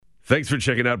Thanks for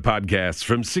checking out podcasts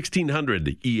from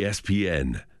 1600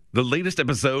 ESPN. The latest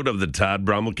episode of the Todd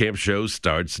Brommelkamp Show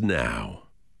starts now.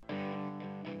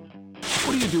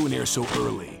 What are you doing here so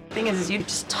early? Thing is you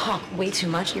just talk way too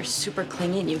much. You're super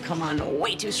clingy and you come on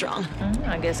way too strong.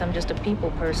 I guess I'm just a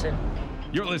people person.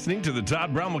 You're listening to the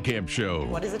Todd Brommelkamp Show.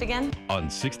 What is it again? On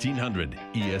 1600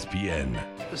 ESPN.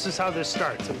 This is how this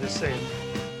starts, I'm just saying.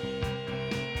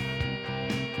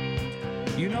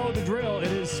 You know the drill. It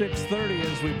is 6:30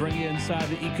 as we bring you inside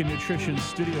the Eco Nutrition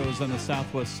Studios on the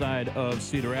southwest side of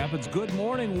Cedar Rapids. Good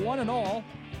morning, one and all.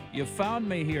 You found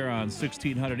me here on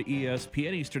 1600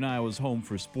 ESPN, Eastern Iowa's home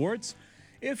for sports.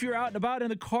 If you're out and about in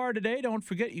the car today, don't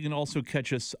forget you can also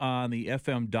catch us on the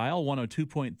FM dial,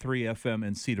 102.3 FM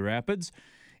in Cedar Rapids.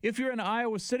 If you're in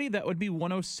Iowa City, that would be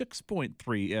 106.3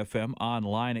 FM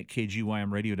online at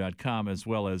kgymradio.com, as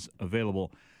well as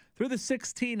available through the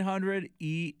 1600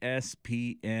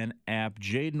 ESPN app.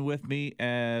 Jaden with me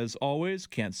as always.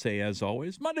 Can't say as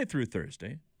always. Monday through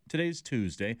Thursday. Today's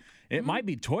Tuesday. It might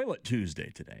be Toilet Tuesday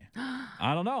today.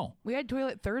 I don't know. We had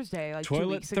Toilet Thursday like Toilet 2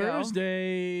 weeks ago.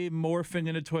 Thursday morphing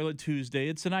into Toilet Tuesday.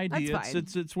 It's an idea. That's fine.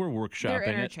 It's we're workshopping They're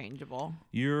it. interchangeable.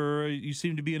 You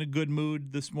seem to be in a good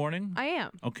mood this morning. I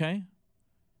am. Okay.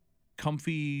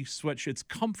 Comfy sweatshirt. It's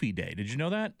Comfy Day. Did you know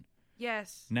that?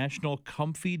 Yes. National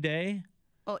Comfy Day.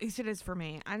 Well, at least it is for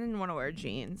me. I didn't want to wear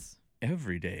jeans.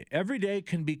 Every day. Every day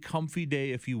can be Comfy Day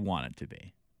if you want it to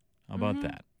be. How about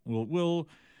that? We'll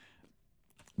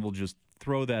just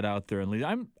throw that out there and leave.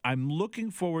 I'm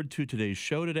looking forward to today's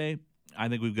show today. I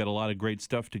think we've got a lot of great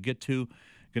stuff to get to.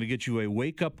 Going to get you a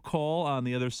wake-up call on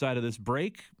the other side of this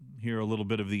break. Hear a little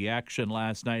bit of the action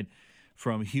last night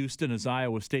from Houston as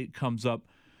Iowa State comes up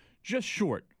just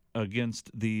short against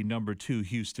the number 2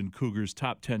 Houston Cougars.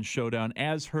 Top 10 showdown,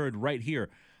 as heard right here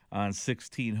on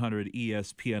 1600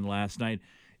 ESPN last night,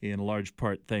 in large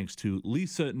part thanks to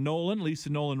Lisa Nolan,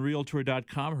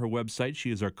 LisaNolanRealtor.com, her website.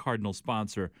 She is our Cardinal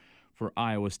sponsor for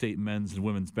Iowa State men's and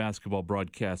women's basketball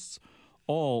broadcasts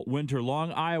all winter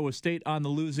long. Iowa State on the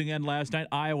losing end last night.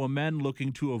 Iowa men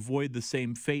looking to avoid the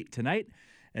same fate tonight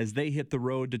as they hit the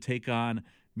road to take on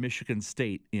Michigan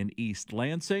State in East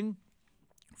Lansing.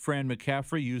 Fran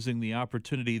McCaffrey using the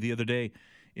opportunity the other day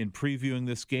in previewing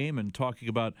this game and talking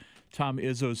about Tom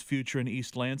Izzo's future in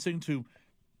East Lansing to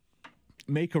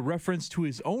make a reference to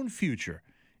his own future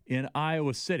in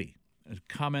Iowa City. A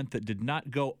comment that did not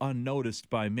go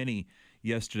unnoticed by many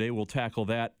yesterday. We'll tackle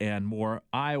that and more.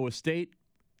 Iowa State,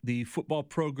 the football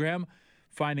program,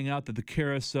 finding out that the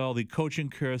coaching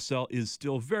carousel is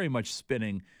still very much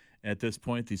spinning at this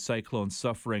point. The Cyclones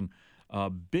suffering a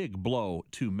big blow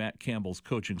to Matt Campbell's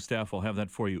coaching staff. I'll have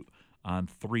that for you on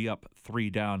 3 Up, 3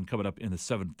 Down, coming up in the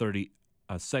 7:30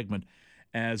 segment,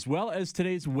 as well as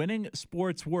today's winning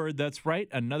sports word. That's right,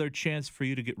 another chance for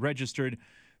you to get registered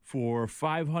for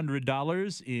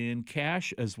 $500 in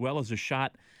cash, as well as a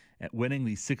shot at winning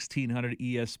the 1600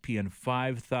 ESPN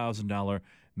 $5,000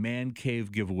 Man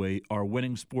Cave giveaway. Our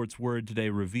winning sports word today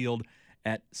revealed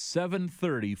at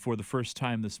 7:30 for the first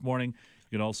time this morning.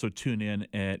 You can also tune in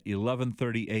at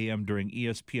 11:30 a.m. during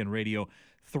ESPN Radio,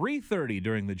 3:30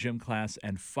 during the gym class,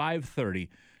 and 5:30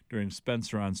 during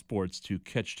Spencer on Sports to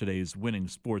catch today's winning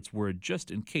sports word,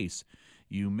 just in case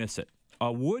you miss it.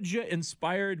 Would Ya,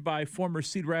 inspired by former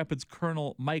Cedar Rapids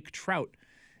Colonel Mike Trout,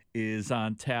 is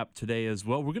on tap today as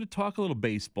well. We're going to talk a little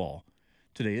baseball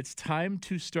today. It's time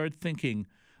to start thinking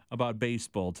about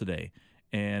baseball today,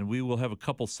 and we will have a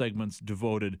couple segments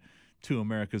devoted to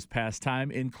America's pastime,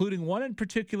 including one in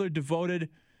particular devoted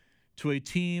to a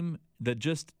team that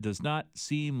just does not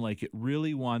seem like it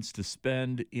really wants to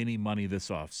spend any money this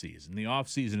offseason. The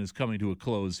offseason is coming to a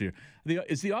close here.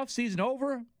 Is the offseason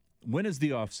over? When is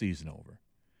the offseason over?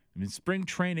 I mean, spring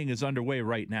training is underway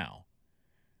right now,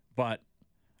 but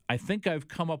I think I've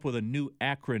come up with a new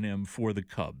acronym for the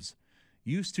Cubs.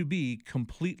 Used to be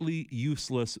completely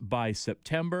useless by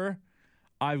September.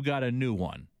 I've got a new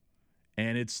one.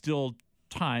 And it's still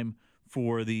time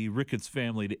for the Ricketts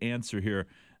family to answer here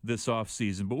this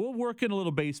offseason. But we'll work in a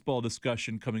little baseball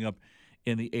discussion coming up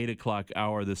in the 8 o'clock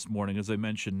hour this morning. As I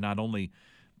mentioned, not only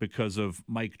because of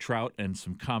Mike Trout and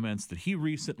some comments that he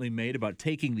recently made about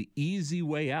taking the easy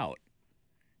way out.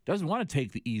 Doesn't want to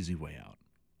take the easy way out.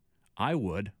 I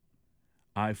would.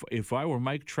 If I were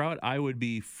Mike Trout, I would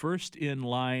be first in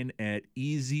line at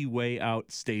easy way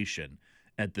out station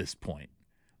at this point.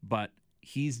 But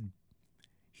he's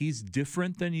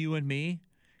different than you and me.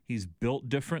 He's built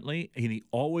differently, and he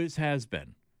always has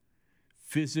been.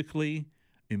 Physically,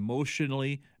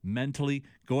 emotionally, mentally,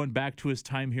 going back to his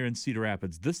time here in Cedar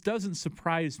Rapids. This doesn't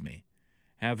surprise me,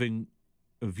 having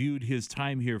viewed his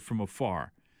time here from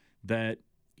afar, that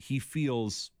he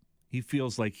feels He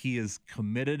feels like he is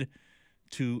committed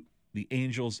to the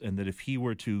Angels, and that if he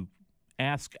were to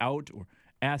ask out or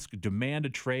demand a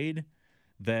trade,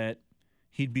 that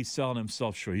he'd be selling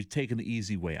himself short. He's taking the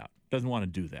easy way out. Doesn't want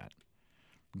to do that.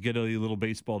 Get a little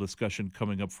baseball discussion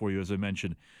coming up for you, as I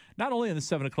mentioned, not only in the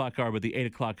 7 o'clock hour, but the 8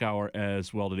 o'clock hour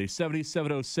as well today.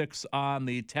 7706 on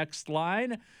the text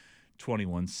line,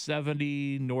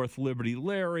 2170 North Liberty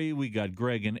Larry. We got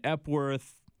Greg in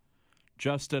Epworth.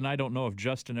 Justin, I don't know if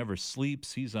Justin ever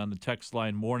sleeps. He's on the text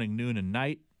line morning, noon, and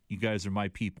night. You guys are my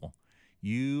people.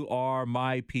 You are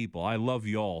my people. I love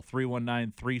you all.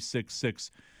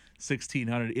 319-366-1600.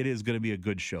 It is going to be a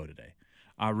good show today.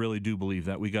 I really do believe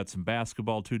that. We got some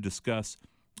basketball to discuss.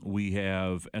 We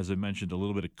have, as I mentioned, a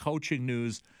little bit of coaching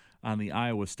news on the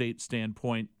Iowa State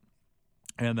standpoint.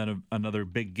 And then another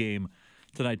big game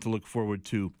tonight to look forward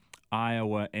to,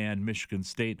 Iowa and Michigan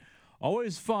State.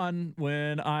 Always fun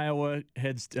when Iowa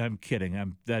heads – I'm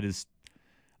kidding.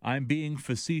 I'm being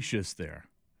facetious there.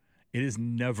 It is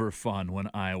never fun when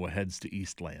Iowa heads to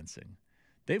East Lansing.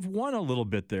 They've won a little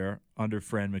bit there under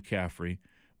Fran McCaffrey,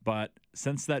 but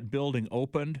since that building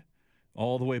opened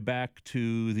all the way back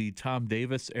to the Tom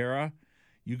Davis era,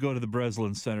 you go to the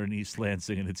Breslin Center in East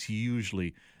Lansing, and it's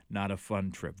usually not a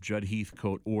fun trip. Judd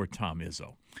Heathcote or Tom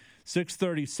Izzo.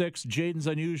 636, Jaden's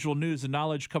Unusual News and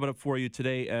Knowledge coming up for you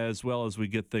today, as well as we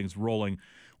get things rolling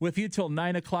with you till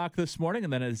 9 o'clock this morning,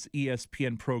 and then as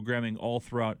ESPN programming all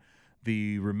throughout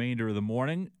the remainder of the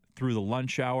morning, through the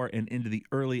lunch hour and into the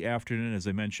early afternoon. As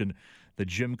I mentioned, the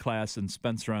gym class and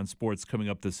Spencer on Sports coming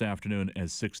up this afternoon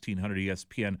as 1600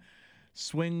 ESPN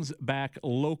swings back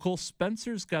local.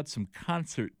 Spencer's got some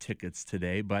concert tickets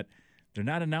today, but they're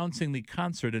not announcing the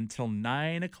concert until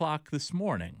 9 o'clock this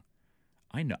morning.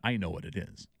 I know what it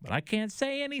is, but I can't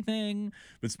say anything.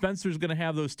 But Spencer's going to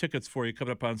have those tickets for you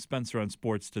coming up on Spencer on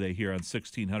Sports today here on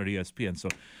 1600 ESPN. So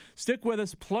stick with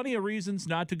us. Plenty of reasons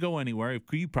not to go anywhere.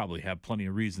 You probably have plenty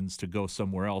of reasons to go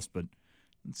somewhere else, but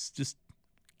let's just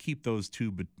keep those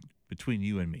two between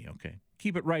you and me, okay?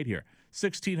 Keep it right here.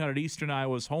 1600 Eastern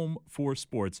Iowa's home for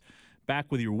sports.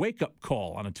 Back with your wake-up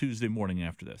call on a Tuesday morning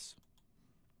after this.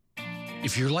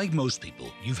 If you're like most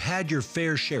people, you've had your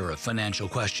fair share of financial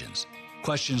questions.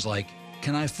 Questions like,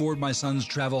 can I afford my son's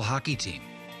travel hockey team?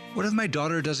 What if my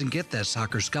daughter doesn't get that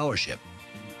soccer scholarship?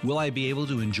 Will I be able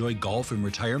to enjoy golf in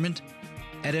retirement?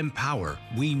 At Empower,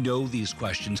 we know these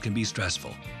questions can be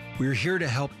stressful. We're here to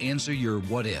help answer your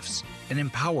what ifs and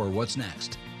empower what's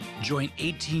next. Join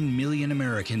 18 million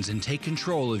Americans and take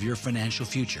control of your financial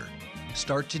future.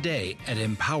 Start today at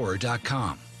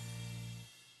empower.com.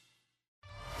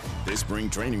 This spring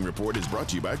training report is brought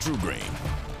to you by True Grain.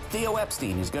 Theo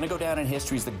Epstein is going to go down in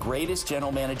history as the greatest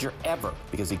general manager ever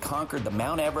because he conquered the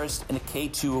Mount Everest and the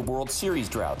K2 World Series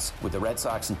droughts with the Red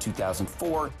Sox in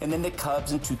 2004 and then the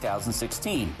Cubs in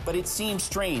 2016. But it seems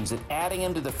strange that adding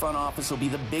him to the front office will be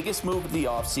the biggest move of the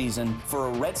offseason for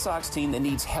a Red Sox team that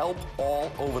needs help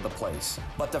all over the place.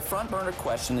 But the front burner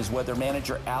question is whether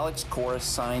manager Alex Cora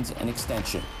signs an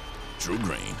extension. True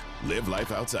Grain. Live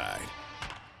life outside.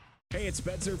 Hey, it's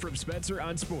Spencer from Spencer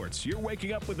on Sports. You're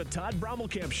waking up with the Todd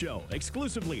Brommelkamp Show,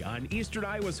 exclusively on Eastern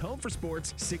Iowa's home for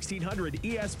sports, 1600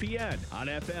 ESPN, on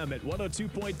FM at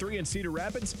 102.3 in Cedar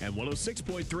Rapids and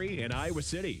 106.3 in Iowa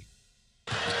City.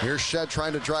 Here's Shed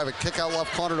trying to drive a kick out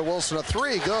left corner to Wilson. A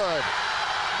three, good.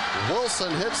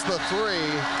 Wilson hits the three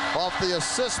off the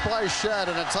assist by Shed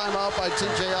and a timeout by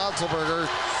TJ Otzelberger.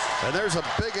 And there's a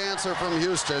big answer from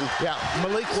Houston. Yeah,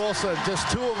 Malik Wilson,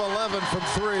 just 2 of 11 from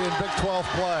 3 in Big 12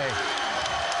 play.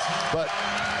 But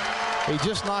he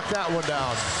just knocked that one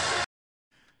down.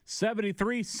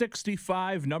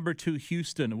 73-65, number 2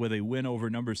 Houston with a win over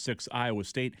number 6 Iowa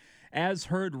State. As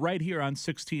heard right here on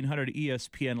 1600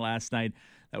 ESPN last night,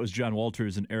 that was John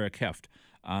Walters and Eric Heft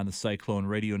on the Cyclone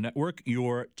Radio Network.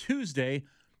 Your Tuesday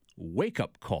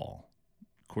wake-up call.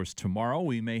 Of course, tomorrow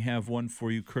we may have one for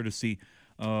you courtesy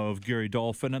of Gary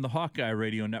Dolphin and the Hawkeye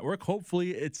Radio Network. Hopefully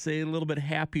it's a little bit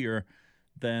happier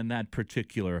than that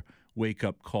particular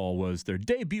wake-up call was. Their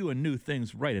debut and new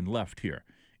things right and left here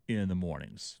in the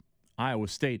mornings. Iowa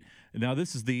State. Now,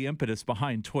 this is the impetus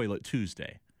behind Toilet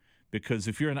Tuesday, because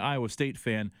if you're an Iowa State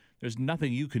fan, there's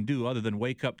nothing you can do other than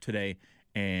wake up today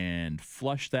and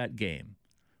flush that game.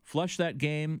 Flush that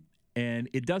game, and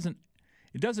it doesn't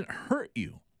hurt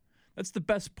you. That's the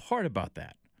best part about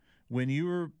that. When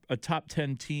you're a top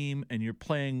 10 team and you're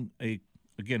playing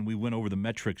again, we went over the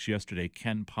metrics yesterday,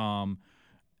 Ken Palm,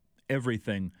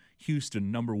 everything,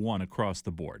 Houston number 1 across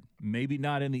the board. Maybe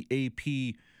not in the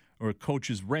AP or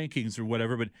coaches' rankings or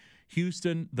whatever, but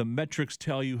Houston, the metrics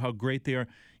tell you how great they are.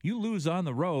 You lose on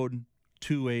the road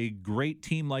to a great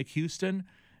team like Houston,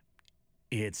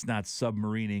 it's not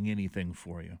submarining anything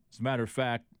for you. As a matter of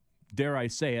fact, dare I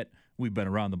say it, we've been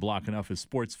around the block enough as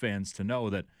sports fans to know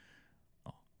that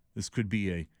this could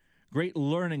be a great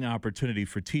learning opportunity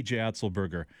for TJ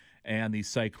Otzelberger and the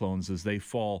Cyclones as they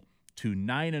fall to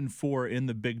 9-4 in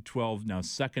the Big 12. Now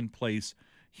second place,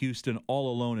 Houston all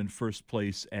alone in first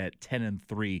place at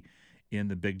 10-3 in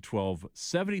the Big 12.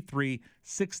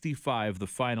 73-65 the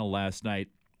final last night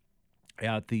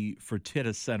at the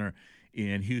Fertitta Center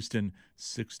in Houston.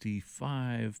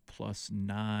 65 plus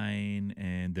 9,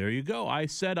 and there you go. I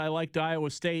said I liked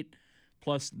Iowa State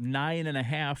plus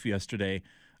 9.5 yesterday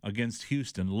against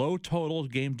Houston. Low total.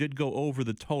 Game did go over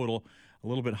the total. A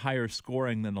little bit higher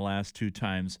scoring than the last two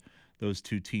times those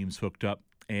two teams hooked up.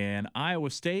 And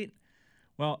Iowa State,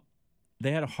 well,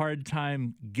 they had a hard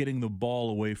time getting the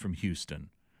ball away from Houston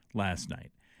last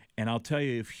night. And I'll tell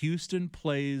you, if Houston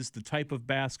plays the type of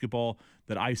basketball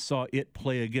that I saw it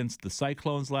play against the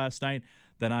Cyclones last night,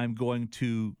 then I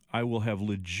will have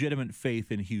legitimate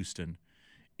faith in Houston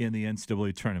in the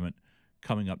NCAA tournament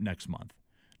coming up next month.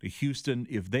 Houston,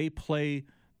 if they play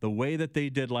the way that they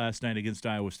did last night against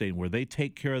Iowa State, where they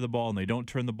take care of the ball and they don't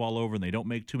turn the ball over and they don't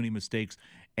make too many mistakes,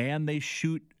 and they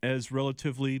shoot as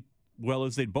relatively well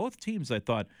as they, both teams, I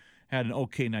thought, had an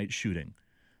okay night shooting.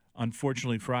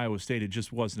 Unfortunately for Iowa State, it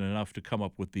just wasn't enough to come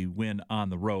up with the win on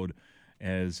the road,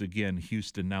 as, again,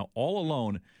 Houston now all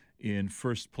alone in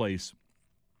first place.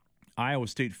 Iowa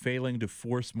State failing to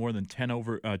force more than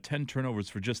 10 turnovers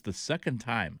for just the second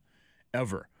time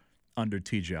ever under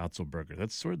TJ Otzelberger.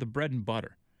 That's sort of the bread and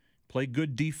butter. Play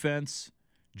good defense,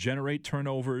 generate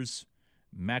turnovers,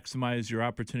 maximize your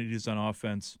opportunities on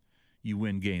offense. You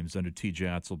win games under TJ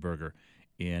Otzelberger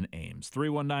in Ames.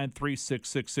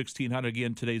 319-366-1600.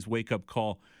 Again, today's wake-up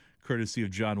call, courtesy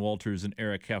of John Walters and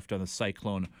Eric Heft on the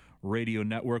Cyclone Radio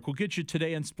Network. We'll get you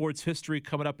today in sports history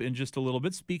coming up in just a little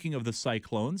bit. Speaking of the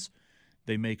Cyclones,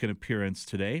 they make an appearance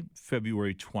today,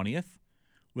 February 20th.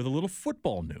 With a little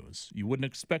football news. You wouldn't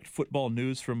expect football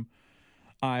news from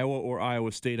Iowa or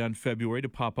Iowa State on February to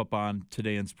pop up on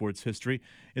Today in Sports History.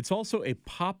 It's also a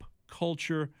pop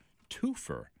culture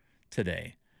twofer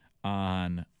today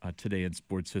on Today in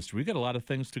Sports History. We got a lot of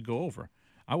things to go over.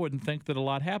 I wouldn't think that a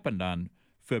lot happened on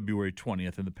February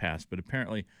 20th in the past, but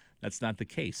apparently that's not the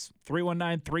case.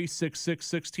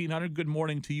 319-366-1600. Good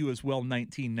morning to you as well,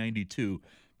 1992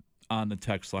 on the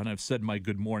text line. I've said my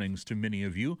good mornings to many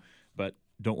of you, but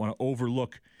don't want to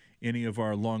overlook any of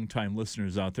our longtime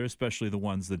listeners out there, especially the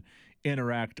ones that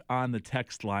interact on the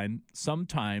text line.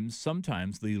 Sometimes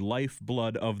the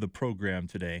lifeblood of the program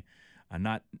today,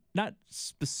 not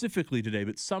specifically today,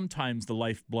 but sometimes the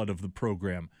lifeblood of the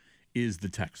program is the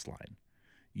text line.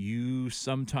 You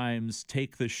sometimes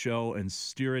take the show and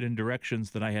steer it in directions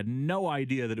that I had no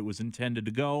idea that it was intended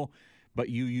to go, but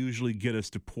you usually get us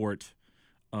to port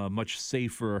much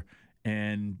safer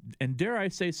and dare I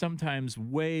say sometimes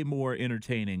way more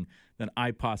entertaining than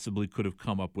I possibly could have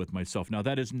come up with myself. Now,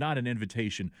 that is not an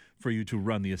invitation for you to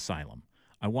run the asylum.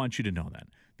 I want you to know that.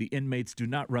 The inmates do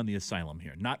not run the asylum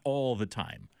here, not all the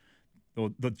time.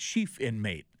 The chief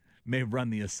inmate may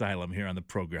run the asylum here on the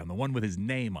program, the one with his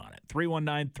name on it.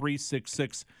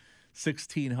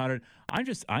 319-366-1600.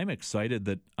 I'm excited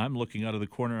that I'm looking out of the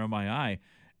corner of my eye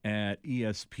at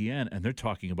ESPN, and they're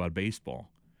talking about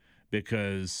baseball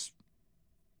because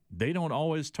they don't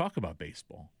always talk about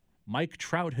baseball. Mike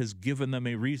Trout has given them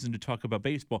a reason to talk about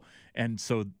baseball, and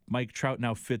so Mike Trout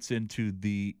now fits into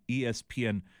the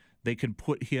ESPN. They can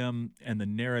put him and the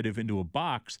narrative into a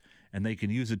box, and they can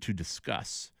use it to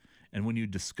discuss. And when you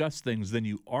discuss things, then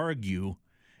you argue,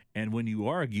 and when you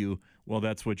argue, well,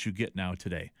 that's what you get now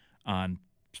today on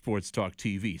Sports Talk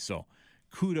TV. So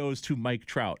kudos to Mike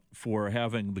Trout for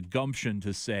having the gumption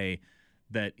to say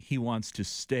that he wants to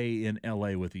stay in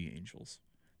L.A. with the Angels,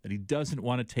 that he doesn't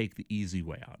want to take the easy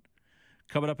way out.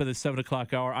 Coming up at the 7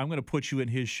 o'clock hour, I'm going to put you in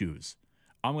his shoes.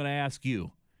 I'm going to ask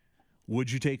you, would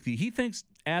you take he thinks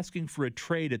asking for a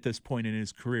trade at this point in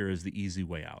his career is the easy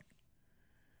way out.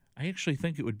 I actually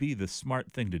think it would be the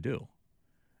smart thing to do.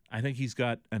 I think he's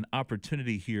got an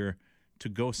opportunity here to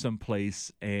go someplace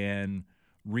and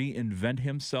reinvent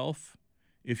himself,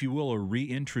 if you will, or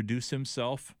reintroduce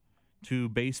himself to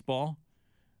baseball.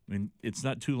 I mean, it's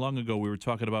not too long ago we were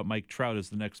talking about Mike Trout as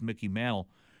the next Mickey Mantle.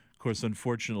 Of course,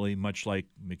 unfortunately, much like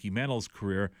Mickey Mantle's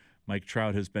career, Mike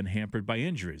Trout has been hampered by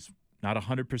injuries, not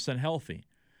 100% healthy.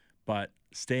 But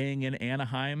staying in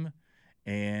Anaheim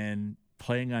and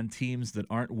playing on teams that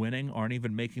aren't winning, aren't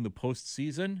even making the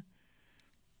postseason,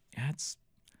 it's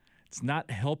not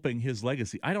helping his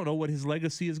legacy. I don't know what his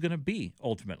legacy is going to be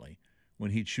ultimately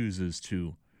when he chooses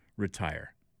to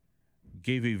retire.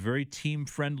 Gave a very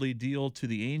team-friendly deal to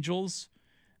the Angels,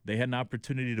 They had an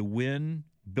opportunity to win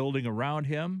building around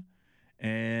him,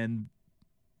 and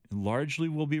largely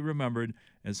will be remembered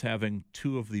as having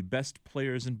two of the best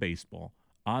players in baseball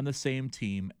on the same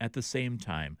team at the same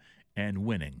time and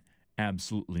winning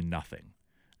absolutely nothing.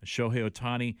 Shohei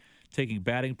Ohtani taking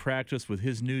batting practice with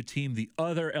his new team, the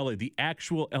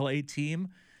actual LA team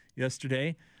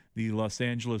yesterday, the Los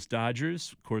Angeles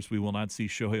Dodgers. Of course, we will not see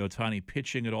Shohei Ohtani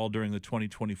pitching at all during the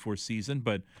 2024 season,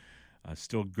 but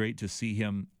still great to see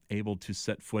him able to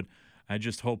set foot. I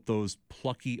just hope those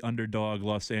plucky underdog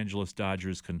Los Angeles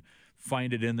Dodgers can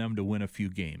find it in them to win a few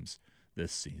games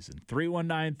this season.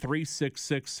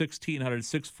 319-366-1600,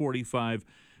 645.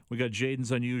 We got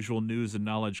Jaden's Unusual News and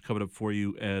Knowledge coming up for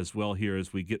you as well here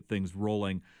as we get things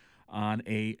rolling on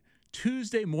a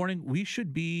Tuesday morning. We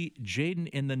should be, Jaden,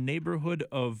 in the neighborhood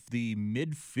of the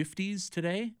mid-50s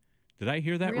today. Did I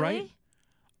hear that right?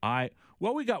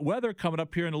 Well, we got weather coming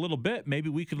up here in a little bit. Maybe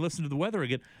we can listen to the weather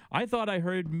again. I thought I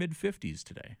heard mid-50s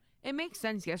today. It makes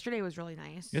sense. Yesterday was really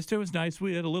nice. Yesterday was nice.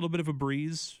 We had a little bit of a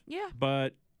breeze. Yeah.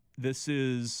 But this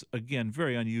is, again,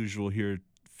 very unusual here.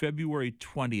 February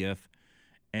 20th,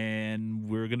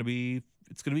 and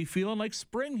it's going to be feeling like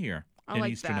spring here in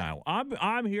Eastern Iowa.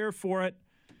 I'm here for it,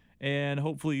 and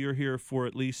hopefully you're here for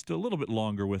at least a little bit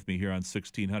longer with me here on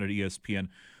 1600 ESPN.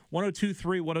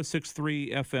 102.3,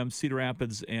 106.3 FM, Cedar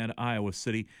Rapids and Iowa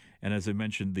City. And as I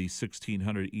mentioned, the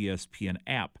 1600 ESPN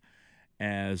app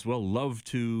as well. Love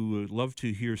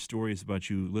to hear stories about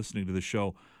you listening to the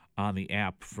show on the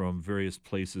app from various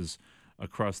places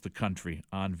across the country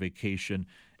on vacation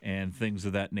and things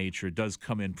of that nature. It does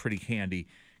come in pretty handy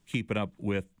keeping up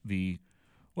with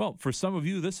for some of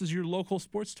you, this is your local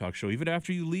sports talk show. Even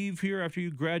after you leave here, after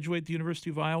you graduate the University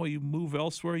of Iowa, you move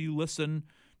elsewhere, you listen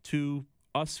to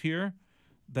us here.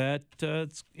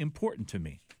 It's important to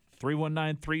me.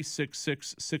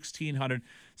 319-366-1600,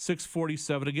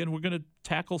 647. Again, we're going to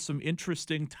tackle some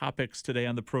interesting topics today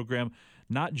on the program,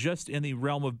 not just in the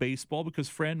realm of baseball, because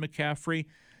Fran McCaffrey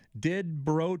did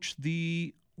broach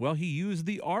he used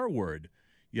the R word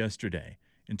yesterday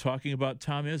in talking about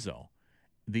Tom Izzo,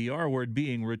 the R word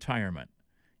being retirement.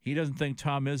 He doesn't think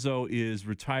Tom Izzo is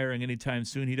retiring anytime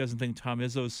soon. He doesn't think Tom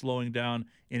Izzo is slowing down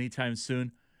anytime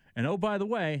soon. And oh, by the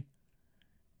way,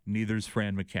 neither's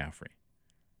Fran McCaffrey.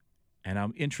 And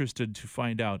I'm interested to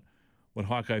find out what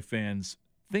Hawkeye fans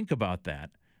think about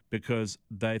that, because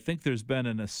I think there's been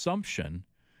an assumption,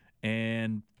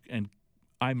 and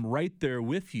I'm right there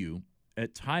with you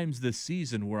at times this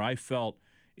season where I felt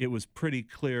it was pretty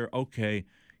clear, okay,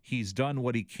 he's done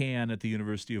what he can at the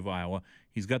University of Iowa.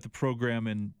 He's got the program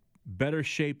in better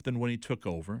shape than when he took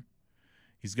over.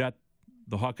 He's got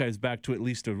the Hawkeyes back to at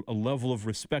least a level of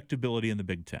respectability in the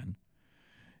Big Ten.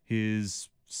 His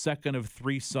second of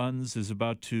three sons is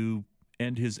about to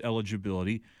end his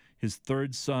eligibility. His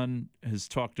third son has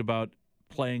talked about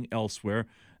playing elsewhere.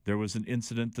 There was an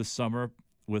incident this summer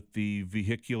with the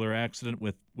vehicular accident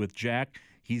with Jack.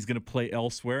 He's going to play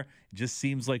elsewhere. It just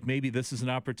seems like maybe this is an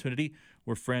opportunity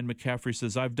where Fran McCaffrey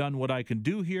says, I've done what I can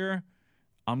do here.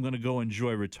 I'm going to go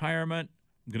enjoy retirement.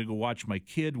 I'm going to go watch my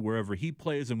kid wherever he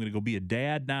plays. I'm going to go be a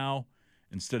dad now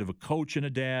instead of a coach and a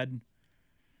dad.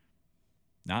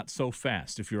 Not so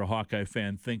fast if you're a Hawkeye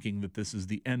fan thinking that this is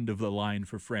the end of the line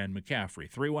for Fran McCaffrey.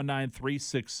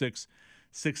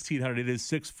 319-366-1600. It is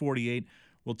 6:48.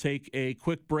 We'll take a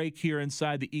quick break here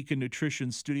inside the Econ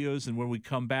Nutrition Studios, and when we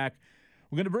come back,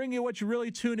 we're going to bring you what you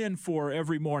really tune in for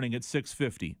every morning at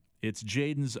 6:50. It's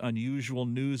Jaden's Unusual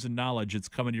News and Knowledge. It's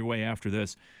coming your way after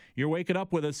this. You're waking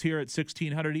up with us here at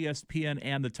 1600 ESPN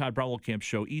and the Todd Brommelkamp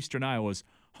Show, Eastern Iowa's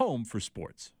home for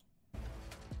sports.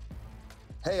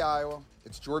 Hey, Iowa.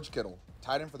 It's George Kittle,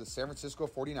 tight end for the San Francisco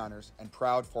 49ers and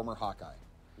proud former Hawkeye.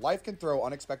 Life can throw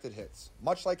unexpected hits,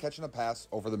 much like catching a pass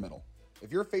over the middle.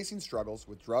 If you're facing struggles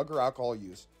with drug or alcohol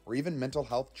use or even mental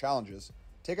health challenges,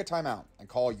 take a time out and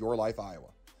call Your Life Iowa.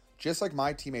 Just like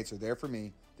my teammates are there for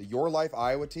me, the Your Life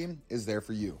Iowa team is there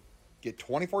for you. Get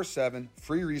 24/7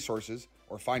 free resources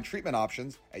or find treatment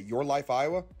options at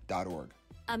yourlifeiowa.org.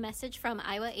 A message from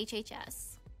Iowa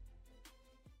HHS.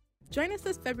 Join us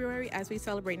this February as we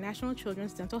celebrate National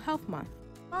Children's Dental Health Month.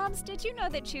 Moms, did you know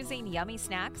that choosing yummy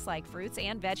snacks like fruits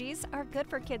and veggies are good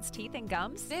for kids' teeth and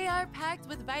gums? They are packed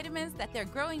with vitamins that their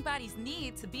growing bodies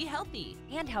need to be healthy.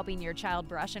 And helping your child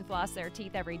brush and floss their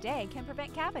teeth every day can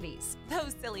prevent cavities.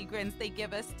 Those silly grins they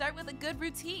give us start with a good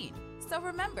routine. So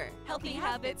remember, healthy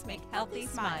habits make healthy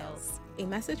smiles. A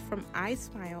message from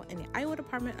iSmile and the Iowa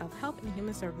Department of Health and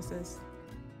Human Services.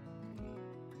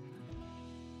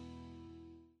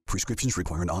 Prescriptions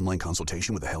require an online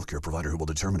consultation with a healthcare provider who will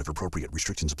determine if appropriate.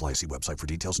 Restrictions apply. See website for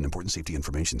details and important safety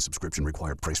information. Subscription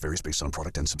required. Price varies based on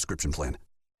product and subscription plan.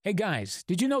 Hey guys,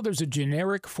 did you know there's a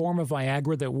generic form of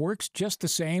Viagra that works just the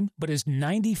same, but is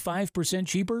 95%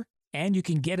 cheaper? And you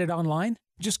can get it online?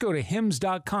 Just go to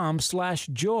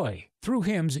hims.com/joy. Through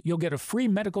Hims, you'll get a free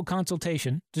medical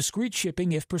consultation, discreet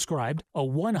shipping if prescribed, a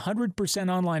 100%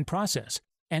 online process,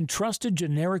 and trusted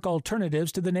generic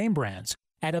alternatives to the name brands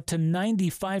at up to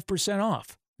 95%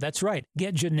 off. That's right,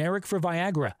 get generic for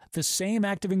Viagra, the same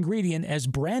active ingredient as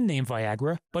brand name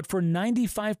Viagra, but for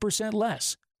 95%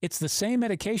 less. It's the same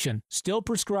medication, still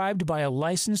prescribed by a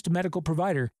licensed medical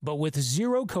provider, but with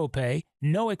zero copay,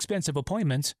 no expensive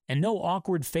appointments, and no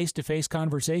awkward face-to-face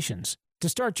conversations. To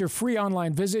start your free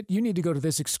online visit, you need to go to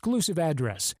this exclusive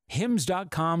address,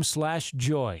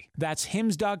 hims.com/joy. That's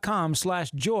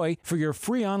hims.com/joy for your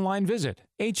free online visit.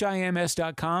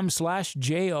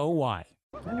 hims.com/joy.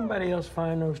 Anybody else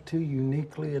find those two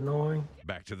uniquely annoying?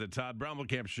 Back to the Todd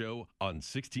Brommelkamp Show on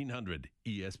 1600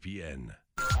 ESPN.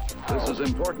 This is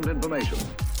important information.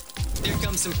 Here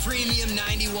comes some premium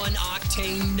 91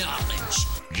 octane knowledge.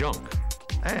 Junk.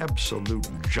 Absolute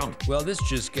junk. Well, this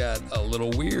just got a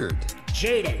little weird.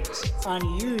 Jaden's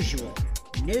unusual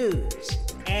news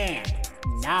and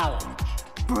knowledge.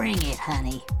 Bring it,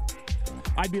 honey.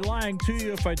 I'd be lying to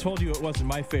you if I told you it wasn't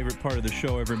my favorite part of the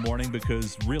show every morning,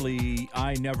 because really,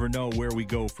 I never know where we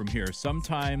go from here.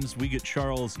 Sometimes we get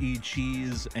Charles E.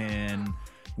 Cheese and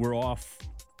we're off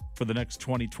for the next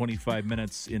 20-25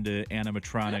 minutes into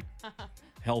animatronic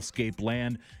hellscape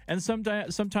land. And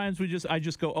sometimes I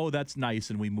just go, oh, that's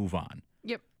nice, and we move on.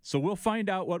 Yep. So we'll find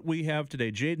out what we have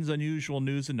today. Jaden's Unusual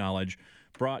News and Knowledge,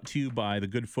 brought to you by the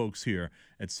good folks here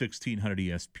at 1600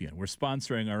 ESPN. We're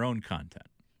sponsoring our own content.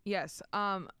 Yes.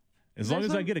 As long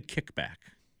as I get a kickback.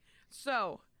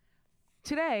 So,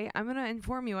 today, I'm going to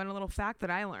inform you on a little fact that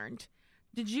I learned.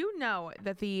 Did you know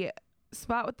that the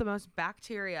spot with the most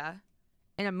bacteria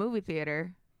in a movie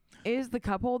theater is the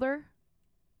cup holder?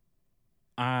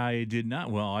 I did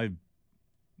not. Well,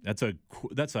 that's a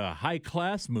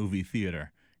high-class movie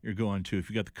theater you're going to if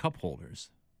you got the cup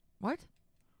holders. What?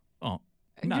 Oh,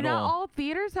 Do not all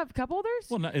theaters have cup holders?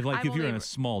 Well, if you're in a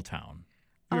small town.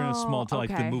 You're in a small town, like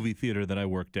the movie theater that I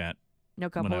worked at. No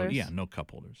cup holders? No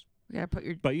cup holders. Yeah, put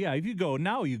your. But yeah, if you go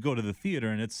to the theater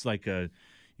and it's like you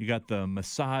got the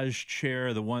massage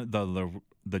chair,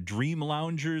 the dream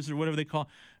loungers or whatever they call.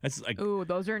 That's like. Ooh,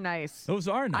 those are nice. Those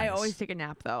are nice. I always take a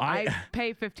nap though. I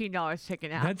pay $15 to take a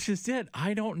nap. That's just it.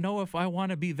 I don't know if I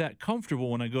want to be that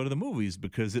comfortable when I go to the movies,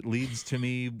 because it leads to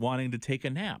me wanting to take a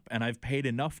nap, and I've paid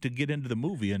enough to get into the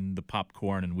movie and the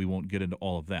popcorn, and we won't get into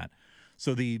all of that.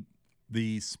 So the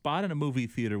spot in a movie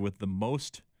theater with the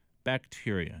most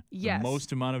bacteria, yes, the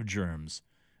most amount of germs,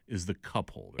 is the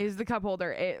cup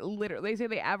holder. It literally, they say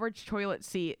the average toilet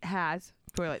seat has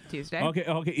Toilet Tuesday.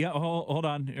 Okay, yeah, hold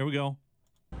on. Here we go.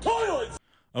 Toilets!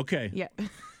 Okay. Yeah.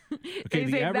 Okay,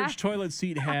 the average toilet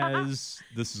seat has,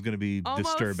 this is going to be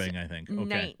disturbing, I think.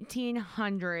 Okay.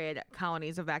 1,900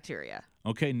 colonies of bacteria.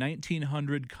 Okay,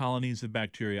 1,900 colonies of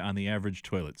bacteria on the average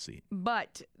toilet seat.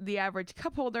 But the average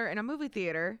cup holder in a movie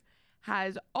theater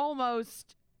has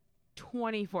almost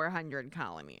 2,400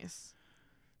 colonies.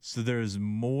 So there's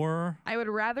more. I would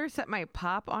rather set my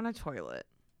pop on a toilet.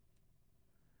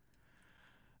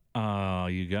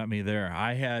 You got me there.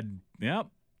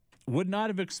 Would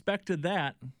not have expected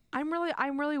that. I'm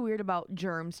really weird about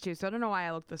germs too, so I don't know why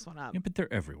I looked this one up. Yeah, but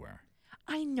they're everywhere.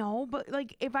 I know, but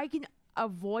like if I can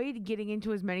avoid getting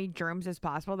into as many germs as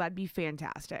possible, that'd be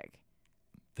fantastic.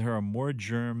 There are more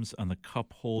germs on the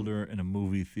cup holder in a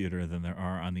movie theater than there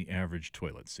are on the average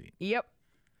toilet seat. Yep.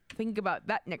 Think about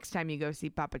that next time you go see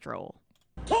Paw Patrol.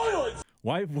 Toilets!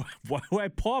 Why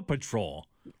Paw Patrol?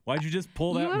 Why'd you just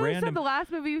pull that You random? said the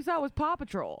last movie you saw was Paw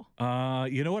Patrol.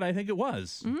 You know what? I think it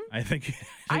was. Mm-hmm. I think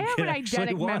I have it an actually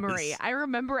eidetic was. memory. I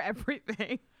remember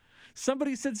everything.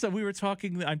 Somebody said so. We were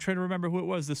talking. I'm trying to remember who it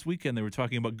was this weekend. They were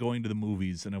talking about going to the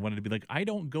movies, and I wanted to be like, I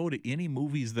don't go to any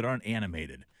movies that aren't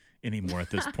animated anymore at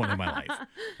this point in my life.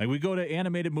 Like we go to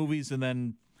animated movies, and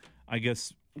then I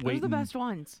guess wait. Those are the best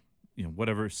ones. You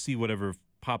know, see whatever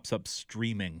pops up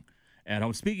streaming at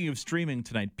home. Speaking of streaming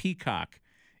tonight, Peacock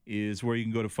is where you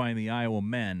can go to find the Iowa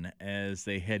men as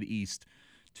they head east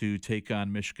to take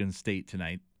on Michigan State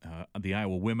tonight. The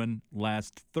Iowa women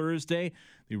last Thursday,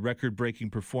 the record-breaking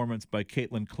performance by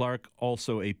Caitlin Clark,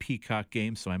 also a Peacock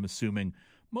game, so I'm assuming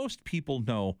most people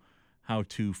know how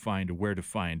to find or where to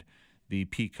find the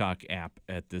Peacock app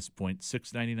at this point.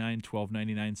 $6.99,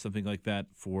 $12.99, something like that.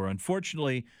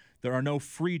 Unfortunately, there are no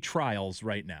free trials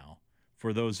right now.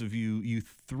 For those of you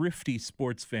thrifty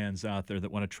sports fans out there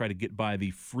that want to try to get by the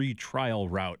free trial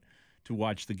route to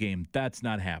watch the game, that's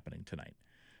not happening tonight.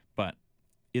 But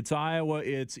it's Iowa.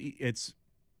 It's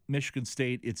Michigan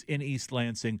State. It's in East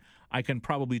Lansing. I can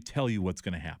probably tell you what's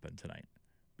going to happen tonight.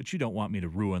 But you don't want me to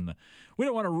we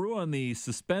don't want to ruin the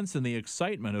suspense and the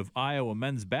excitement of Iowa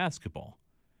men's basketball.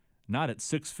 Not at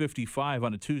 6:55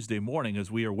 on a Tuesday morning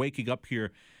as we are waking up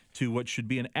here to what should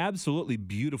be an absolutely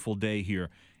beautiful day here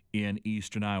in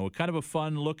Eastern Iowa. Kind of a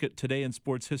fun look at today in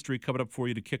sports history coming up for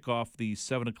you to kick off the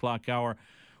 7 o'clock hour.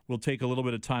 We'll take a little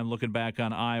bit of time looking back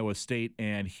on Iowa State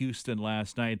and Houston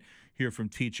last night. Hear from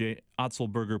TJ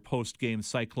Otzelberger post-game.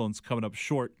 Cyclones coming up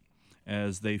short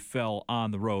as they fell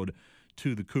on the road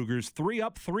to the Cougars. 3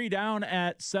 up, 3 down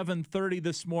at 7:30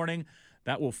 this morning.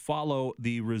 That will follow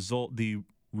the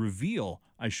reveal,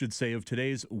 I should say, of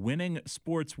today's winning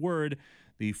sports word.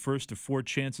 The first of 4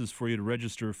 chances for you to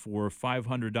register for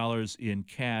 $500 in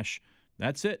cash.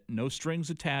 That's it. No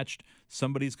strings attached.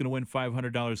 Somebody's going to win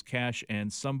 $500 cash,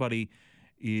 and somebody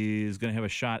is going to have a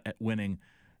shot at winning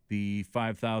the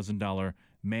 $5,000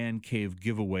 Man Cave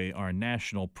giveaway, our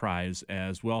national prize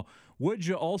as well. Would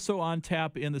you also on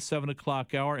tap in the 7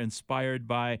 o'clock hour, inspired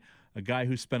by a guy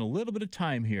who spent a little bit of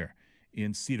time here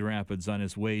in Cedar Rapids on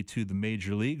his way to the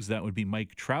major leagues? That would be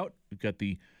Mike Trout. We've got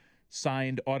the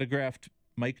signed, autographed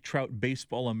Mike Trout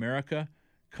Baseball America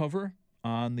cover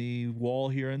on the wall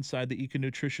here inside the Eco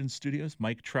Nutrition Studios.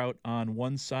 Mike Trout on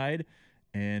one side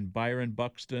and Byron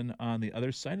Buxton on the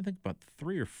other side. I think about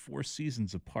 3 or 4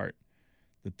 seasons apart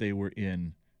that they were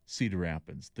in Cedar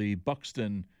Rapids. The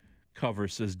Buxton cover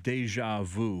says Deja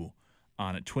Vu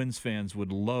on it. Twins fans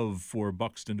would love for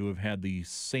Buxton to have had the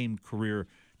same career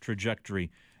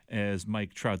trajectory as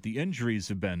Mike Trout. The injuries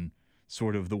have been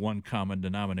sort of the one common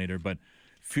denominator, but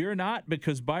fear not,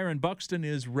 because Byron Buxton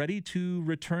is ready to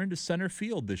return to center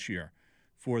field this year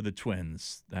for the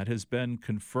Twins. That has been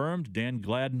confirmed. Dan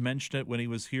Gladden mentioned it when he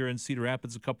was here in Cedar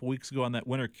Rapids a couple weeks ago on that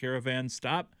winter caravan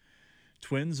stop.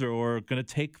 Twins are going to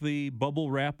take the bubble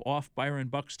wrap off Byron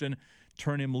Buxton,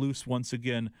 turn him loose once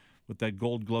again with that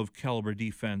Gold Glove caliber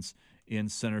defense in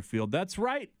center field. That's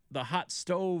right. The hot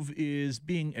stove is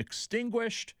being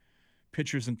extinguished.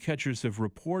 Pitchers and catchers have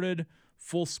reported.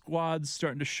 Full squads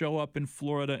starting to show up in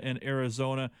Florida and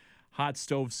Arizona. Hot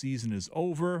stove season is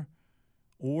over.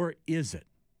 Or is it?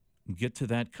 We'll get to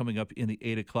that coming up in the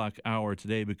 8 o'clock hour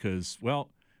today because,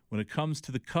 well, when it comes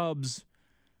to the Cubs,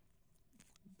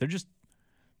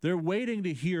 they're waiting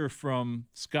to hear from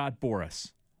Scott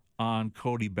Boras on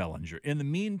Cody Bellinger. In the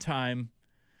meantime,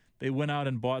 they went out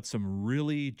and bought some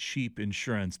really cheap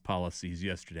insurance policies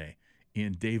yesterday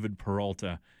in David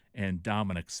Peralta and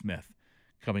Dominic Smith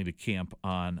coming to camp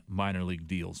on minor league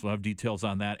deals. We'll have details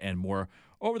on that and more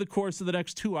over the course of the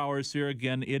next 2 hours here.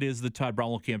 Again, it is the Todd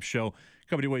Brommelkamp Show,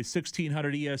 coming your way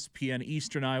 1600 ESPN,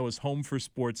 Eastern Iowa's home for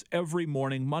sports, every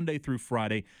morning, Monday through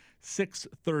Friday,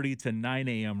 6:30 to 9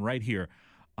 a.m. right here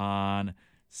on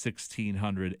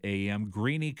 1600 a.m.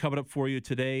 Greeny coming up for you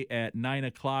today at 9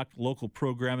 o'clock. Local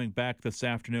programming back this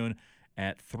afternoon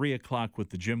at 3 o'clock with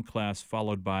the gym class,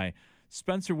 followed by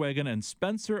Spencer Wagon and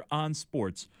Spencer on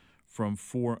Sports from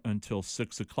 4 until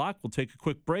 6 o'clock. We'll take a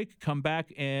quick break, come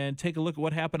back, and take a look at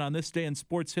what happened on this day in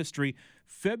sports history,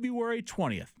 February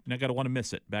 20th. You're not going to want to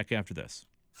miss it. Back after this.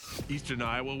 Eastern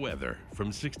Iowa weather from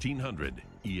 1600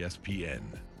 ESPN.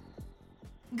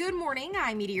 Good morning,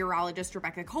 I'm meteorologist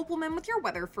Rebecca Kopelman with your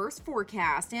Weather First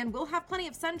forecast, and we'll have plenty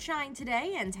of sunshine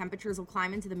today, and temperatures will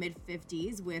climb into the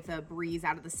mid-50s with a breeze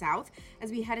out of the south. As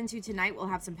we head into tonight, we'll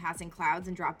have some passing clouds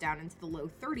and drop down into the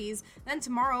low 30s. Then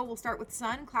tomorrow, we'll start with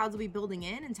sun, clouds will be building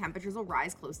in, and temperatures will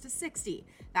rise close to 60.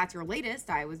 That's your latest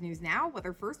Iowa's News Now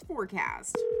Weather First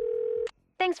forecast.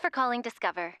 Thanks for calling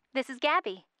Discover. This is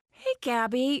Gabby. Hey,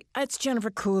 Gabby. It's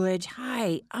Jennifer Coolidge.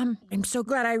 Hi. I'm so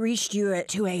glad I reached you at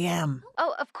 2 a.m.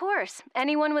 Oh, of course.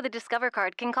 Anyone with a Discover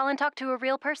card can call and talk to a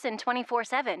real person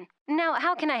 24/7. Now,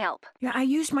 how can I help? Yeah, I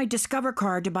used my Discover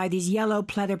card to buy these yellow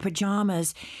pleather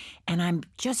pajamas, and I'm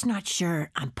just not sure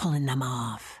I'm pulling them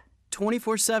off.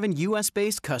 24/7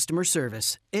 U.S.-based customer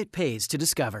service. It pays to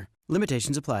Discover.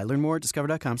 Limitations apply. Learn more at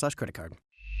discover.com/creditcard.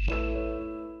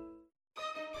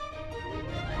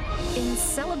 In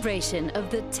celebration of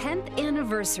the 10th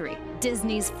anniversary,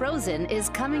 Disney's Frozen is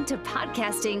coming to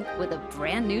podcasting with a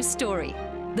brand new story.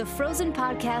 The Frozen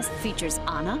podcast features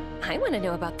Anna. I want to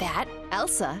know about that.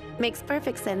 Elsa. Makes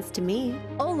perfect sense to me.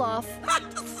 Olaf.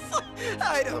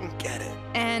 I don't get it.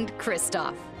 And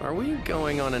Kristoff. Are we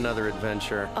going on another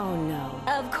adventure? Oh, no.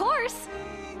 Of course.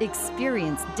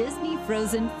 Experience Disney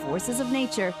Frozen Forces of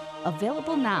Nature,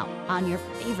 available now on your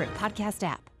favorite podcast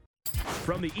app.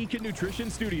 From the Eco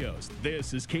Nutrition Studios,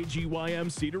 this is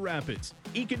KGYM Cedar Rapids.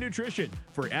 Eco Nutrition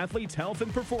for athletes' health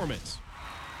and performance.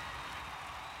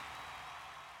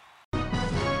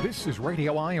 This is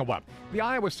Radio Iowa. The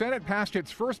Iowa Senate passed its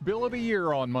first bill of the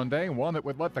year on Monday, one that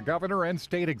would let the governor and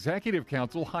state executive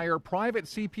council hire private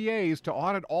CPAs to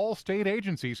audit all state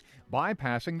agencies,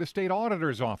 bypassing the state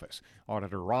auditor's office.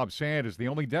 Auditor Rob Sand is the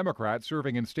only Democrat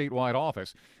serving in statewide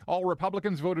office. All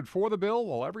Republicans voted for the bill,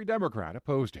 while every Democrat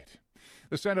opposed it.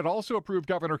 The Senate also approved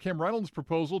Governor Kim Reynolds'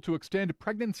 proposal to extend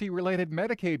pregnancy-related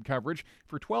Medicaid coverage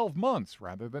for 12 months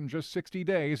rather than just 60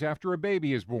 days after a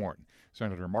baby is born.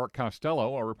 Senator Mark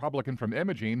Costello, a Republican from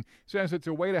Imogene, says it's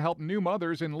a way to help new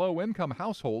mothers in low-income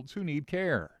households who need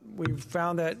care. We've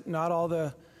found that not all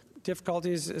the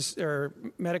difficulties or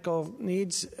medical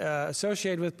needs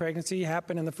associated with pregnancy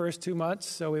happen in the first 2 months,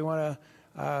 so we want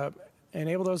to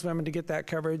enable those women to get that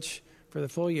coverage for the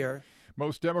full year.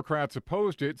 Most Democrats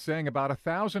opposed it, saying about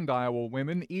 1,000 Iowa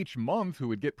women each month who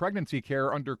would get pregnancy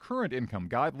care under current income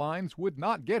guidelines would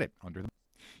not get it under them.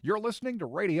 You're listening to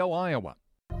Radio Iowa.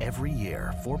 Every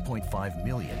year, 4.5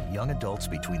 million young adults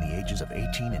between the ages of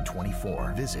 18 and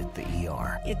 24 visit the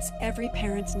ER. It's every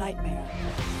parent's nightmare.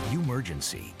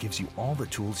 Umergency gives you all the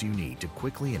tools you need to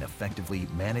quickly and effectively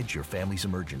manage your family's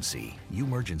emergency.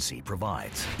 Umergency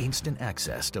provides instant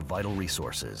access to vital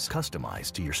resources,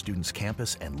 customized to your student's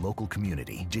campus and local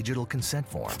community, digital consent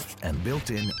form, and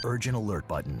built-in urgent alert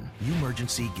button.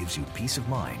 Umergency gives you peace of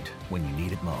mind when you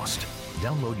need it most.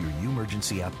 Download your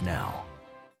Umergency app now.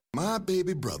 My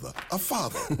baby brother, a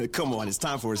father. Come on, it's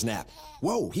time for his nap.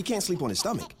 Whoa, he can't sleep on his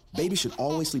stomach. Babies should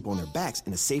always sleep on their backs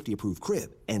in a safety-approved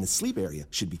crib, and the sleep area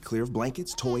should be clear of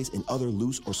blankets, toys, and other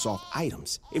loose or soft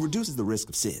items. It reduces the risk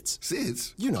of SIDS.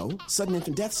 SIDS? You know, sudden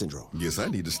infant death syndrome. Guess I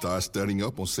need to start studying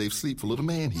up on safe sleep for little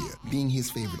man here. Being his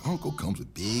favorite uncle comes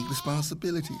with big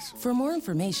responsibilities. For more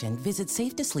information, visit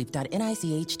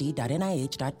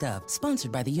safetosleep.nichd.nih.gov.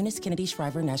 Sponsored by the Eunice Kennedy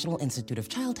Shriver National Institute of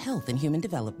Child Health and Human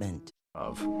Development.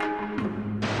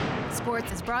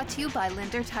 Sports is brought to you by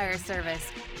Linder Tire Service.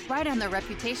 Ride on their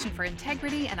reputation for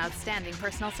integrity and outstanding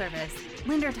personal service.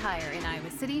 Linder Tire in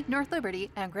Iowa City, North Liberty,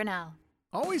 and Grinnell.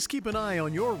 Always keep an eye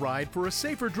on your ride for a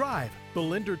safer drive. The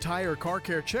Linder Tire Car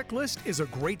Care Checklist is a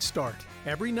great start.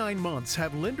 Every 9 months,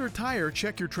 have Linder Tire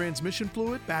check your transmission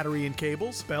fluid, battery and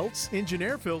cables, belts, engine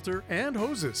air filter, and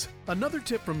hoses. Another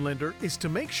tip from Linder is to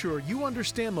make sure you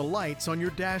understand the lights on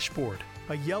your dashboard.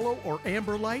 A yellow or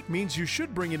amber light means you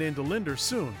should bring it into Linder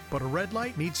soon, but a red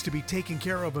light needs to be taken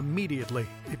care of immediately.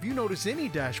 If you notice any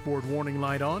dashboard warning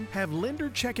light on, have Linder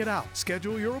check it out.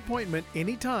 Schedule your appointment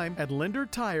anytime at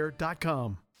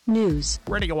lindertire.com. News.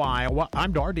 Radio Iowa,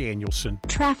 I'm Dar Danielson.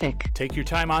 Traffic. Take your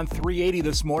time on 380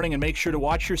 this morning and make sure to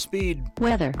watch your speed.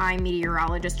 Weather. I'm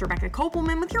meteorologist Rebecca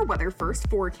Kopelman with your Weather First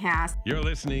forecast. You're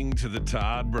listening to the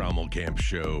Todd Brommelkamp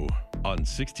Show on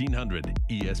 1600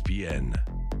 ESPN.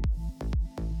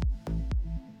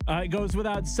 It goes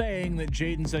without saying that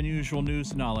Jaden's unusual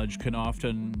news knowledge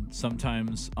can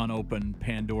sometimes unopen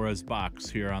Pandora's box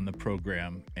here on the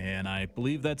program. And I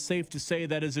believe that's safe to say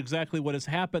that is exactly what has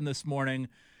happened this morning.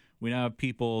 We now have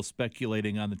people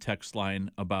speculating on the text line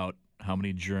about how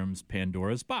many germs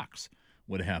Pandora's box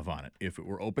would have on it if it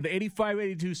were open.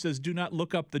 8582 says, do not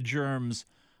look up the germs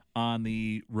on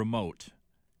the remote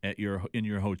in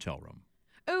your hotel room.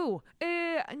 Ooh,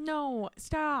 no,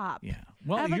 stop. Yeah.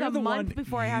 Well, I have like you're a the month one,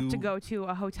 before I have to go to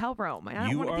a hotel room. And I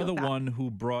don't you want to are deal the with that. one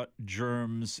who brought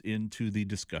germs into the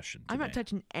discussion today. I'm not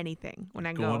touching anything when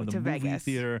I Going go to to the movie Vegas.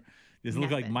 theater. You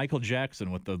look like Nothing. Michael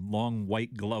Jackson with the long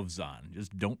white gloves on.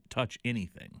 Just don't touch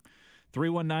anything.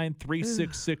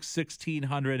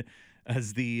 319-366-1600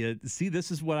 as the see, this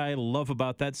is what I love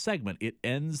about that segment. It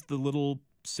ends the little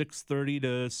 6:30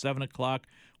 to 7 o'clock.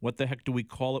 What the heck do we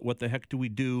call it? What the heck do we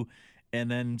do? And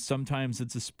then sometimes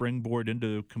it's a springboard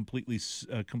into complete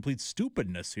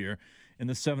stupidness here in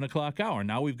the 7 o'clock hour.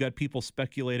 Now we've got people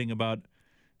speculating about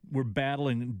we're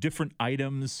battling different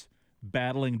items,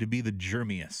 battling to be the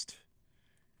germiest.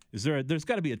 There's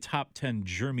got to be a top 10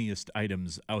 germiest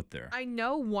items out there. I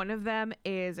know one of them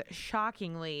is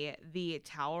shockingly the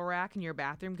towel rack in your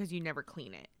bathroom because you never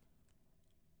clean it.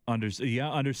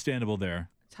 Understandable there.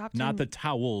 Top Not 10. the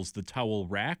towels, the towel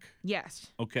rack.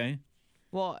 Yes. Okay.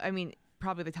 Well, I mean,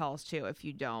 probably the towels too if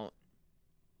you don't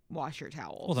wash your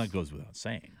towels. Well, that goes without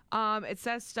saying. It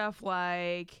says stuff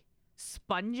like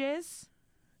sponges.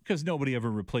 Because nobody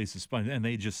ever replaces sponge, and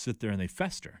they just sit there and they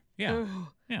fester. Yeah. Ugh.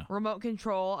 Yeah. Remote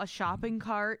control, a shopping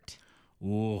cart.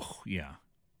 Oh, yeah.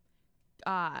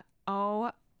 That.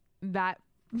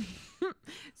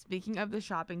 Speaking of the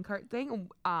shopping cart thing,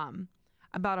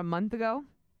 about a month ago,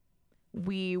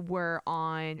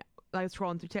 I was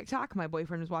scrolling through TikTok. My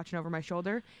boyfriend was watching over my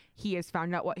shoulder. He has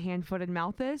found out what hand, foot, and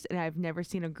mouth is, and I've never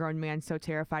seen a grown man so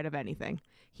terrified of anything.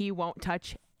 He won't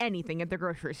touch anything at the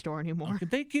grocery store anymore.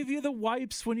 They give you the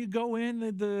wipes when you go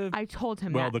in. I told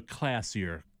him well, that. the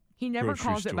classier. He never grocery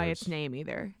calls it by stores. its name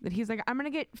either. That he's like, I'm going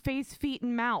to get face, feet,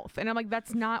 and mouth. And I'm like,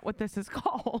 that's not what this is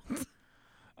called.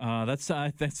 That's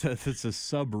a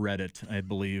subreddit, I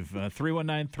believe.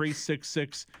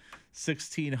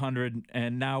 319-366-1600.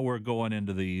 And now we're going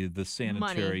into the sanitary.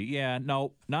 Money. Yeah,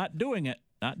 no, not doing it.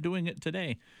 Not doing it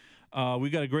today.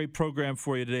 We got a great program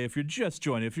for you today. If you're just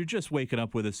joining, if you're just waking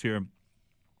up with us here,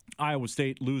 Iowa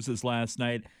State loses last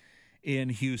night in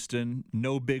Houston.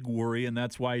 No big worry, and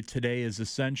that's why today is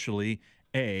essentially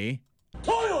a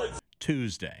Toilet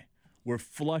Tuesday. We're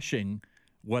flushing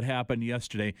what happened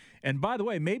yesterday. And by the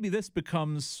way, maybe this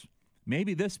becomes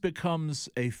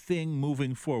a thing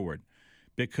moving forward,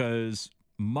 because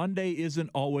Monday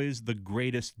isn't always the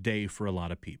greatest day for a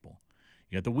lot of people.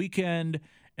 You got the weekend,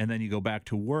 and then you go back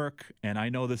to work, and I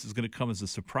know this is going to come as a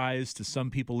surprise to some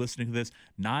people listening to this.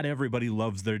 Not everybody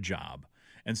loves their job.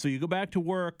 And so you go back to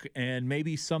work, and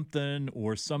maybe something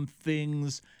or some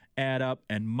things add up,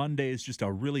 and Monday is just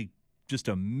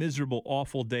a miserable,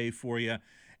 awful day for you.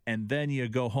 And then you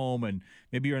go home, and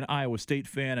maybe you're an Iowa State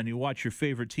fan, and you watch your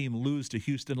favorite team lose to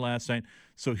Houston last night.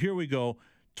 So here we go.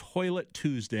 Toilet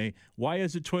Tuesday. Why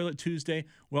is it Toilet Tuesday?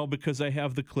 Well, because I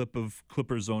have the clip of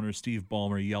Clippers owner Steve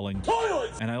Ballmer yelling,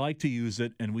 "Toilet!" And I like to use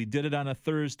it, and we did it on a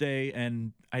Thursday,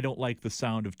 and I don't like the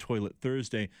sound of Toilet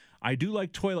Thursday. I do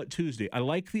like Toilet Tuesday. I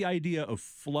like the idea of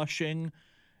flushing,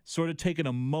 sort of taking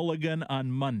a mulligan on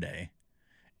Monday,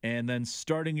 and then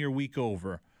starting your week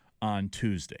over on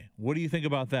Tuesday. What do you think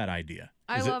about that idea?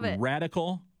 I love it.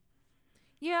 Radical?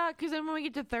 Yeah, because then when we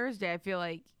get to Thursday, I feel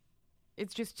like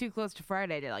it's just too close to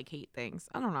Friday to like hate things.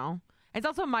 I don't know. It's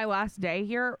also my last day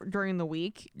here during the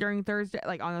week, during Thursday,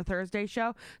 like on a Thursday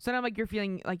show. So then I'm like, you're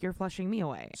feeling like you're flushing me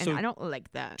away. And So I don't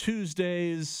like that.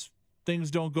 Tuesdays, things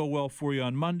don't go well for you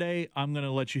on Monday. I'm going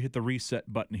to let you hit the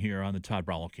reset button here on the Todd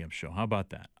Brommelkamp Show. How about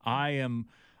that? I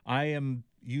am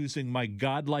using my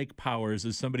godlike powers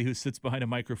as somebody who sits behind a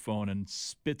microphone and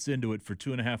spits into it for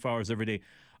 2.5 hours every day.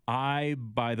 I,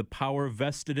 by the power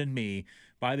vested in me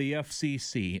by the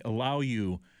FCC, allow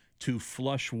you to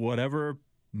flush whatever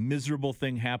miserable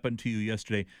thing happened to you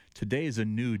yesterday. Today is a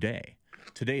new day.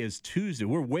 Today is Tuesday.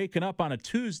 We're waking up on a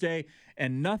Tuesday,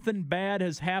 and nothing bad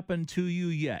has happened to you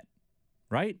yet,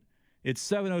 right? It's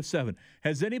 7:07.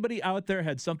 Has anybody out there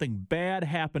had something bad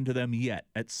happen to them yet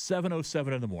at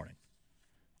 7:07 in the morning?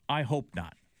 I hope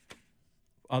not.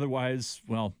 Otherwise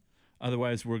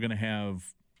we're going to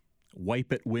have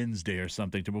Wipe It Wednesday or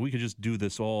something. But we could just do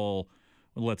this all.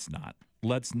 Let's not.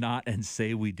 Let's not and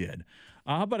say we did.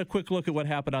 How about a quick look at what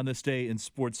happened on this day in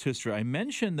sports history? I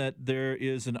mentioned that there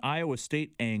is an Iowa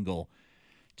State angle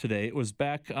today. It was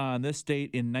back on this date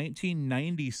in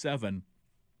 1997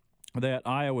 that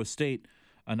Iowa State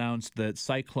announced that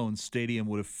Cyclone Stadium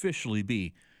would officially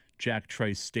be Jack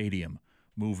Trice Stadium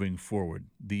moving forward.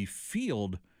 The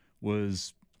field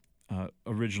was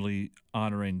originally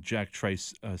honoring Jack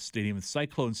Trice Stadium.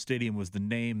 Cyclone Stadium was the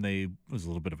name. There was a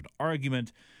little bit of an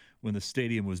argument when the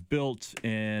stadium was built,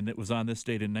 and it was on this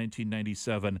date in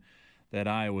 1997 that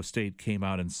Iowa State came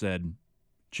out and said,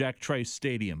 Jack Trice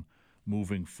Stadium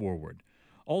moving forward.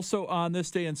 Also on this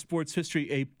day in sports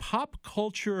history, a pop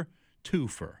culture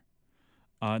twofer.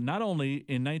 Not only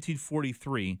in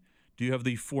 1943 do you have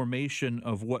the formation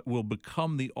of what will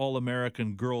become the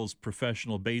All-American Girls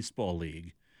Professional Baseball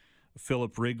League.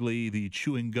 Philip Wrigley, the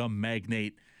chewing gum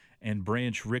magnate, and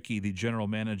Branch Rickey, the general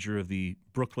manager of the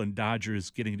Brooklyn Dodgers,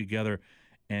 getting together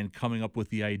and coming up with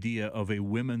the idea of a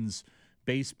women's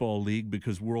baseball league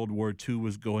because World War II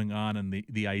was going on, and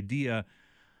the idea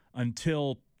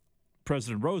until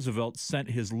President Roosevelt sent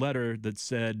his letter that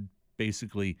said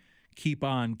basically keep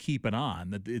on keeping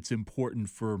on, that it's important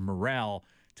for morale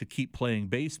to keep playing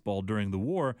baseball during the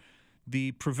war.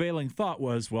 The prevailing thought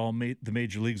was, well, the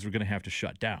major leagues were going to have to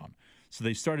shut down. So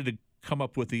they started to come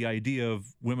up with the idea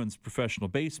of women's professional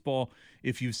baseball.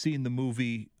 If you've seen the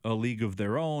movie A League of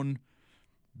Their Own,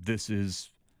 this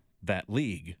is that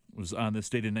league. It was on this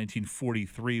date in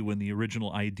 1943 when the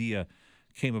original idea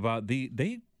came about.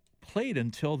 They played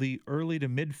until the early to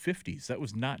mid-50s. That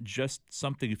was not just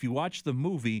something. If you watch the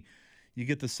movie, you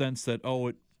get the sense that,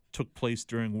 it took place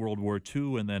during World War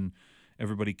II and then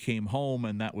everybody came home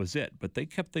and that was it. But they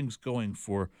kept things going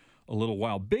for a little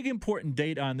while. Big important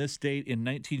date on this date in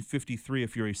 1953,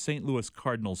 if you're a St. Louis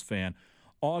Cardinals fan,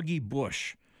 Augie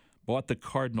Busch bought the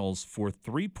Cardinals for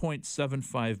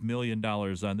 $3.75 million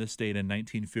on this date in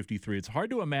 1953. It's hard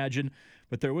to imagine,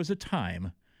 but there was a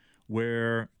time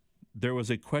where there was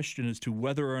a question as to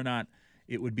whether or not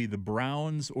it would be the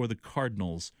Browns or the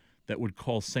Cardinals that would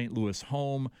call St. Louis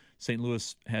home. St.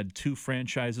 Louis had 2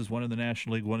 franchises, one in the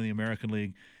National League, one in the American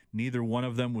League. Neither one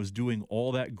of them was doing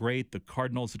all that great. The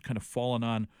Cardinals had kind of fallen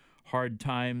on hard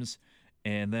times.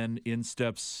 And then in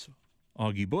steps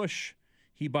Augie Busch.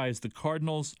 He buys the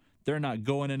Cardinals. They're not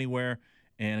going anywhere.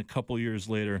 And a couple years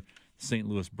later, St.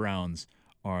 Louis Browns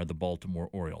are the Baltimore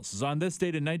Orioles. On this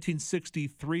date in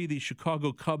 1963, the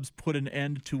Chicago Cubs put an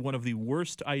end to one of the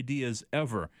worst ideas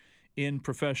ever in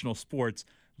professional sports,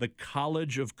 the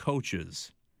College of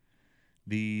Coaches.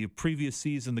 The previous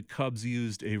season, the Cubs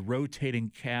used a rotating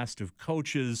cast of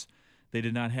coaches. They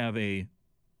did not have a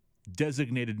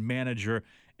designated manager,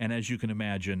 and as you can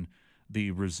imagine,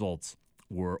 the results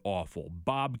were awful.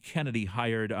 Bob Kennedy,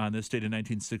 hired on this date in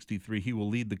 1963, he will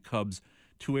lead the Cubs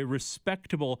to a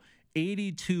respectable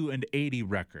 82-80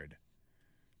 record.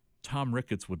 Tom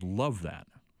Ricketts would love that.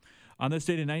 On this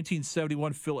date in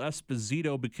 1971, Phil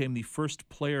Esposito became the first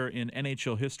player in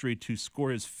NHL history to score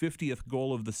his 50th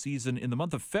goal of the season in the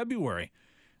month of February.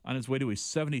 On his way to a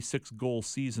 76-goal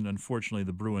season, unfortunately,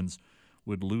 the Bruins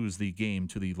would lose the game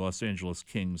to the Los Angeles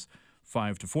Kings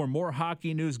 5-4. More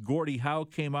hockey news. Gordie Howe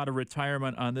came out of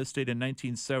retirement on this date in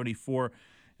 1974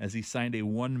 as he signed a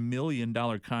 $1 million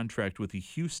contract with the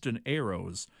Houston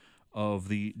Aeros of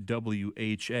the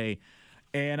WHA.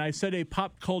 And I said a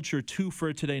pop culture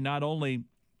twofer today, not only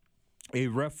a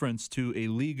reference to a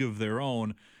league of their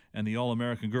own and the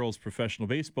All-American Girls Professional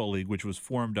Baseball League, which was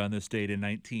formed on this date in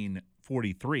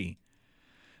 1943,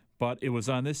 but it was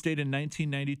on this date in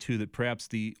 1992 that perhaps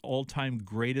the all-time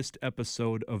greatest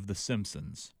episode of The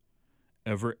Simpsons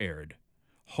ever aired.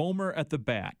 Homer at the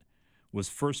Bat was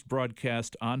first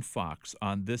broadcast on Fox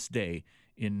on this day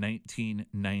in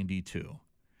 1992.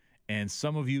 And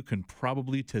some of you can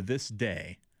probably to this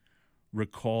day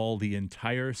recall the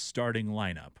entire starting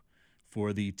lineup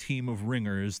for the team of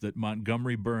ringers that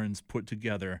Montgomery Burns put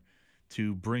together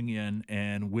to bring in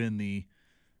and win the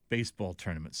baseball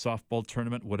tournament, softball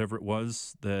tournament, whatever it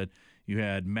was. That you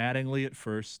had Mattingly at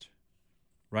first,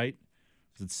 right?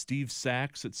 Was it Steve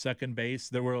Sachs at second base?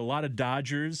 There were a lot of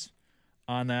Dodgers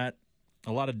on that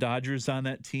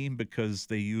team because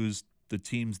they used the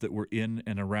teams that were in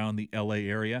and around the L.A.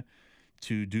 area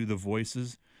to do the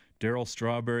voices. Darryl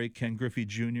Strawberry, Ken Griffey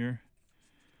Jr.,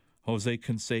 Jose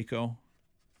Canseco.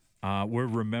 We're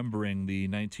remembering the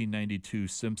 1992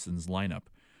 Simpsons lineup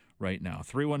right now.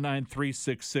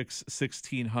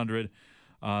 319-366-1600.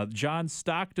 John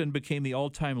Stockton became the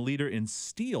all-time leader in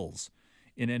steals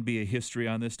in NBA history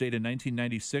on this date in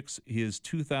 1996. His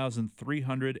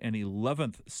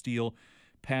 2,311th steal,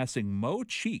 passing Mo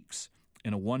Cheeks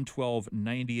in a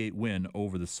 112-98 win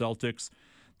over the Celtics.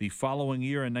 The following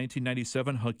year, in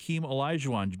 1997, Hakeem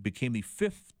Olajuwon became the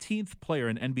 15th player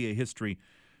in NBA history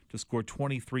to score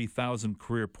 23,000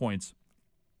 career points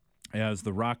as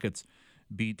the Rockets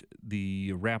beat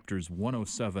the Raptors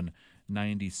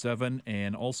 107-97.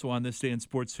 And also on this day in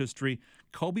sports history,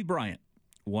 Kobe Bryant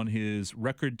won his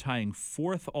record-tying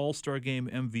 4th All-Star Game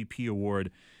MVP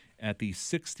award at the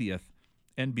 60th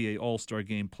NBA All-Star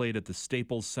Game played at the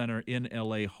Staples Center in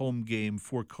L.A. Home game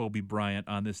for Kobe Bryant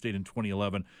on this date in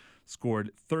 2011.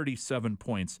 Scored 37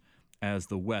 points as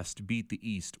the West beat the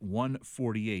East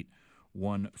 148-143.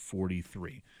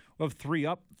 We'll have 3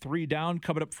 up, 3 down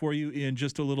coming up for you in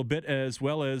just a little bit, as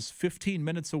well as 15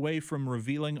 minutes away from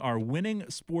revealing our winning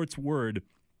sports word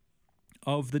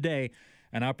of the day.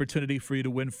 An opportunity for you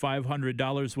to win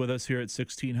 $500 with us here at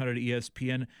 1600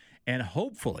 ESPN, and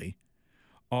hopefully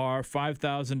our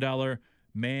 $5,000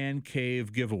 Man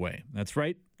Cave giveaway. That's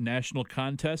right, national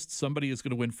contest. Somebody is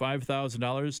going to win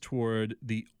 $5,000 toward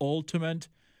the ultimate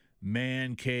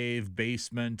man cave,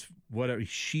 basement, whatever,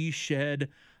 she shed.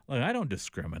 Like, I don't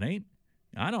discriminate.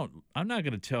 I'm not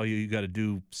going to tell you got to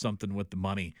do something with the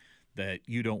money that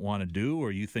you don't want to do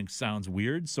or you think sounds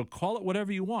weird. So call it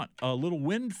whatever you want. A little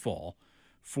windfall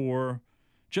for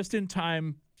just in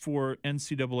time for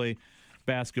NCAA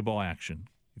basketball action.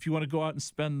 If you want to go out and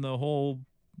spend the whole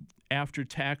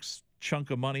after-tax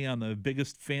chunk of money on the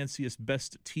biggest, fanciest,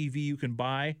 best TV you can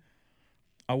buy,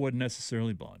 I wouldn't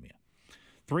necessarily blame you.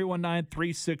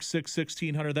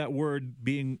 319-366-1600, that word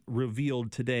being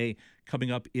revealed today,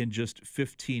 coming up in just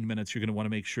 15 minutes. You're going to want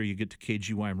to make sure you get to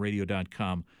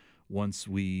kgymradio.com once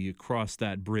we cross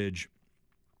that bridge.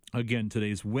 Again,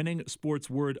 today's winning sports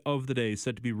word of the day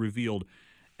set to be revealed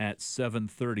at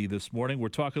 7:30 this morning. We're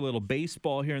talking a little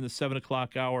baseball here in the 7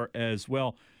 o'clock hour as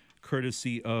well,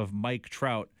 courtesy of Mike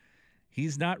Trout.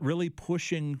 He's not really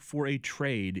pushing for a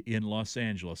trade in Los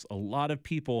Angeles. A lot of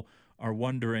people are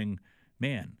wondering,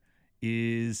 man,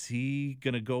 Is he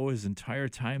going to go his entire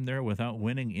time there without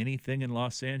winning anything in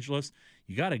Los Angeles?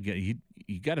 You got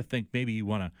to think maybe you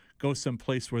want to go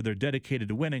someplace where they're dedicated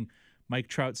to winning. Mike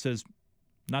Trout says,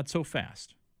 not so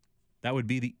fast. That would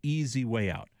be the easy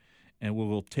way out. And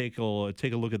we'll take a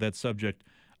look at that subject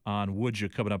on Would You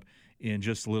coming up in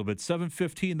just a little bit.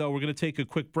 7:15, though, we're going to take a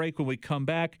quick break. When we come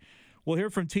back, we'll hear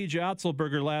from T.J.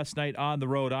 Otzelberger last night on the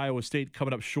road. Iowa State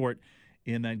coming up short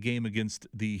in that game against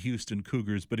the Houston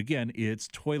Cougars. But again, it's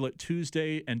Toilet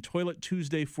Tuesday, and Toilet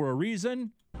Tuesday for a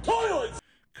reason. Toilets!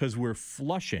 Because we're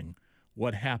flushing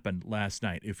what happened last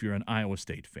night if you're an Iowa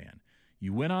State fan.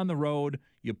 You went on the road,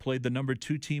 you played the number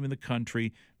 2 team in the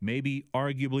country, maybe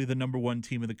arguably the number 1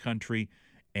 team in the country,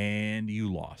 and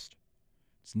you lost.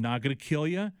 It's not going to kill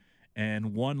you,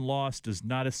 and one loss does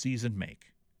not a season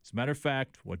make. As a matter of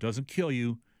fact, what doesn't kill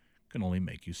you can only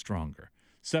make you stronger.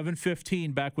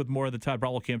 7:15, back with more of the Todd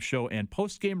Brommelkamp Show and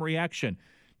post-game reaction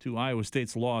to Iowa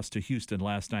State's loss to Houston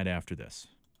last night after this.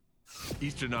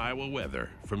 Eastern Iowa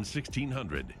weather from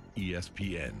 1600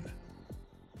 ESPN.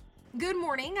 Good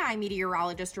morning, I'm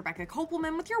meteorologist Rebecca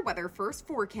Kopelman with your Weather First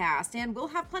forecast, and we'll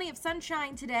have plenty of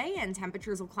sunshine today, and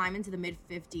temperatures will climb into the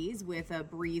mid-50s with a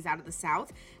breeze out of the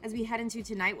south. As we head into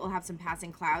tonight, we'll have some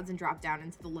passing clouds and drop down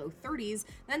into the low 30s.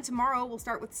 Then tomorrow, we'll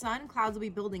start with sun, clouds will be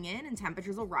building in, and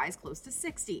temperatures will rise close to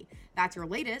 60. That's your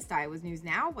latest Iowa's News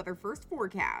Now Weather First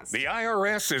forecast. The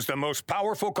IRS is the most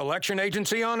powerful collection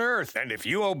agency on earth, and if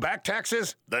you owe back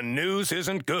taxes, the news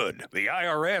isn't good. The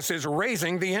IRS is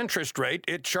raising the interest rate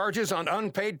it charges on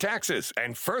unpaid taxes,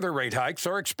 and further rate hikes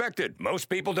are expected. Most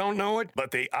people don't know it, but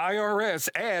the IRS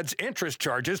adds interest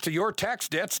charges to your tax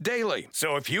debts daily.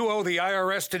 So if you owe the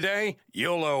IRS today,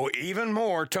 you'll owe even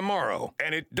more tomorrow.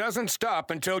 And it doesn't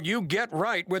stop until you get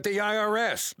right with the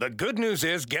IRS. The good news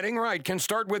is getting right can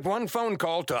start with one phone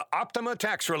call to Optima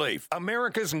Tax Relief,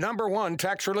 America's #1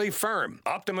 tax relief firm.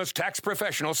 Optima's tax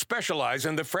professionals specialize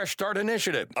in the Fresh Start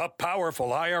Initiative, a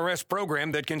powerful IRS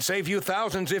program that can save you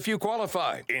thousands if you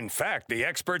qualify. In fact, the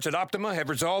experts at Optima have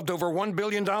resolved over $1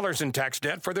 billion in tax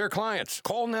debt for their clients.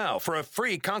 Call now for a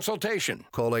free consultation.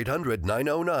 Call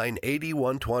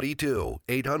 800-909-8122.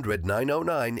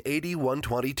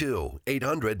 800-909-8122.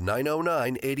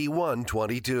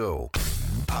 800-909-8122.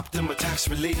 Optima Tax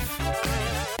Relief.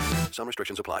 Some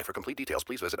restrictions apply. For complete details,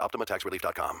 please visit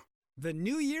OptimaTaxRelief.com. The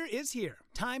new year is here.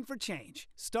 Time for change.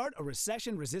 Start a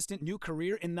recession-resistant new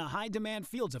career in the high-demand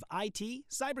fields of IT,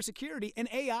 cybersecurity, and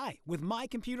AI with My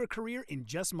Computer Career in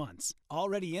just months.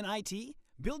 Already in IT?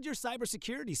 Build your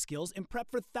cybersecurity skills and prep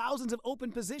for thousands of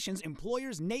open positions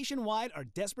employers nationwide are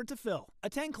desperate to fill.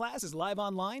 Attend classes live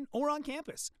online or on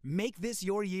campus. Make this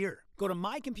your year. Go to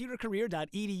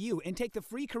mycomputercareer.edu and take the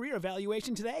free career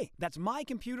evaluation today. That's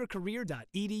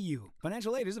mycomputercareer.edu.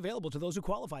 Financial aid is available to those who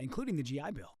qualify, including the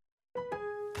GI Bill.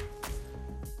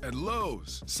 At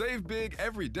Lowe's, save big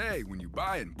every day when you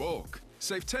buy in bulk.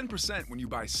 Save 10% when you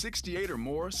buy 68 or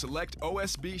more select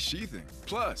OSB sheathing.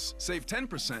 Plus, save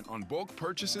 10% on bulk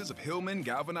purchases of Hillman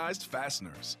galvanized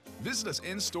fasteners. Visit us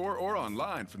in-store or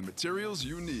online for the materials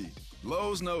you need.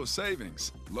 Lowe's knows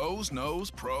savings. Lowe's knows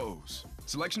pros.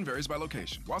 Selection varies by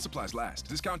location. While supplies last.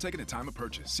 Discount taken at time of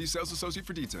purchase. See sales associate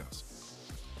for details.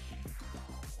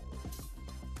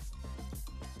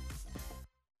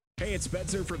 Hey, it's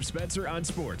Spencer from Spencer on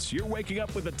Sports. You're waking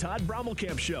up with the Todd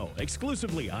Brommelkamp Show,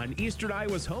 exclusively on Eastern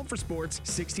Iowa's home for sports,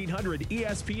 1600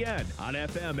 ESPN, on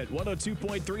FM at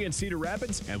 102.3 in Cedar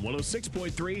Rapids and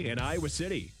 106.3 in Iowa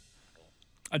City.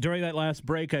 During that last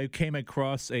break, I came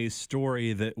across a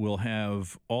story that will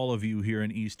have all of you here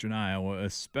in Eastern Iowa,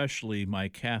 especially my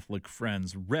Catholic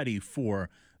friends, ready for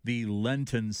the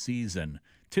Lenten season.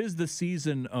 'Tis the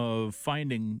season of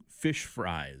finding fish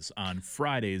fries on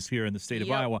Fridays here in the state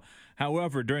of Iowa.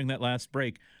 However, during that last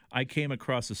break, I came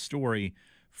across a story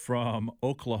from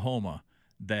Oklahoma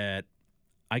that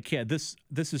I can't. This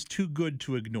is too good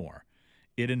to ignore.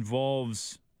 It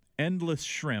involves endless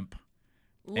shrimp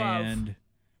and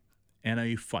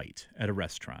a fight at a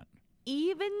restaurant.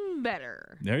 Even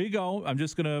better. There you go. I'm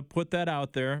just going to put that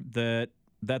out there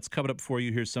that's coming up for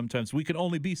you here sometimes. We can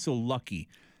only be so lucky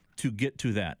to get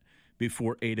to that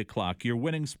before 8 o'clock. Your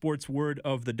winning sports word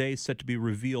of the day set to be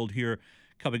revealed here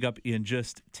coming up in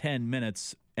just 10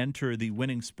 minutes. Enter the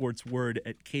winning sports word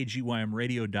at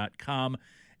kgymradio.com,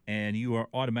 and you are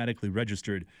automatically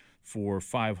registered for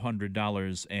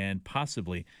 $500 and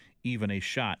possibly even a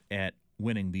shot at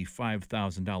winning the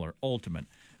 $5,000 Ultimate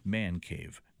Man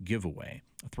Cave giveaway.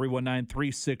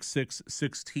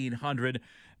 319-366-1600.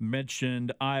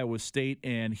 Mentioned Iowa State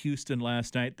and Houston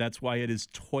last night. That's why it is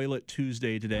Toilet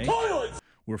Tuesday today. Toilets!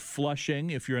 We're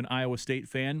flushing, if you're an Iowa State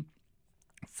fan,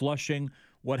 flushing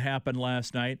what happened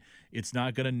last night. It's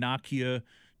not going to knock you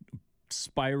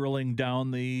spiraling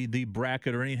down the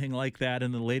bracket or anything like that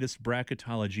in the latest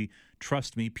bracketology.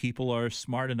 Trust me, people are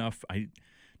smart enough.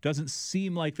 Doesn't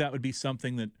seem like that would be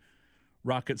something that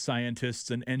rocket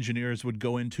scientists and engineers would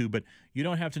go into, but you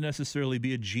don't have to necessarily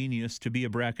be a genius to be a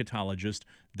bracketologist.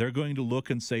 They're going to look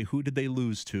and say, who did they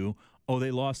lose to? Oh,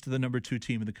 they lost to the number 2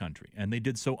 team in the country, and they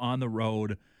did so on the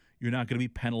road. You're not going to be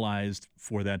penalized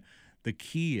for that. The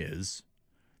key is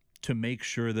to make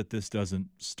sure that this doesn't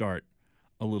start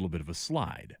a little bit of a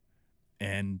slide.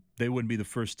 And they wouldn't be the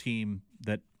first team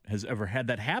that has ever had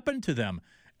that happen to them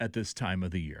at this time of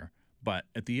the year. But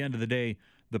at the end of the day,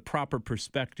 the proper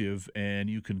perspective, and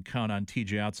you can count on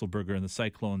TJ Otzelberger and the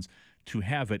Cyclones to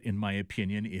have it, in my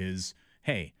opinion, is,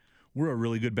 hey, we're a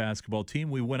really good basketball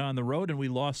team. We went on the road and we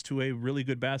lost to a really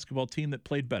good basketball team that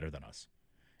played better than us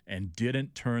and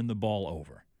didn't turn the ball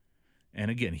over. And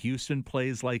again, Houston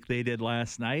plays like they did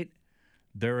last night.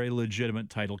 They're a legitimate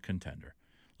title contender.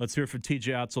 Let's hear from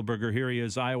TJ Otzelberger. Here he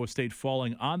is, Iowa State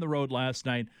falling on the road last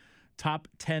night. Top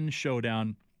 10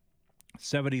 showdown,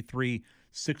 73-65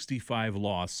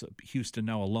 loss. Houston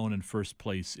now alone in first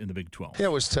place in the Big 12. Yeah,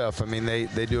 it was tough. I mean, they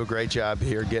do a great job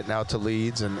here getting out to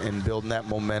leads and building that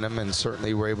momentum, and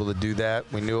certainly we're able to do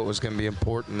that. We knew it was going to be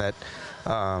important that,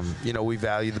 we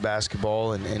value the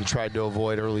basketball and tried to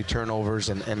avoid early turnovers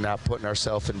and not putting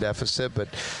ourselves in deficit. But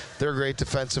they're a great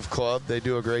defensive club. They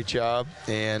do a great job.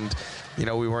 And,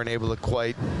 we weren't able to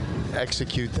quite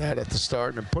execute that at the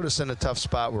start, and it put us in a tough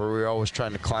spot where we were always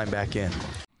trying to climb back in.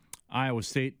 Iowa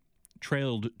State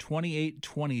trailed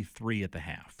 28-23 at the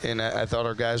half. And I thought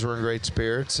our guys were in great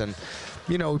spirits. And,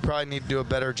 we probably need to do a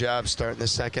better job starting the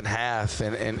second half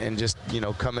and just,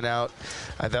 coming out.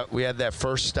 I thought we had that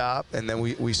first stop, and then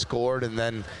we scored, and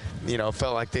then, it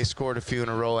felt like they scored a few in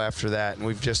a row after that. And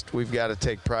we've got to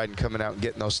take pride in coming out and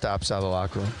getting those stops out of the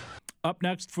locker room. Up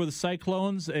next for the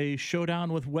Cyclones, a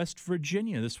showdown with West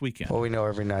Virginia this weekend. Well, we know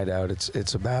every night out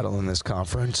it's a battle in this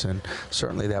conference, and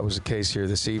certainly that was the case here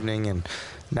this evening. And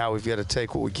now we've got to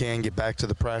take what we can, get back to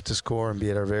the practice core, and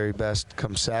be at our very best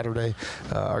come Saturday.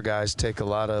 Our guys take a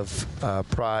lot of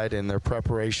pride in their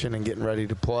preparation and getting ready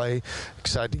to play.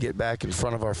 Excited to get back in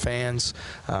front of our fans.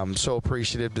 So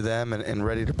appreciative to them and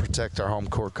ready to protect our home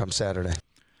court come Saturday.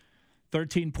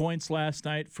 13 points last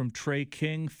night from Trey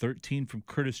King, 13 from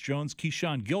Curtis Jones.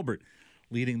 Keyshawn Gilbert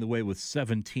leading the way with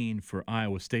 17 for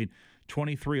Iowa State.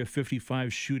 23 of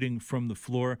 55 shooting from the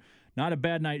floor. Not a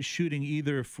bad night shooting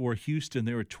either for Houston.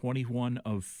 They were 21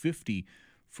 of 50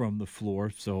 from the floor.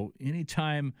 So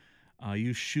anytime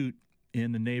you shoot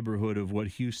in the neighborhood of what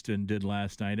Houston did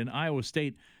last night, and Iowa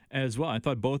State as well. I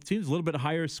thought both teams a little bit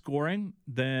higher scoring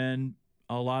than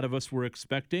a lot of us were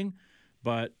expecting,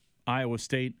 but Iowa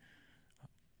State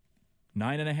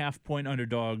 9.5-point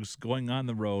underdogs going on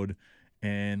the road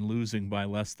and losing by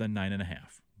less than 9.5.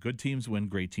 Good teams win,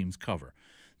 great teams cover.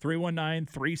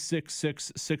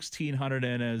 319-366-1600.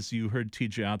 And as you heard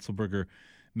TJ Otzelberger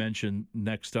mention,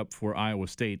 next up for Iowa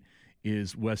State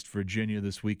is West Virginia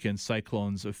this weekend.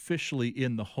 Cyclones officially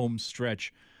in the home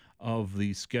stretch of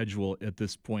the schedule at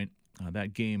this point.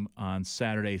 That game on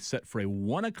Saturday set for a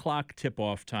 1 o'clock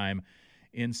tip-off time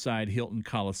inside Hilton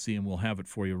Coliseum. We'll have it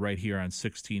for you right here on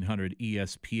 1600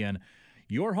 ESPN.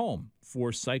 Your home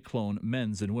for Cyclone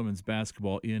men's and women's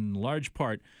basketball, in large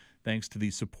part thanks to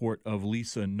the support of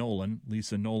Lisa Nolan,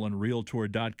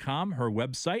 LisaNolanRealtor.com, her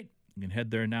website. You can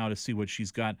head there now to see what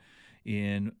she's got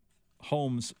in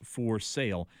homes for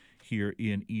sale here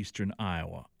in eastern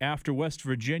Iowa. After West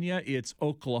Virginia, it's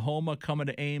Oklahoma coming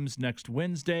to Ames next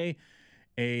Wednesday.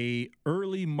 A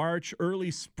early March,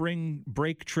 early spring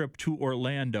break trip to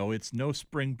Orlando. It's no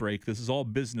spring break. This is all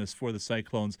business for the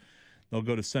Cyclones. They'll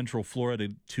go to Central Florida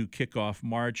to kick off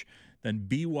March. Then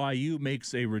BYU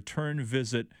makes a return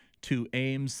visit to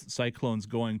Ames. Cyclones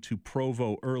going to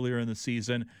Provo earlier in the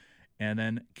season. And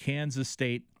then Kansas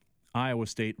State, Iowa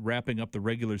State wrapping up the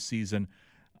regular season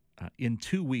in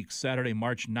 2 weeks, Saturday,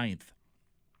 March 9th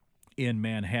in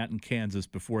Manhattan, Kansas,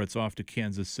 before it's off to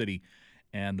Kansas City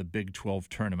and the Big 12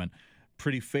 tournament.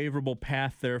 Pretty favorable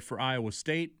path there for Iowa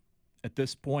State. At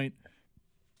this point,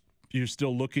 you're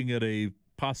still looking at a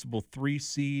possible 3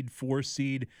 seed, 4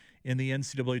 seed in the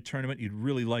NCAA tournament. You'd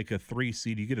really like a 3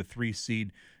 seed. You get a 3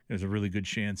 seed, there's a really good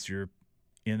chance you're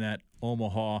in that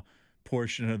Omaha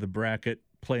portion of the bracket,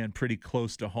 playing pretty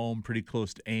close to home, pretty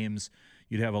close to Ames.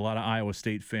 You'd have a lot of Iowa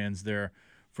State fans there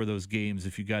for those games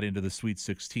if you got into the Sweet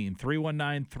 16.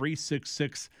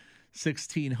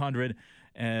 319-366-1600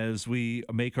 as we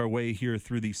make our way here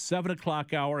through the 7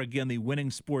 o'clock hour. Again, the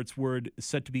winning sports word is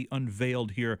set to be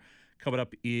unveiled here coming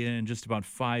up in just about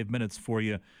 5 minutes for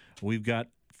you. We've got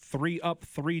 3 up,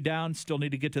 3 down. Still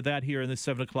need to get to that here in the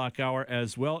 7 o'clock hour,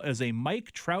 as well as a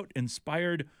Mike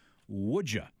Trout-inspired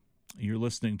Would Ya? You're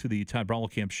listening to the Todd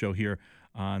Brommelkamp Show here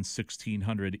on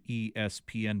 1600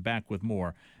 ESPN. Back with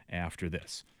more after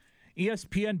this.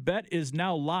 ESPN Bet is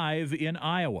now live in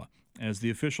Iowa. As the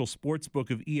official sportsbook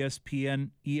of ESPN,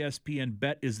 ESPN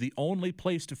Bet is the only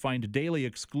place to find daily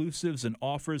exclusives and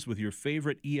offers with your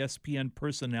favorite ESPN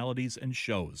personalities and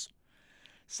shows.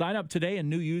 Sign up today and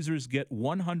new users get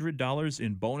 $100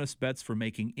 in bonus bets for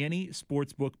making any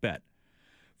sportsbook bet.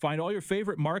 Find all your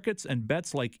favorite markets and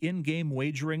bets like in-game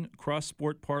wagering,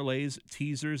 cross-sport parlays,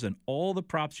 teasers, and all the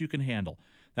props you can handle.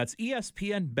 That's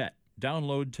ESPN Bet.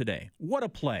 Download today. What a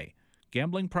play.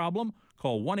 Gambling problem?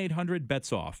 Call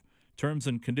 1-800-BETS-OFF. Terms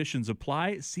and conditions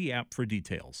apply. See app for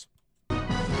details.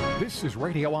 This is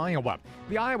Radio Iowa.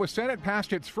 The Iowa Senate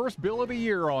passed its first bill of the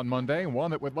year on Monday, one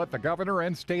that would let the governor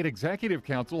and state executive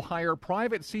council hire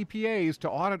private CPAs to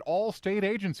audit all state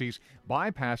agencies,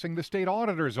 bypassing the state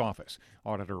auditor's office.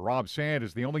 Auditor Rob Sand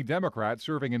is the only Democrat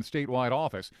serving in statewide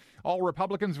office. All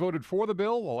Republicans voted for the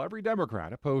bill, while every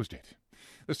Democrat opposed it.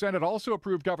 The Senate also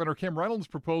approved Governor Kim Reynolds'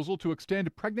 proposal to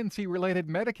extend pregnancy-related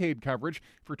Medicaid coverage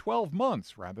for 12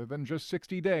 months rather than just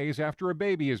 60 days after a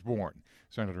baby is born.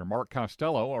 Senator Mark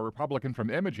Costello, a Republican from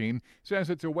Imogene, says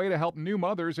it's a way to help new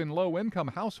mothers in low-income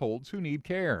households who need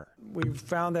care. We've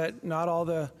found that not all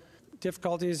the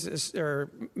difficulties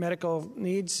or medical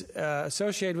needs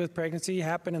associated with pregnancy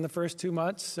happen in the first 2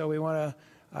 months, so we want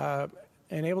to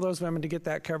enable those women to get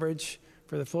that coverage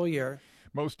for the full year.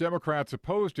 Most Democrats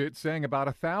opposed it, saying about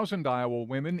 1,000 Iowa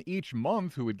women each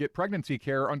month who would get pregnancy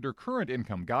care under current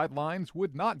income guidelines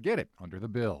would not get it under the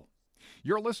bill.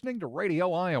 You're listening to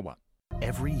Radio Iowa.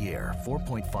 Every year,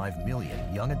 4.5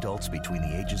 million young adults between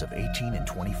the ages of 18 and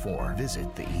 24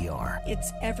 visit the ER.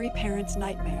 It's every parent's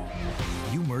nightmare.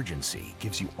 UEmergency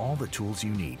gives you all the tools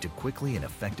you need to quickly and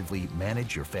effectively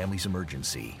manage your family's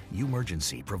emergency.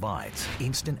 UEmergency provides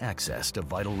instant access to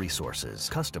vital resources,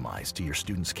 customized to your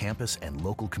student's campus and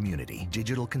local community,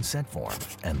 digital consent form,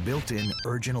 and built-in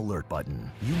urgent alert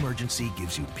button. UEmergency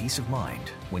gives you peace of mind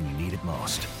when you need it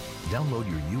most. Download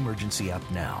your UEmergency app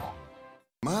now.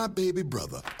 My baby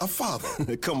brother, a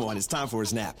father. Come on, it's time for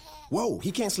his nap. Whoa,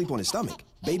 he can't sleep on his stomach.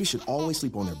 Babies should always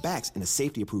sleep on their backs in a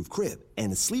safety-approved crib,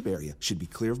 and the sleep area should be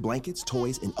clear of blankets,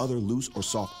 toys, and other loose or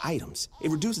soft items.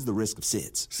 It reduces the risk of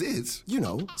SIDS. SIDS? You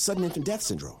know, sudden infant death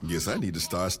syndrome. Guess I need to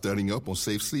start studying up on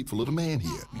safe sleep for little man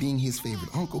here. Being his favorite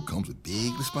uncle comes with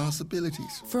big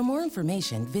responsibilities. For more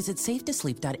information, visit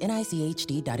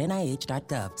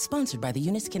safetosleep.nichd.nih.gov. Sponsored by the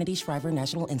Eunice Kennedy Shriver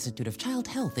National Institute of Child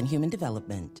Health and Human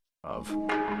Development.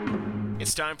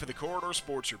 It's time for the Corridor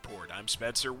Sports Report. I'm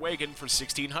Spencer Wagon for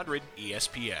 1600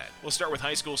 ESPN. We'll start with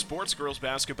high school sports. Girls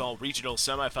basketball regional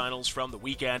semifinals from the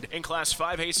weekend. In Class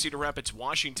 5A, Cedar Rapids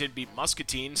Washington beat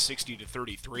Muscatine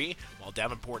 60-33, while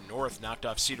Davenport North knocked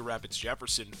off Cedar Rapids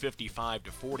Jefferson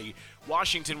 55-40.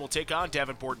 Washington will take on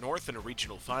Davenport North in a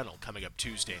regional final coming up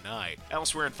Tuesday night.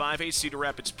 Elsewhere in 5A, Cedar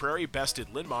Rapids Prairie bested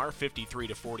Linmar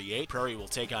 53-48. Prairie will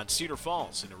take on Cedar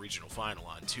Falls in a regional final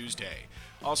on Tuesday.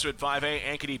 Also at 5A,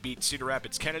 Ankeny beat Cedar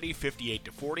Rapids Kennedy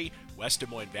 58-40. West Des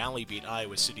Moines Valley beat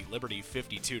Iowa City Liberty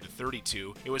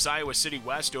 52-32. It was Iowa City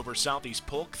West over Southeast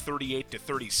Polk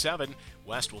 38-37.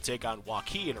 West will take on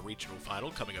Waukee in a regional final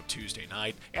coming up Tuesday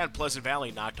night, and Pleasant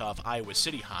Valley knocked off Iowa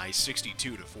City High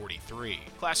 62-43.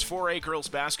 Class 4A girls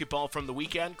basketball from the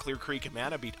weekend. Clear Creek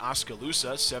Amana beat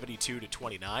Oskaloosa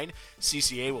 72-29.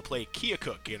 CCA will play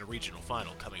Keokuk in a regional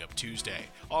final coming up Tuesday.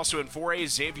 Also in 4A,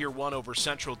 Xavier won over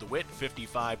Central DeWitt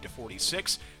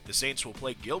 55-46. The Saints will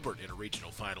play Gilbert in a regional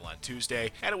final on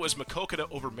Tuesday, and it was Maquoketa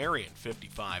over Marion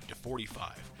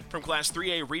 55-45. From Class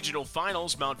 3A regional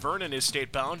finals, Mount Vernon is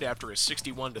state-bound after a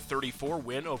 61-34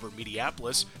 win over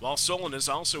Mediapolis, while Solon is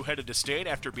also headed to state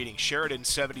after beating Sheridan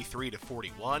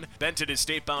 73-41. Benton is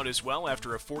state-bound as well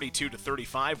after a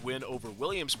 42-35 win over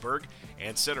Williamsburg,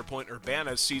 and Centerpoint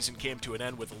Urbana's season came to an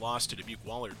end with a loss to Dubuque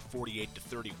Wahlert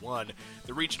 48-31.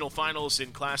 The regional finals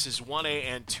in Classes 1A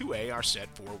and 2A are set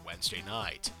for Wednesday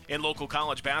night. In local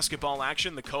college basketball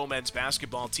action, the Co-men's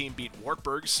basketball team beat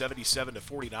Wartburg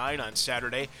 77-49 on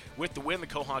Saturday. With the win, the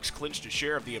Co-Hawks clinched a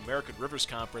share of the American Rivers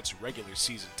Conference regular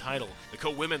season title. The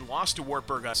Co-women lost to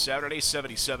Wartburg on Saturday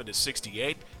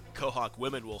 77-68. Co-Hawk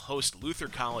women will host Luther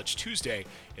College Tuesday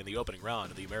in the opening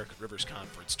round of the American Rivers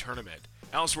Conference tournament.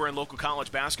 Elsewhere in local college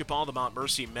basketball, the Mount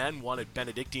Mercy men won at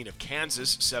Benedictine of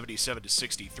Kansas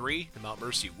 77-63. The Mount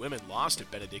Mercy women lost at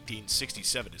Benedictine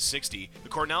 67-60. The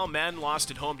Cornell men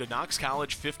lost at home to Knox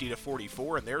College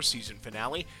 50-44 in their season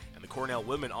finale. and the Cornell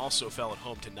women also fell at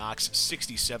home to Knox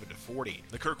 67-40.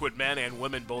 The Kirkwood men and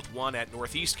women both won at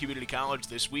Northeast Community College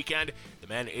this weekend, the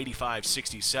men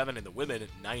 85-67 and the women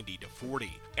 90-40.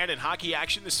 And in hockey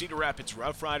action, the Cedar Rapids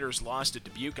Rough Riders lost at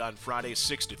Dubuque on Friday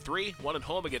 6-3, won at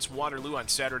home against Waterloo on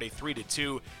Saturday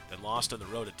 3-2, then lost on the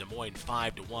road at Des Moines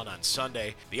 5-1 on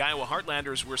Sunday. The Iowa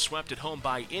Heartlanders were swept at home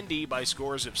by Indy by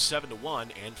scores of 7-1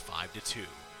 and 5-2.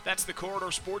 That's the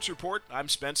Corridor Sports Report. I'm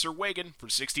Spencer Wagon for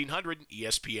 1600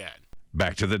 ESPN.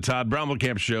 Back to the Todd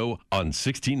Brommelkamp Show on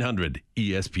 1600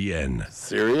 ESPN.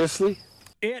 Seriously?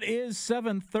 It is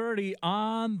 7:30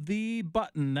 on the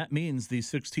button. That means the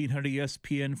 1600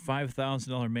 ESPN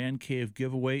 $5,000 Man Cave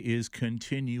giveaway is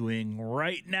continuing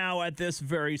right now at this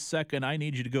very second. I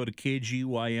need you to go to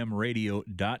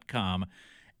kgymradio.com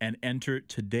and enter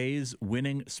today's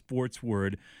winning sports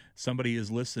word. Somebody is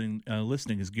listening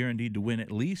is guaranteed to win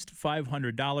at least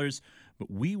 $500, but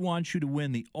we want you to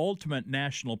win the ultimate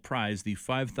national prize, the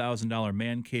 $5,000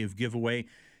 Man Cave giveaway.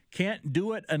 Can't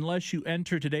do it unless you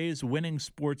enter today's winning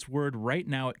sports word right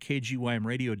now at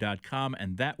kgymradio.com,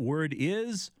 and that word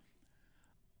is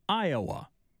Iowa.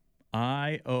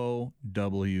 I-O-W-A.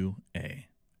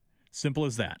 Simple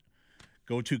as that.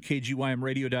 Go to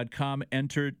kgymradio.com,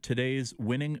 enter today's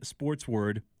winning sports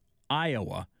word,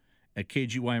 Iowa, at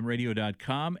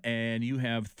kgymradio.com, and you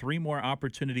have 3 more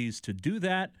opportunities to do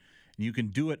that. And you can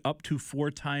do it up to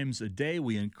 4 times a day.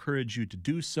 We encourage you to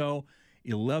do so.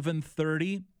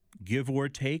 11:30, give or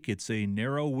take. It's a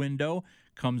narrow window.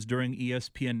 Comes during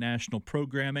ESPN national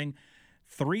programming.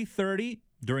 3:30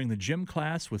 during the gym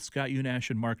class with Scott Unash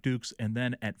and Mark Dukes, and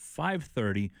then at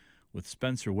 5:30 with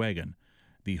Spencer Wagon,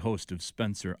 the host of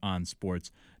Spencer on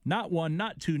Sports. Not 1,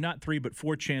 not 2, not 3, but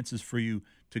 4 chances for you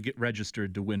to get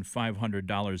registered to win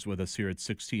 $500 with us here at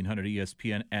 1600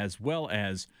 ESPN, as well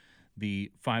as the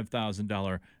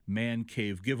 $5,000 Man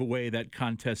Cave giveaway. That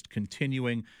contest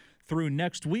continuing through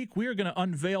next week. We are going to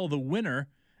unveil the winner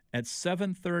at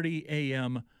 7:30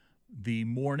 a.m. the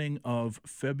morning of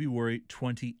February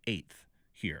 28th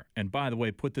here. And by the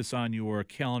way, put this on your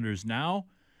calendars now.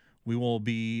 We will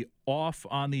be off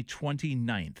on the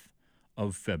 29th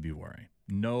of February.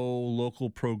 No local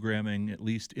programming, at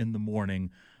least in the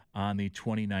morning, on the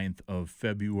 29th of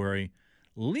February.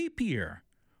 Leap year.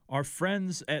 Our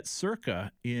friends at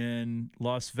Circa in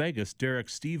Las Vegas, Derek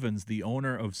Stevens, the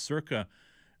owner of Circa,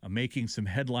 making some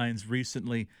headlines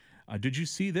recently. Did you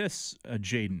see this,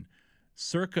 Jaden?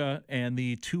 Circa and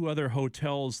the 2 other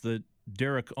hotels that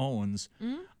Derek owns,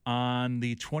 on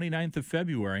the 29th of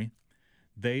February,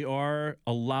 they are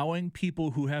allowing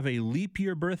people who have a leap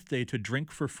year birthday to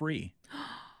drink for free.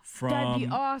 That'd be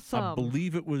awesome. I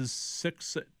believe it was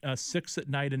 6 at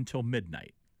night until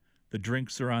midnight. The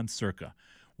drinks are on Circa.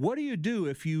 What do you do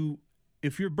if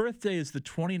your birthday is the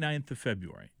 29th of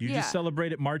February? Do you just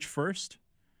celebrate it March 1st?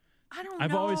 I don't know.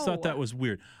 I've always thought that was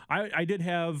weird. I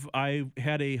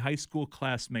had a high school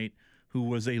classmate who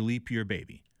was a leap year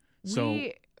baby.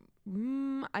 I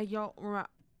don't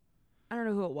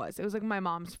know who it was. It was like my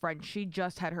mom's friend. She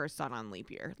just had her son on leap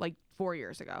year, like 4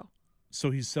 years ago. So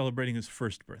he's celebrating his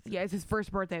first birthday. Yeah, it's his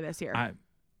first birthday this year.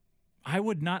 I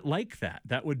would not like that.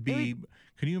 That would be.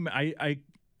 Can you?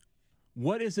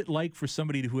 What is it like for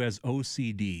somebody who has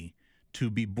OCD to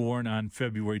be born on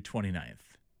February 29th?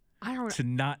 I don't. To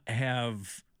not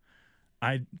have.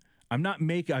 I'm not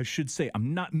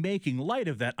making light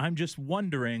of that. I'm just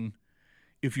wondering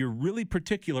if you're really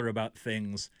particular about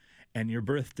things and your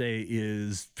birthday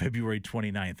is February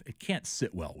 29th, it can't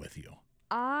sit well with you.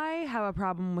 I have a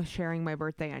problem with sharing my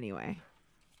birthday anyway.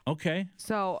 Okay.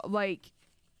 So,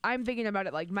 I'm thinking about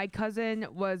it. My cousin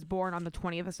was born on the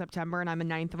 20th of September, and I'm the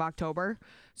 9th of October.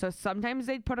 So sometimes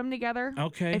they'd put them together.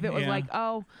 Okay. If it was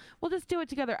we'll just do it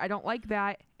together. I don't like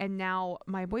that. And now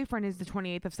my boyfriend is the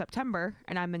 28th of September,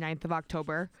 and I'm the 9th of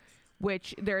October,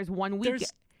 which there's 1 week.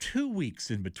 There's 2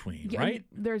 weeks in between, right?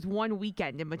 There's 1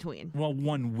 weekend in between. Well,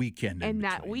 1 weekend in between.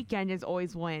 That weekend is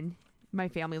always when my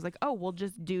family is like, oh, we'll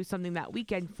just do something that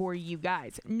weekend for you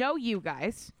guys. No, you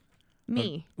guys.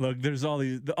 Me. Look, there's all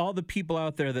the people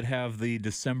out there that have the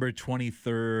December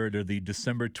 23rd or the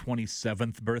December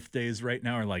 27th birthdays right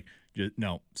now are like,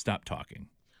 no, stop talking.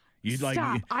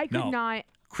 Stop. I could not.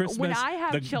 Christmas, when I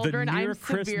have children, I'm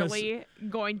Christmas, severely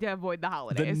going to avoid the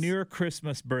holidays. The near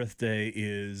Christmas birthday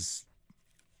is,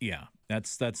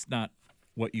 that's not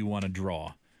what you want to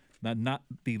draw. Not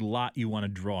the lot you want to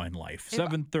draw in life.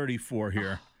 7:34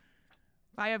 here.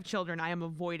 If I have children, I am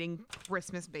avoiding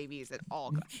Christmas babies at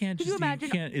all. Could you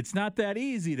imagine? It's not that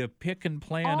easy to pick and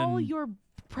plan. All your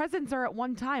presents are at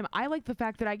one time. I like the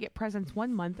fact that I get presents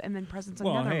 1 month and then presents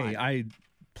another month.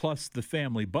 Plus the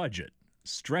family budget.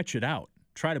 Stretch it out.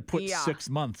 try to put 6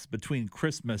 months between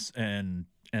Christmas and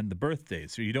the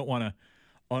birthdays. So you don't want to,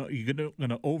 you're going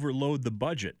to overload the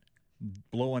budget,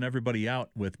 blowing everybody out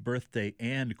with birthday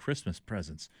and Christmas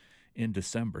presents in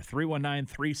December.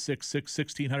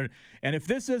 319-366-1600. And if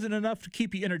this isn't enough to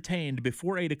keep you entertained,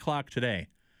 before 8 o'clock today,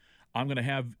 I'm going to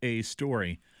have a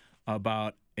story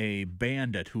about a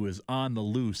bandit who is on the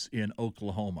loose in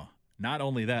Oklahoma. Not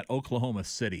only that, Oklahoma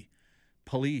City.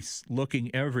 Police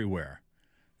looking everywhere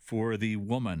for the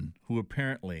woman who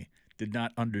apparently did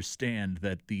not understand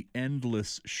that the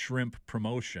endless shrimp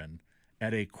promotion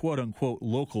at a quote-unquote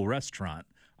local restaurant,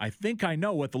 I think I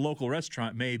know what the local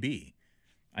restaurant may be.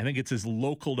 I think it's as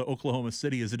local to Oklahoma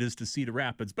City as it is to Cedar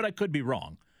Rapids, but I could be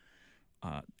wrong.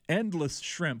 Endless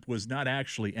shrimp was not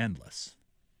actually endless.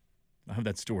 I'll have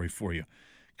that story for you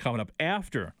coming up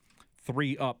after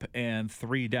 3 Up and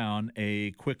 3 Down.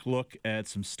 A quick look at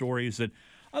some stories that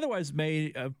otherwise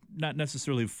may not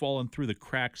necessarily have fallen through the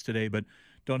cracks today, but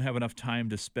don't have enough time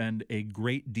to spend a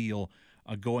great deal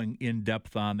going in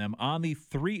depth on them. On the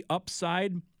 3 Up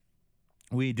side,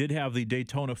 we did have the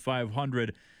Daytona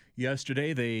 500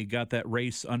 yesterday. They got that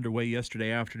race underway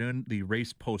yesterday afternoon. The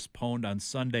race postponed on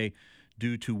Sunday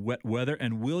due to wet weather.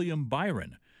 And William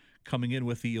Byron coming in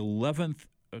with the 11th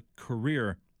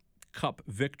career Cup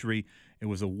victory. It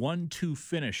was a 1-2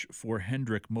 finish for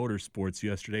Hendrick Motorsports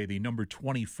yesterday. The number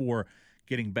 24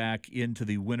 getting back into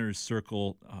the winner's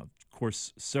circle, of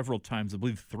course, several times, I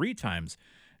believe 3 times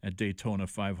at Daytona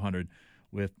 500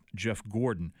 with Jeff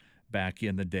Gordon back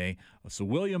in the day. So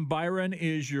William Byron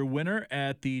is your winner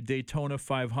at the Daytona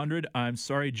 500. I'm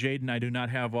sorry, Jaden, I do not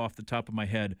have off the top of my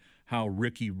head how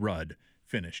Ricky Rudd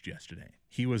finished yesterday.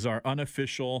 He was our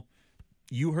unofficial.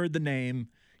 You heard the name.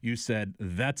 You said,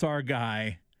 that's our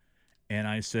guy. And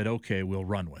I said, okay, we'll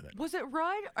run with it. Was it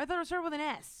Rudd? I thought it started with an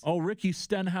S. Oh, Ricky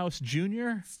Stenhouse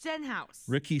Jr.? Stenhouse.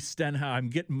 Ricky Stenhouse. I'm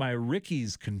getting my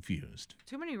Rickies confused.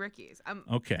 Too many Rickies.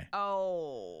 Okay.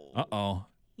 Oh. Uh-oh.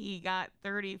 He got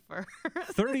 31st.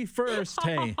 31st,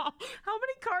 hey. How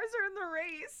many cars are in the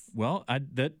race? Well,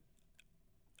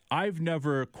 I've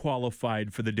never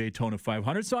qualified for the Daytona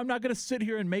 500, so I'm not going to sit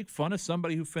here and make fun of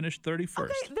somebody who finished 31st.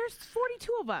 Okay, there's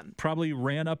 42 of them. Probably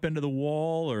ran up into the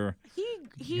wall or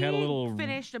he had a little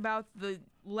finished about the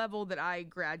level that I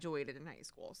graduated in high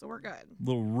school, so we're good.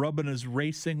 Little rubbing his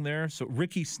racing there. So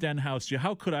Ricky Stenhouse,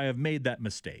 how could I have made that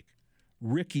mistake?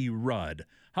 Ricky Rudd.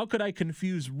 How could I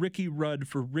confuse Ricky Rudd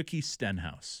for Ricky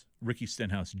Stenhouse? Ricky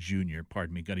Stenhouse Jr.,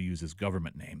 pardon me, got to use his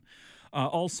government name.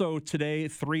 Also today,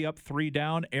 3 Up, 3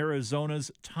 Down, Arizona's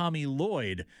Tommy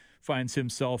Lloyd finds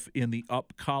himself in the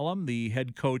up column. The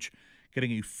head coach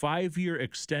getting a 5-year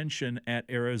extension at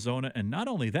Arizona, and not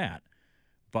only that,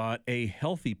 but a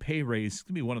healthy pay raise. He's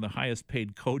going to be one of the highest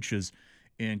paid coaches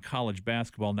in college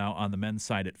basketball now on the men's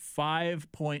side at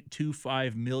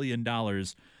 $5.25 million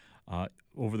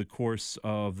over the course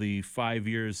of the 5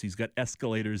 years. He's got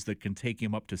escalators that can take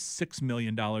him up to $6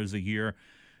 million a year.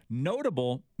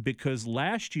 Notable because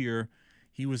last year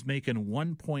he was making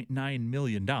 $1.9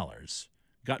 million.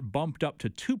 Got bumped up to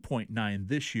 $2.9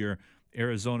 this year.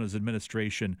 Arizona's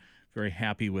administration very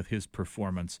happy with his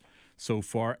performance so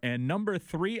far. And number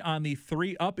 3 on the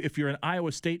 3 Up, if you're an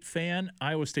Iowa State fan,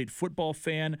 Iowa State football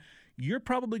fan, you're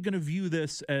probably going to view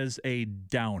this as a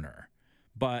downer.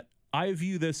 But I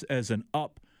view this as an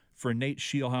up for Nate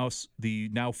Scheelhaase, the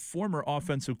now former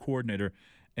offensive coordinator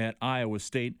at Iowa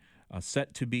State,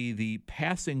 set to be the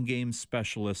passing game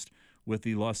specialist with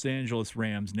the Los Angeles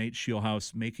Rams. Nate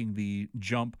Scheelhaase making the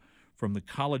jump from the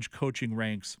college coaching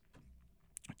ranks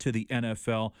to the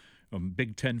NFL.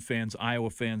 Big Ten fans, Iowa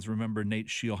fans remember Nate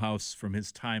Scheelhaase from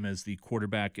his time as the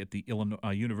quarterback at the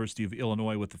University of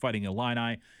Illinois with the Fighting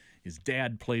Illini. His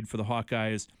dad played for the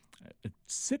Hawkeyes.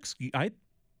 I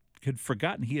had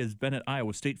forgotten he has been at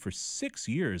Iowa State for 6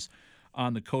 years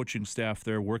on the coaching staff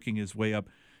there, working his way up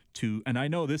to, and I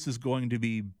know this is going to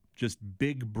be just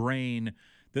big brain.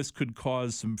 This could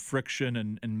cause some friction,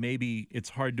 and maybe it's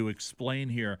hard to explain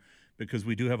here because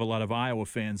we do have a lot of Iowa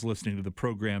fans listening to the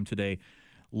program today.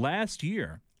 Last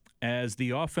year, as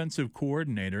the offensive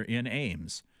coordinator in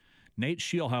Ames, Nate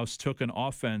Scheelhaase took an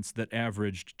offense that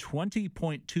averaged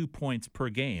 20.2 points per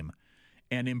game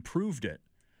and improved it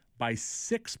by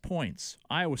 6 points.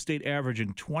 Iowa State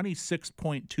averaging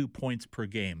 26.2 points per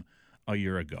game a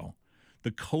year ago.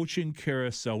 The coaching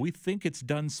carousel, we think it's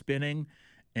done spinning,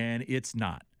 and it's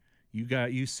not. You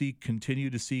continue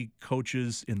to see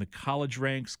coaches in the college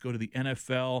ranks go to the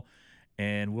NFL,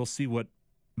 and we'll see what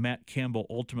Matt Campbell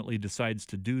ultimately decides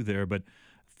to do there. But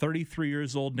 33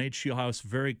 years old, Nate Scheelhaase,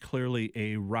 very clearly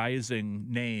a rising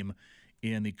name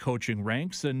in the coaching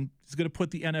ranks, and he's going to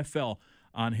put the NFL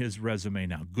on his resume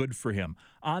now. Good for him.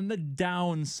 On the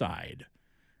downside,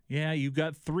 yeah, you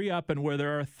got 3 up, and where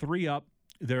there are 3 up,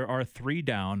 there are 3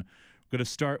 down. We're going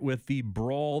to start with the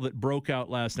brawl that broke out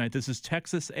last night. This is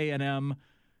Texas A&M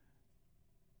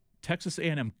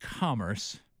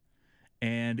Commerce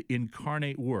and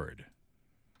Incarnate Word.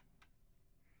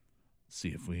 Let's see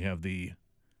if we have the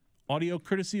audio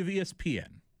courtesy of ESPN.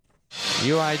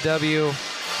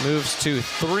 UIW moves to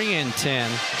 3-10,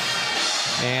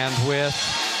 and with,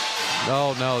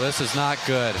 oh no, this is not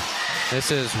good.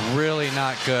 This is really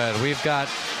not good. We've got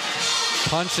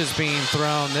punches being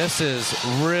thrown. This is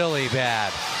really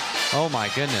bad. Oh my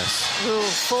goodness. Ooh,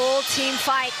 full team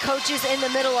fight. Coaches in the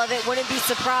middle of it. Wouldn't be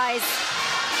surprised.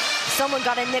 Someone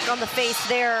got a nick on the face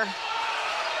there.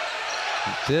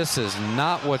 This is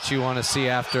not what you want to see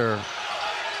after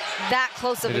that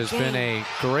close of a game. It has been a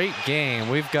great game.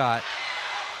 We've got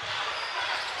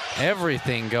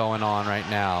everything going on right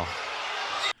now.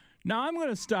 Now I'm going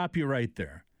to stop you right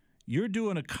there. You're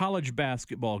doing a college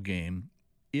basketball game.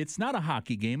 It's not a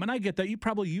hockey game, and I get that.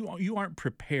 You aren't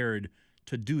prepared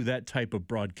to do that type of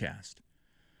broadcast.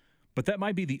 But that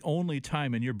might be the only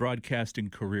time in your broadcasting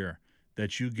career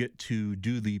that you get to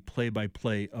do the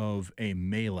play-by-play of a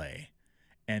melee.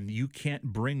 And you can't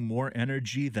bring more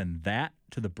energy than that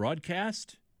to the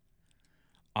broadcast?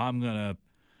 I'm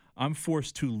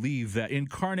forced to leave that.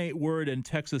 Incarnate Word and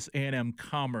Texas A&M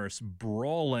Commerce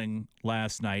brawling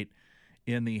last night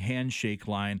in the handshake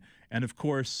line. And, of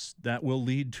course, that will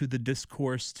lead to the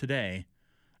discourse today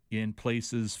in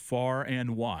places far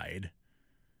and wide.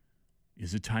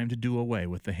 Is it time to do away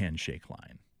with the handshake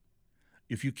line?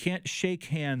 If you can't shake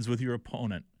hands with your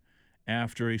opponent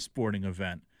after a sporting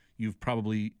event,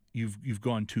 you've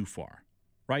gone too far,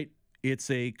 right? It's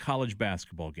a college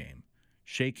basketball game.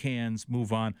 Shake hands,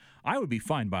 move on. I would be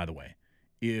fine, by the way,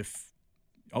 if,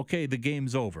 okay, the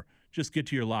game's over. Just get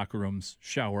to your locker rooms,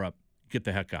 shower up, get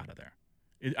the heck out of there.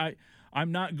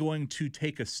 I'm not going to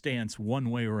take a stance one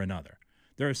way or another.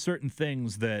 There are certain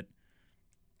things that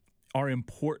are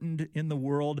important in the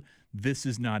world. This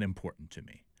is not important to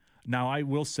me. Now, I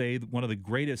will say that one of the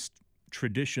greatest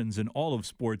traditions in all of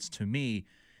sports to me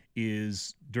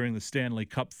is during the Stanley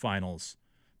Cup Finals,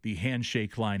 the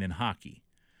handshake line in hockey,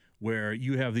 where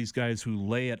you have these guys who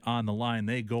lay it on the line.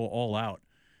 They go all out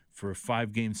for a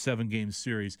 5-game, 7-game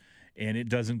series, and it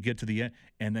doesn't get to the end,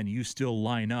 and then you still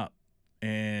line up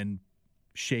and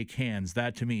shake hands.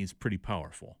 That, to me, is pretty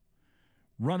powerful.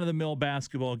 Run-of-the-mill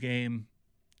basketball game,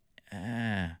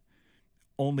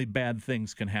 only bad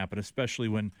things can happen, especially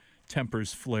when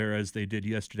tempers flare as they did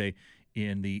yesterday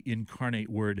in the Incarnate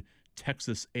Word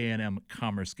Texas A&M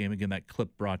Commerce game. Again, that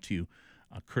clip brought to you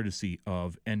courtesy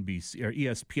of NBC, or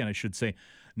ESPN, I should say.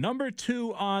 Number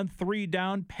 2 on 3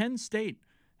 down, Penn State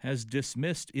has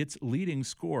dismissed its leading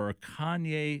scorer,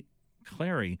 Kanye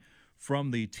Clary,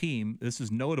 from the team. This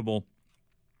is notable.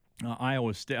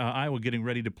 Iowa getting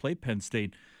ready to play Penn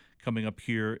State coming up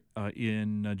here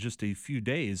in just a few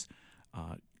days.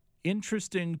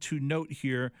 Interesting to note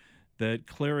here that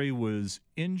Clary was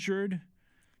injured,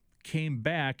 came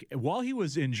back. While he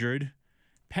was injured,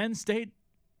 Penn State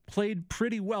played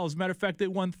pretty well. As a matter of fact, they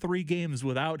won 3 games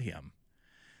without him.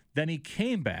 Then he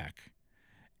came back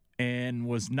and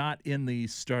was not in the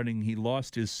starting. He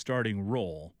lost his starting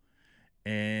role.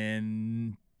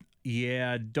 And,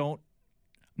 yeah, I'm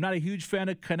not a huge fan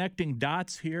of connecting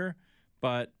dots here,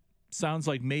 but sounds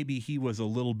like maybe he was a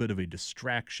little bit of a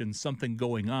distraction, something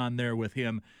going on there with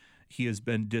him. He has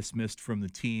been dismissed from the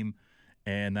team,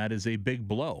 and that is a big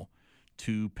blow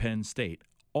to Penn State.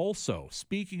 Also,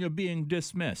 speaking of being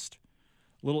dismissed,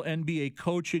 little NBA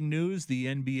coaching news. The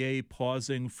NBA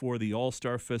pausing for the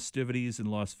All-Star festivities in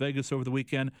Las Vegas over the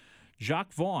weekend.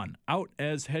 Jacques Vaughn out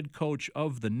as head coach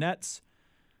of the Nets.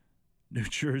 New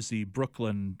Jersey,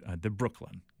 Brooklyn,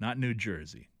 not New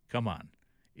Jersey. Come on.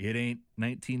 It ain't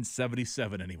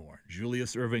 1977 anymore.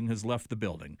 Julius Erving has left the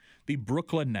building. The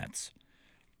Brooklyn Nets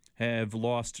have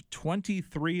lost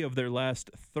 23 of their last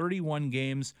 31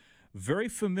 games. Very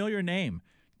familiar name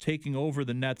taking over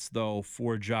the Nets, though,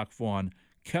 for Jacques Vaughn.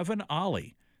 Kevin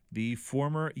Ollie, the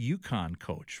former UConn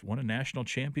coach, won a national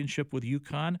championship with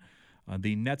UConn.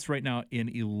 The Nets right now in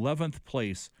 11th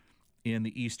place in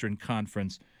the Eastern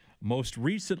Conference. Most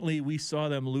recently, we saw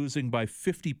them losing by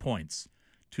 50 points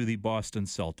to the Boston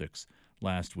Celtics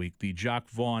last week. The Jacques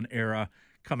Vaughn era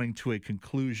coming to a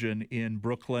conclusion in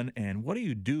Brooklyn. And what do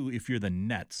you do if you're the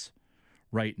Nets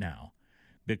right now?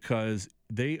 Because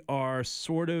they are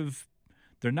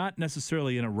they're not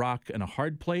necessarily in a rock and a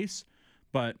hard place,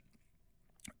 but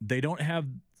they don't have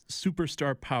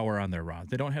superstar power on their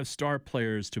roster. They don't have star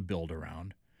players to build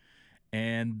around.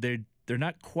 And they're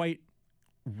not quite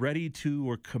ready to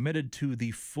or committed to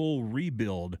the full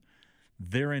rebuild,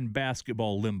 they're in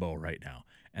basketball limbo right now.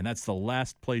 And that's the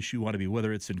last place you want to be,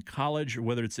 whether it's in college or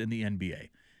whether it's in the NBA.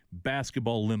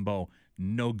 Basketball limbo,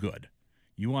 no good.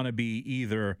 You want to be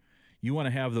either, you want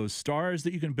to have those stars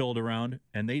that you can build around,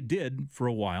 and they did for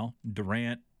a while.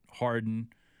 Durant, Harden,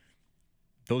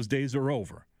 those days are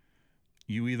over.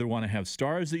 You either want to have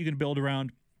stars that you can build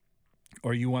around,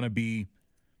 or you want to be,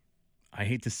 I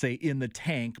hate to say in the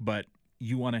tank, but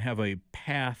you want to have a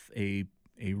path, a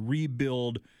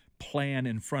rebuild plan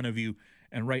in front of you.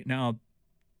 And right now,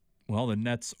 well, the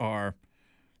Nets are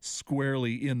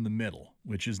squarely in the middle,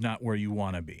 which is not where you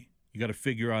want to be. You got to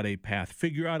figure out a path,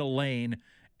 figure out a lane,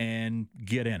 and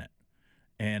get in it.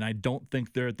 And I don't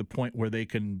think they're at the point where they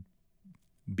can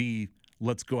be,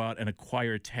 let's go out and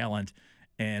acquire talent.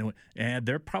 And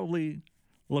they're probably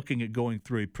looking at going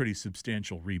through a pretty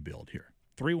substantial rebuild here.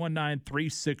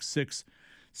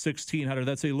 319-366-1600.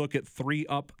 That's a look at 3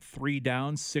 up, 3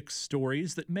 down, 6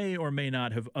 stories that may or may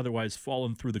not have otherwise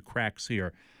fallen through the cracks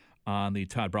here on the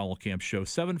Todd Brommelkamp Show.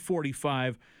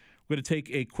 7:45. We're going to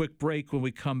take a quick break. When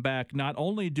we come back, not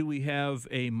only do we have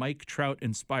a Mike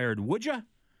Trout-inspired would ya,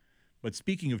 but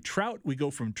speaking of trout, we go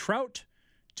from trout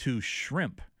to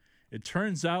shrimp. It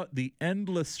turns out the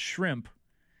endless shrimp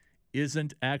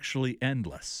isn't actually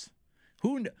endless.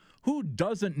 Who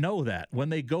doesn't know that when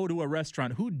they go to a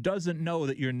restaurant? Who doesn't know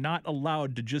that you're not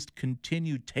allowed to just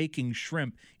continue taking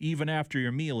shrimp even after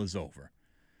your meal is over?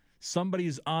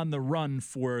 Somebody's on the run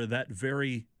for that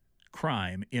very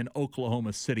crime in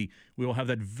Oklahoma City. We will have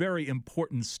that very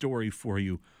important story for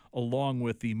you, along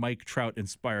with the Mike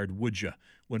Trout-inspired would ya,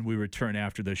 when we return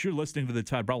after this. You're listening to the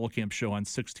Todd Brommelkamp Show on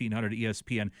 1600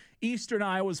 ESPN, Eastern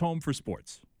Iowa's home for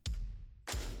sports.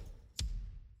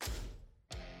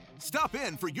 Stop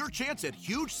in for your chance at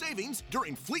huge savings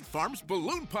during Fleet Farm's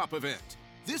Balloon Pop event.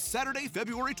 This Saturday,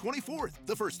 February 24th,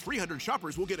 the first 300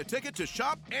 shoppers will get a ticket to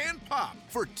shop and pop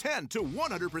for 10 to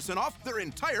 100% off their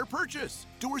entire purchase.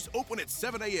 Doors open at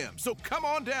 7 a.m., so come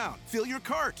on down, fill your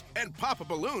cart, and pop a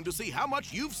balloon to see how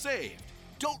much you've saved.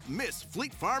 Don't miss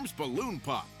Fleet Farm's Balloon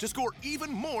Pop to score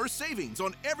even more savings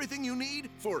on everything you need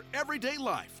for everyday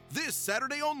life. This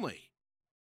Saturday only.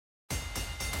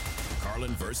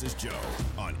 Carlin versus Joe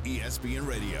on ESPN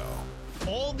Radio.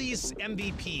 All these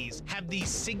MVPs have these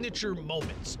signature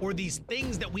moments or these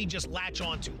things that we just latch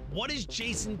onto. What is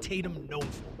Jason Tatum known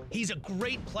for? He's a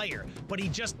great player, but he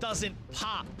just doesn't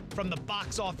pop from the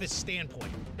box office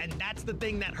standpoint. And that's the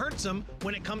thing that hurts him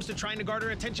when it comes to trying to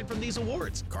garner attention from these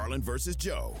awards. Carlin versus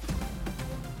Joe.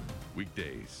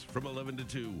 Weekdays from 11 to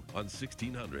 2 on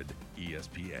 1600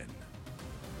 ESPN.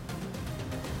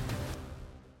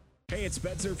 Hey, it's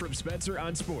Spencer from Spencer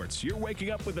on Sports. You're waking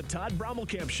up with the Todd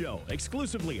Brommelkamp Show,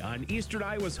 exclusively on Eastern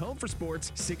Iowa's home for sports,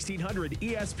 1600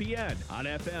 ESPN, on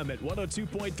FM at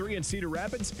 102.3 in Cedar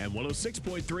Rapids and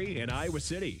 106.3 in Iowa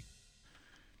City.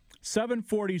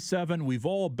 7:47, we've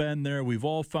all been there. We've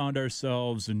all found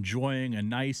ourselves enjoying a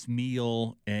nice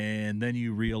meal, and then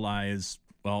you realize,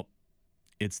 well,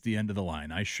 it's the end of the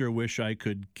line. I sure wish I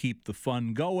could keep the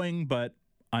fun going, but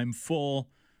I'm full.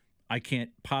 I can't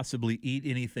possibly eat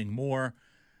anything more.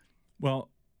 Well,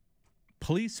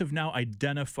 police have now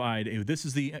identified, this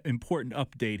is the important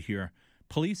update here.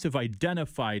 Police have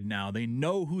identified now, they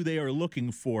know who they are looking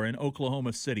for in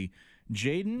Oklahoma City.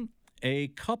 Jaden, a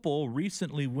couple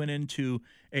recently went into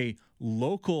a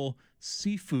local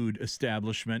seafood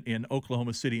establishment in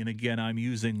Oklahoma City. And again, I'm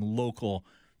using local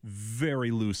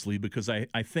very loosely because I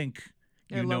think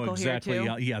They're you know local exactly.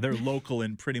 here too? Yeah, they're local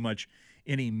in pretty much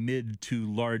any mid to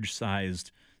large-sized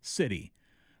city.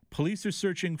 Police are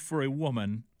searching for a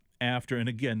woman after, and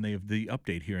again, the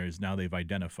update here is now they've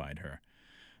identified her.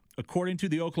 According to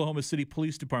the Oklahoma City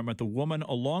Police Department, the woman,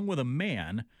 along with a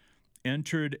man,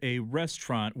 entered a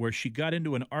restaurant where she got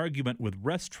into an argument with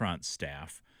restaurant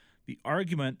staff. The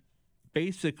argument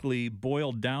basically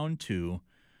boiled down to,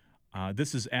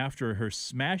 this is after her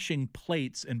smashing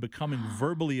plates and becoming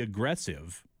verbally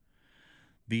aggressive.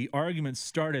 The argument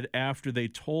started after they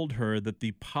told her that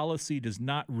the policy does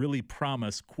not really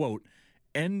promise, quote,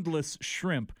 endless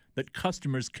shrimp that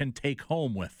customers can take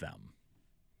home with them.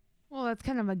 Well, that's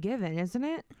kind of a given, isn't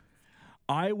it?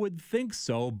 I would think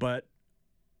so, but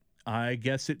I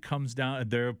guess it comes down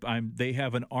there. They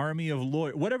have an army of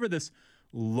lawyers. Whatever this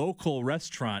local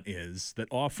restaurant is that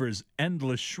offers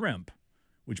endless shrimp,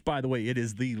 which, by the way, it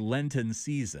is the Lenten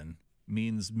season,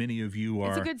 means many of you are.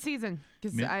 It's a good season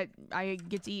because I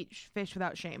get to eat fish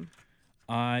without shame.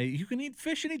 You can eat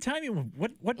fish anytime you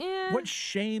want. What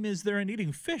shame is there in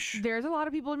eating fish? There's a lot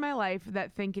of people in my life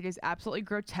that think it is absolutely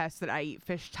grotesque that I eat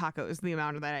fish tacos the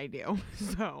amount that I do.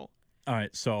 So All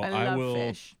right, so I love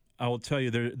fish. I will tell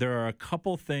you there are a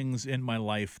couple things in my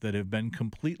life that have been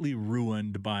completely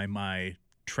ruined by my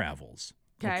travels.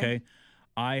 Okay?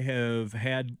 I have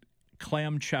had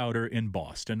clam chowder in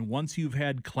Boston. Once you've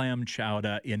had clam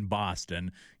chowder in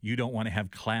Boston, you don't want to have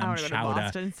clam I want to go to chowder.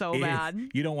 Boston so bad.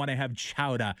 You don't want to have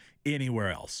chowder anywhere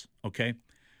else. Okay?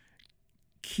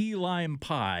 Key lime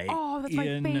pie. Oh, that's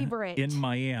my favorite. In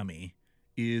Miami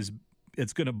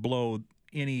it's going to blow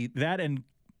that and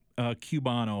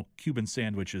Cuban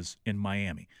sandwiches in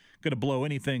Miami. Going to blow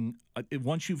anything.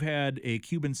 Once you've had a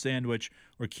Cuban sandwich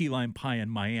or key lime pie in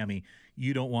Miami,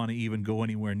 you don't want to even go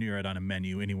anywhere near it on a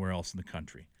menu anywhere else in the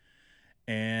country.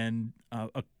 And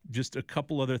just a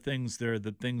couple other things there,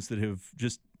 the things that have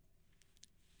just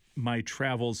my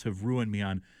travels have ruined me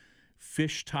on.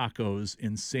 Fish tacos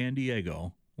in San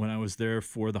Diego when I was there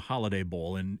for the Holiday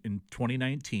Bowl in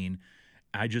 2019.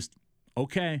 I'm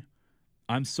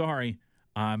sorry.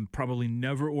 I'm probably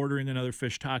never ordering another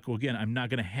fish taco again. I'm not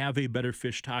going to have a better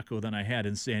fish taco than I had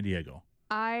in San Diego.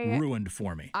 Ruined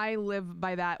for me. I live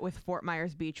by that with Fort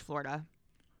Myers Beach, Florida.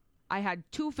 I had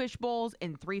 2 fish bowls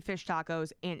and 3 fish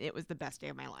tacos, and it was the best day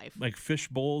of my life. Like fish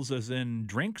bowls as in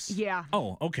drinks? Yeah.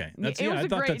 Oh, okay. It was I a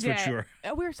thought great that's day. what you were.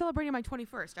 We were celebrating my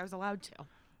 21st. I was allowed to.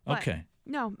 But Okay.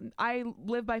 No, I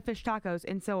live by fish tacos,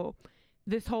 and so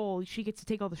this whole she gets to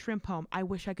take all the shrimp home. I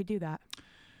wish I could do that.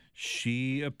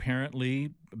 She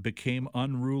apparently became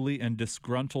unruly and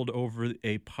disgruntled over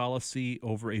a policy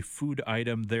over a food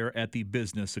item there at the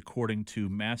business, according to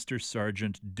Master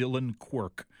Sergeant Dylan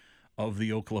Quirk of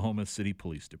the Oklahoma City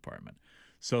Police Department.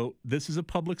 So this is a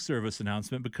public service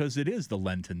announcement because it is the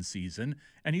Lenten season,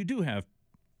 and you do have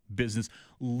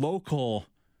local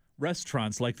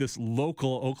restaurants like this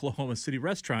local Oklahoma City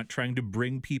restaurant trying to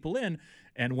bring people in.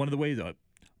 And one of the ways,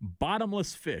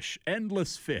 bottomless fish,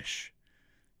 endless fish.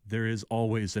 There is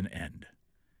always an end.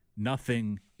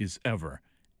 Nothing is ever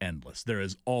endless. There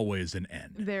is always an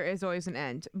end. There is always an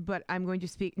end. But I'm going to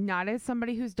speak not as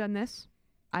somebody who's done this.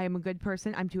 I am a good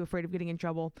person. I'm too afraid of getting in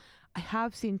trouble. I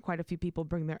have seen quite a few people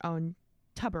bring their own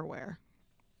Tupperware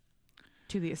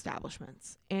to the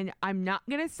establishments. And I'm not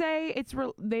going to say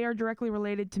they are directly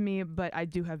related to me, but I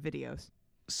do have videos.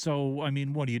 So, I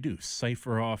mean, what do you do?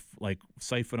 Siphon off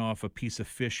a piece of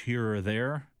fish here or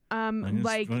there?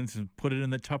 Put it in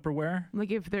the Tupperware?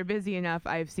 Like if they're busy enough,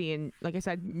 I've seen, like I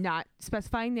said, not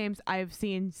specifying names, I've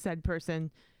seen said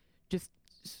person just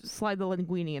slide the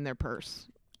linguine in their purse.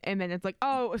 And then it's like,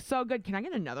 oh, so good. Can I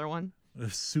get another one?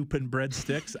 Soup and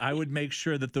breadsticks? I would make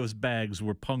sure that those bags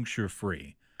were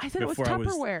puncture-free. I said it was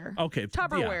Tupperware. Okay.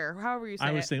 Tupperware, yeah. however you say it.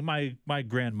 I was saying my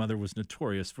grandmother was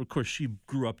notorious. Of course, she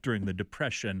grew up during the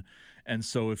Depression. And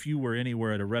so if you were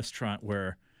anywhere at a restaurant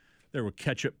where there were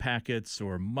ketchup packets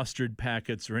or mustard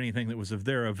packets or anything that was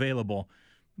there available,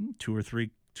 two or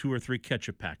three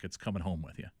ketchup packets coming home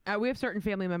with you. We have certain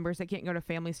family members that can't go to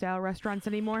family-style restaurants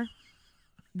anymore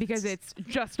because it's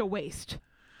just a waste.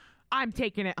 I'm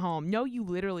taking it home. No, you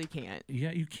literally can't.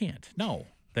 Yeah, you can't. No.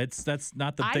 That's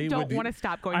not that they would. I don't want to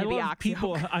stop going to the Oxy.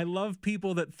 I love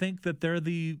people that think that they're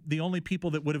the only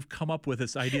people that would have come up with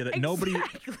this idea that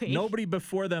nobody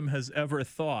before them has ever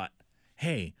thought,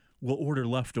 hey, we'll order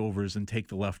leftovers and take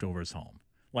the leftovers home.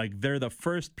 Like they're the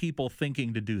first people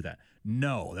thinking to do that.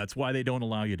 No, that's why they don't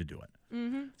allow you to do it.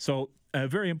 Mm-hmm. So a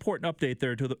very important update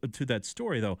there to that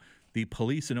story, though. The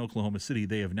police in Oklahoma City,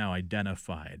 they have now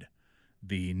identified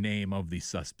the name of the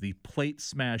suspect, the plate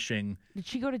smashing. Did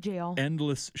she go to jail?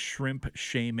 Endless shrimp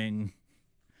shaming.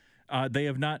 They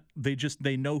have not.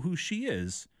 They know who she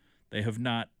is. They have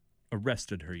not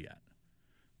arrested her yet.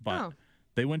 But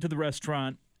they went to the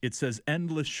restaurant. It says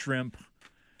endless shrimp.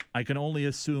 I can only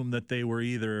assume that they were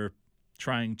either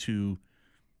trying to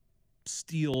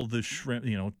steal the shrimp,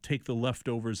 take the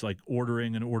leftovers, like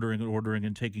ordering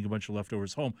and taking a bunch of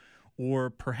leftovers home,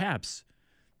 or perhaps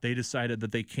they decided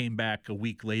that they came back a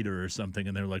week later or something,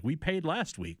 and they're like, we paid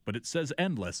last week, but it says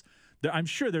endless. I'm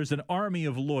sure there's an army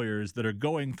of lawyers that are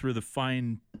going through the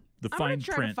fine print. I'm going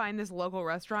to try to find this local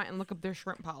restaurant and look up their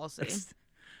shrimp policy.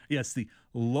 Yes, the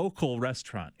local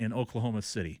restaurant in Oklahoma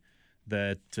City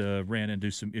that ran into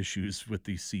some issues with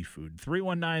the seafood.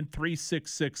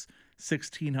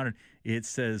 319-366-1600. It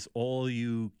says all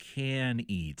you can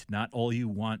eat, not all you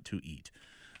want to eat.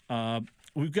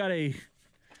 We've got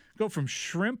go from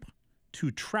shrimp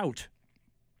to trout.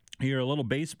 Here, a little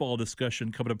baseball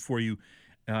discussion coming up for you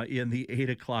in the 8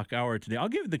 o'clock hour today. I'll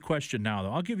give you the question now,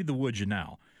 though. I'll give you the would you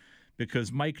now, because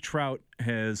Mike Trout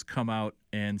has come out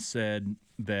and said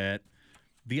that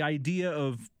the idea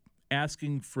of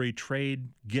asking for a trade,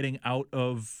 getting out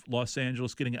of Los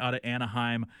Angeles, getting out of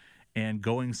Anaheim, and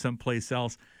going someplace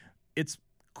else, it's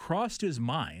crossed his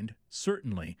mind,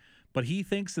 certainly, but he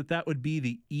thinks that would be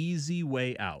the easy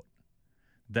way out,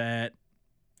 that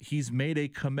he's made a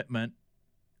commitment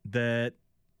that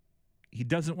he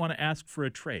doesn't want to ask for a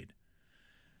trade.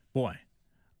 Boy,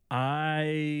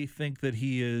 I think that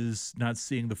he is not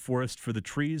seeing the forest for the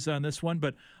trees on this one,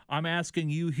 but I'm asking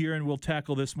you here, and we'll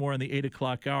tackle this more in the 8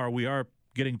 o'clock hour. We are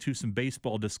getting to some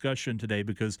baseball discussion today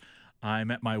because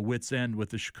I'm at my wit's end with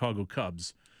the Chicago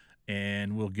Cubs,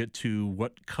 and we'll get to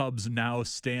what Cubs now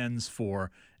stands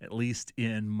for, at least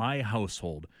in my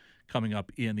household, coming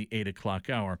up in the 8 o'clock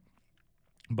hour.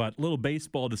 But little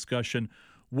baseball discussion.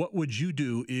 What would you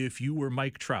do if you were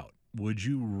Mike Trout? Would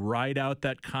you ride out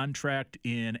that contract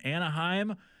in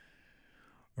Anaheim,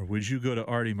 or would you go to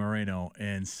Artie Moreno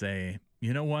and say,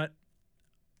 you know what,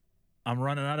 I'm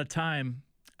running out of time.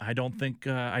 I don't think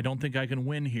I can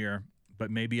win here,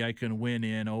 but maybe I can win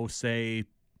in, say,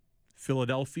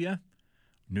 Philadelphia,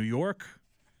 New York,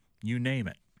 you name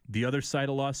it. The other side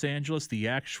of Los Angeles, the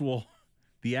actual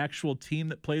team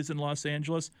that plays in Los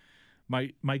Angeles.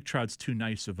 Mike Trout's too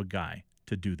nice of a guy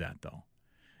to do that, though.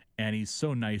 And he's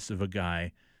so nice of a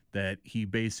guy that he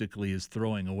basically is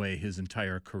throwing away his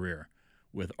entire career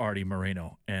with Artie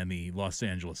Moreno and the Los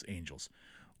Angeles Angels.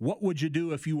 What would you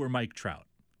do if you were Mike Trout?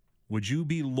 Would you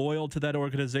be loyal to that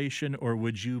organization, or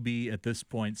would you be at this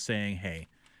point saying, hey,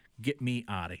 get me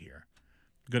out of here?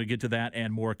 Going to get to that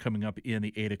and more coming up in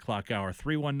the 8 o'clock hour.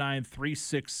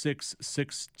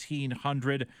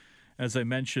 319-366-1600. As I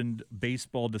mentioned,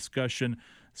 baseball discussion.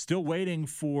 Still waiting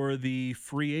for the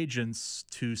free agents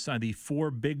to sign, the 4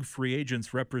 big free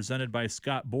agents represented by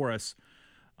Scott Boras.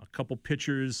 A couple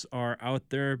pitchers are out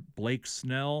there, Blake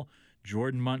Snell,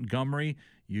 Jordan Montgomery.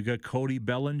 You got Cody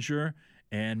Bellinger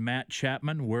and Matt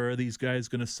Chapman. Where are these guys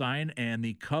going to sign? And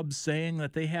the Cubs saying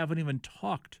that they haven't even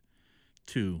talked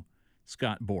to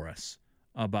Scott Boras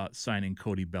about signing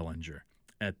Cody Bellinger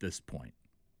at this point.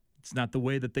 It's not the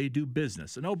way that they do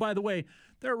business. And, oh, by the way,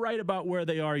 they're right about where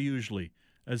they are usually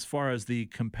as far as the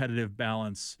competitive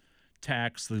balance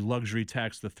tax, the luxury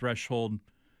tax, the threshold.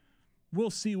 We'll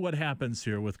see what happens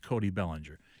here with Cody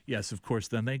Bellinger. Yes, of course,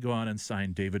 then they go on and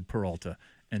sign David Peralta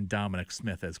and Dominic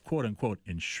Smith as quote-unquote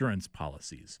insurance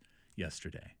policies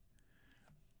yesterday.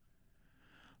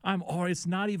 It's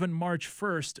not even March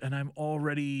 1st, and I'm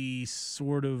already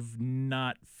sort of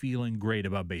not feeling great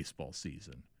about baseball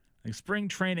season. Like, spring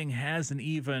training hasn't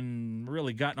even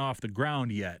really gotten off the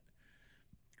ground yet.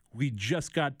 We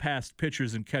just got past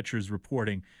pitchers and catchers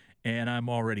reporting, and I'm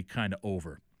already kind of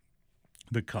over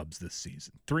the Cubs this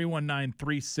season.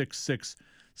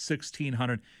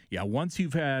 319-366-1600. Yeah, once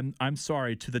you've had, I'm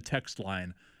sorry, to the text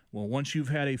line, once you've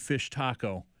had a fish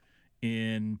taco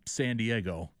in San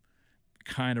Diego,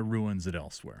 kind of ruins it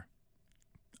elsewhere.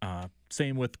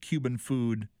 Same with Cuban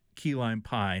food, key lime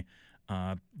pie.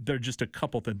 There are just a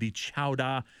couple things. The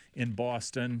chowder in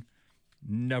Boston,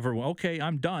 never. Okay,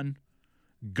 I'm done.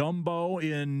 Gumbo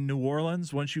in New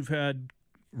Orleans. Once you've had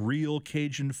real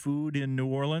Cajun food in New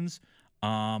Orleans,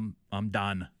 I'm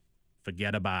done.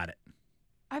 Forget about it.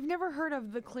 I've never heard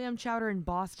of the clam chowder in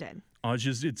Boston.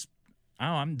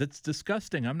 That's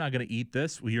disgusting. I'm not going to eat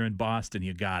this. Well, you're in Boston.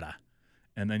 You gotta.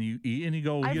 And then you eat and you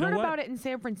go, I've you know heard what? about it in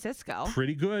San Francisco.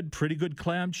 Pretty good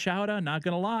clam chowder. Not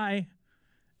going to lie.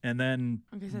 And then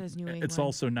like I said, it's New England. It's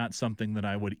also not something that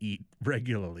I would eat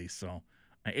regularly. So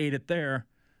I ate it there.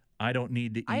 I don't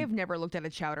need to eat. I have never looked at a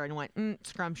chowder and went,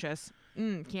 scrumptious.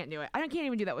 Can't do it. I can't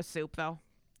even do that with soup, though.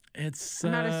 I'm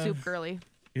not a soup girly.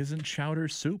 Isn't chowder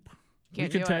soup? We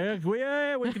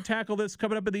can tackle this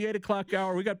coming up at the 8 o'clock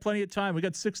hour. We got plenty of time. We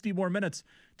got 60 more minutes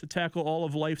to tackle all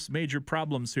of life's major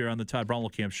problems here on the Todd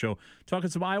Brommelkamp Show. Talking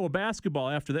some Iowa basketball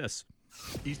after this.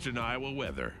 Eastern Iowa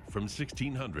weather from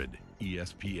 1600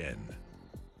 ESPN.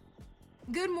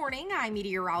 Good morning, I'm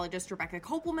meteorologist Rebecca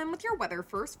Kopelman with your Weather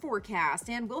First forecast,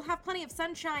 and we'll have plenty of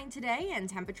sunshine today, and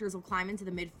temperatures will climb into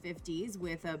the mid-50s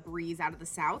with a breeze out of the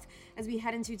south. As we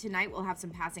head into tonight, we'll have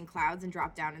some passing clouds and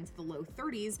drop down into the low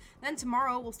 30s. Then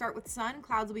tomorrow, we'll start with sun,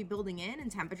 clouds will be building in,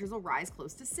 and temperatures will rise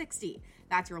close to 60.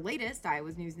 That's your latest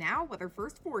Iowa's News Now Weather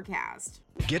First forecast.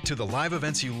 Get to the live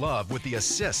events you love with the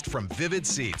assist from Vivid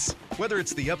Seats. Whether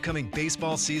it's the upcoming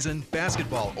baseball season,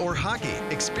 basketball, or hockey,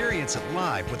 experience it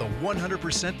live with a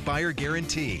 100% buyer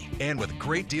guarantee. And with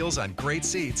great deals on great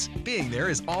seats, being there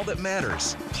is all that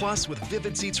matters. Plus, with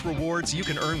Vivid Seats rewards you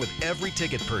can earn with every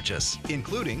ticket purchase,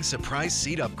 including surprise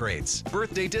seat upgrades,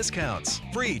 birthday discounts,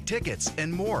 free tickets,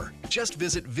 and more. Just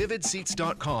visit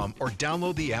vividseats.com or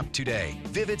download the app today.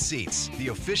 Vivid Seats, the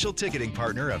official ticketing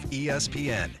partner of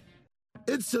ESPN.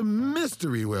 It's a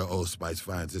mystery where Old Spice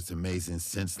finds its amazing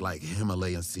scents like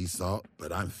Himalayan sea salt,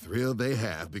 but I'm thrilled they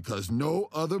have because no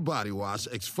other body wash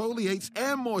exfoliates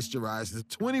and moisturizes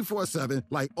 24/7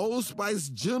 like Old Spice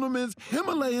Gentleman's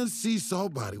Himalayan sea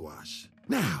salt body wash.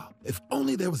 Now, if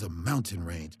only there was a mountain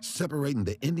range separating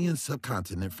the Indian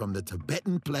subcontinent from the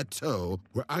Tibetan plateau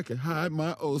where I could hide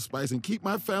my Old Spice and keep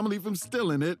my family from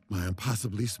stealing it, my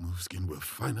impossibly smooth skin will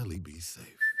finally be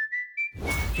safe.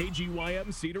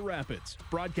 KGYM Cedar Rapids,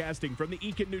 broadcasting from the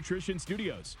Ekin Nutrition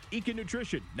Studios. Ekin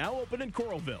Nutrition, now open in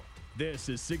Coralville. This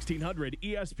is 1600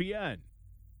 ESPN.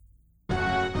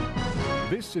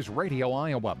 This is Radio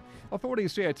Iowa.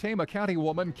 Authorities say a Tama County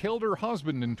woman killed her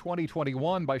husband in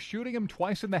 2021 by shooting him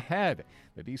twice in the head.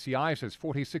 The DCI says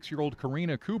 46-year-old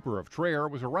Karina Cooper of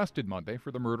Traer was arrested Monday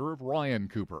for the murder of Ryan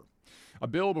Cooper. A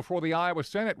bill before the Iowa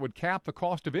Senate would cap the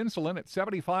cost of insulin at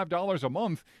 $75 a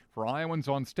month for Iowans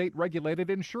on state-regulated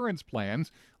insurance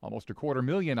plans. Almost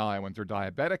 250,000 Iowans are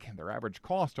diabetic, and their average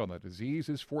cost on the disease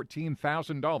is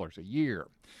 $14,000 a year.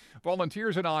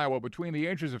 Volunteers in Iowa between the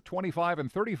ages of 25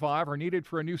 and 35 are needed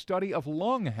for a new study of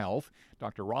lung health.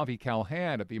 Dr. Ravi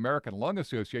Kalhan at the American Lung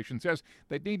Association says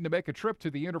they need to make a trip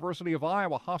to the University of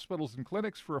Iowa hospitals and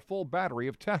clinics for a full battery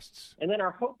of tests. And then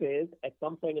our hope is at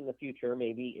some point in the future,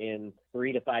 maybe in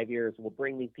 3 to 5 years, we'll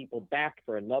bring these people back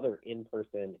for another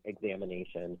in-person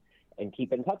examination and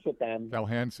keep in touch with them.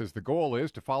 Kalhan says the goal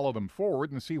is to follow them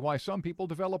forward and see why some people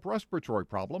develop respiratory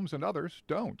problems and others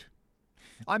don't.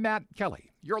 I'm Matt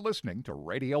Kelly. You're listening to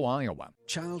Radio Iowa.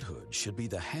 Childhood should be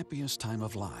the happiest time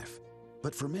of life.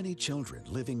 But for many children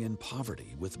living in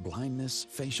poverty with blindness,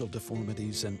 facial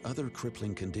deformities, and other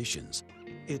crippling conditions,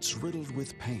 it's riddled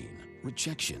with pain,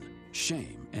 rejection,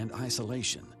 shame, and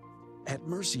isolation. At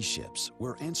Mercy Ships,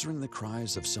 we're answering the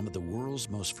cries of some of the world's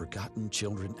most forgotten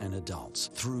children and adults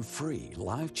through free,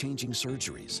 life-changing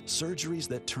surgeries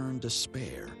that turn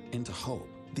despair into hope.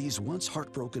 These once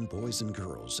heartbroken boys and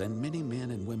girls, and many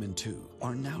men and women too,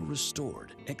 are now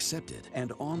restored, accepted,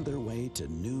 and on their way to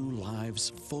new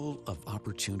lives full of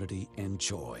opportunity and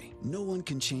joy. No one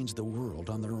can change the world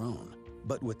on their own,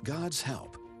 but with God's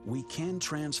help, we can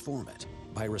transform it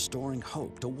by restoring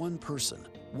hope to one person,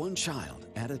 one child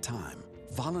at a time.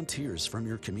 Volunteers from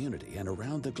your community and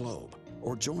around the globe,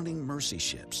 or joining Mercy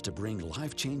Ships to bring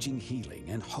life-changing healing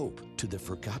and hope to the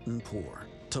forgotten poor.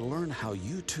 To learn how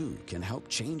you too can help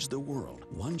change the world,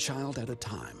 one child at a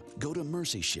time, go to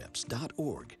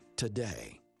mercyships.org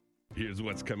today. Here's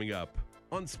what's coming up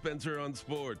on Spencer on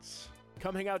Sports.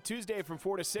 Come hang out Tuesday from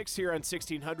 4 to 6 here on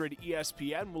 1600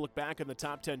 ESPN. We'll look back on the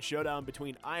top 10 showdown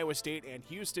between Iowa State and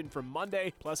Houston from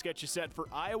Monday, plus get you set for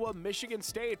Iowa, Michigan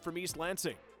State from East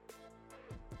Lansing.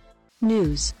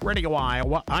 News. Radio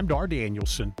Iowa, I'm Dar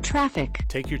Danielson. Traffic.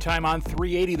 Take your time on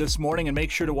 380 this morning and make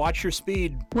sure to watch your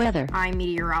speed. Weather. I'm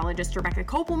meteorologist Rebecca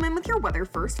Kopelman with your Weather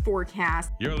First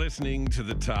forecast. You're listening to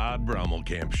the Todd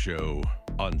Brommelkamp Show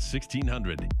on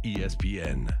 1600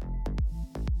 ESPN.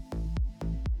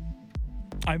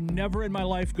 I've never in my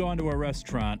life gone to a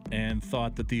restaurant and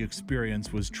thought that the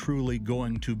experience was truly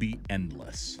going to be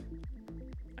endless.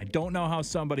 I don't know how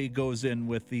somebody goes in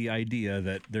with the idea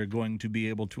that they're going to be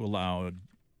able to allow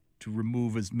to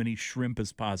remove as many shrimp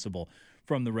as possible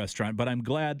from the restaurant, but I'm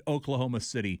glad Oklahoma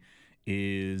City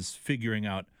is figuring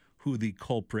out who the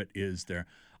culprit is there.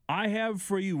 I have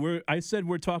for you, I said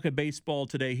we're talking baseball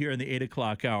today here in the 8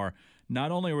 o'clock hour.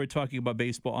 Not only are we talking about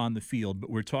baseball on the field,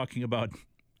 but we're talking about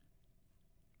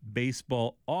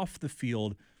baseball off the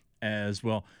field as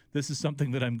well. This is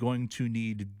something that I'm going to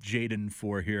need Jaden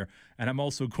for here, and I'm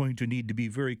also going to need to be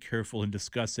very careful in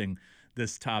discussing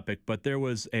this topic. But there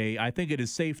was I think it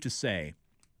is safe to say,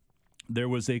 there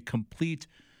was a complete,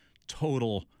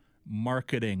 total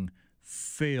marketing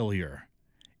failure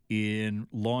in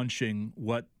launching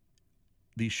what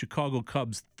the Chicago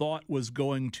Cubs thought was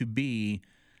going to be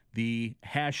the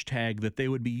hashtag that they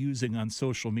would be using on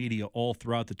social media all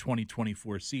throughout the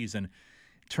 2024 season.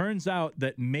 Turns out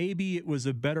that maybe it was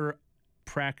a better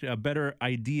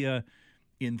idea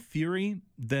in theory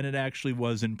than it actually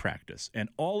was in practice. And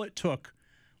all it took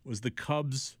was the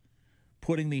Cubs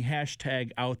putting the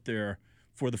hashtag out there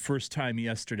for the first time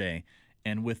yesterday,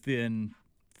 and within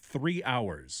 3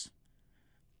 hours,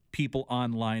 people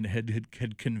online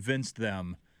had convinced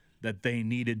them that they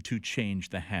needed to change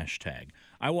the hashtag.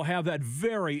 I will have that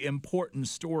very important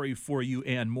story for you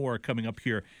and more coming up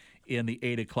here in the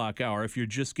 8 o'clock hour. If you're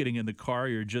just getting in the car,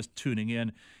 you're just tuning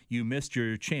in, you missed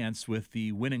your chance with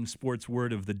the winning sports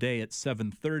word of the day at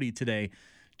 7:30 today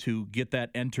to get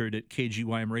that entered at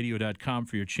kgymradio.com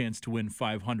for your chance to win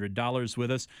 $500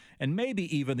 with us, and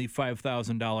maybe even the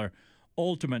 $5,000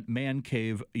 Ultimate Man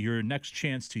Cave. Your next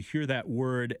chance to hear that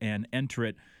word and enter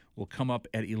it will come up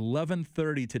at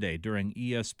 11:30 today during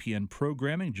ESPN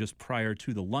programming, just prior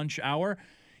to the lunch hour.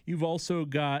 You've also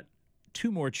got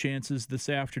 2 more chances this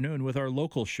afternoon with our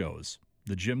local shows.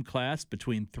 The gym class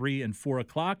between 3 and 4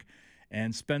 o'clock,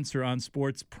 and Spencer on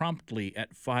Sports promptly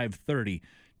at 5:30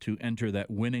 to enter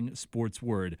that winning sports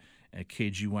word at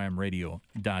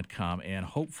kgymradio.com. And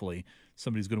hopefully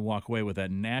somebody's going to walk away with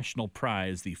that national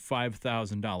prize, the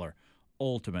 $5,000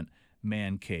 Ultimate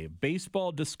Man Cave.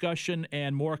 Baseball discussion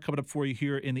and more coming up for you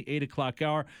here in the 8 o'clock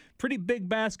hour. Pretty big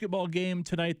basketball game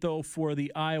tonight, though, for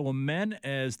the Iowa men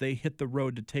as they hit the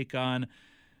road to take on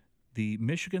the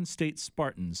Michigan State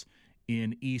Spartans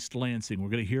in East Lansing. We're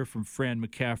going to hear from Fran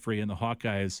McCaffrey and the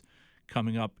Hawkeyes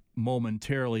coming up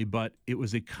momentarily, but it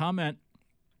was a comment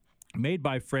made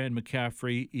by Fran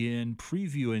McCaffrey in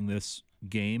previewing this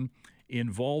game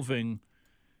involving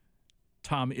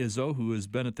Tom Izzo, who has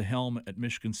been at the helm at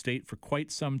Michigan State for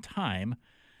quite some time,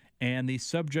 and the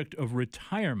subject of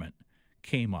retirement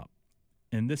came up.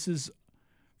 And this is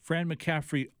Fran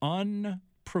McCaffrey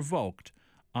unprovoked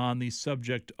on the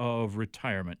subject of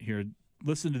retirement. Here,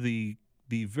 listen to the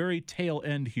very tail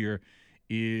end here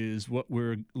is what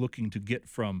we're looking to get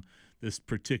from this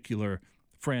particular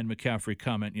Fran McCaffrey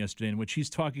comment yesterday, in which he's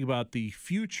talking about the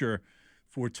future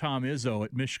for Tom Izzo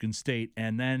at Michigan State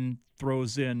and then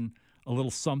throws in a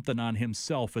little something on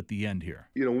himself at the end here.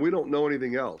 You know, we don't know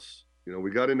anything else. You know,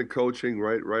 we got into coaching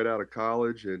right out of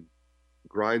college and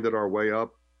grinded our way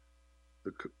up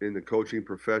in the coaching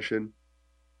profession.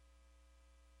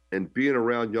 And being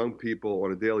around young people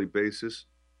on a daily basis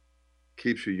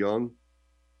keeps you young.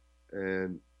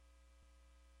 And,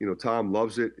 you know, Tom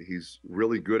loves it. He's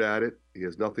really good at it. He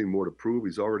has nothing more to prove.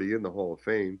 He's already in the Hall of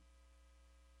Fame.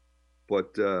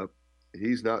 But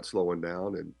he's not slowing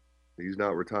down, and he's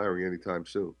not retiring anytime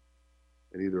soon.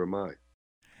 And neither am I.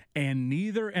 And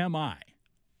neither am I.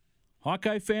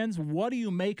 Hawkeye fans, what do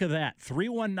you make of that?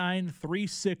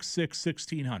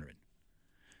 319-366-1600.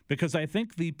 Because I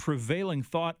think the prevailing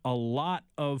thought a lot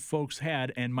of folks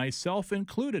had, and myself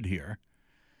included here,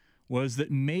 was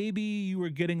that maybe you were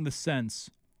getting the sense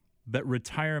that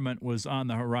retirement was on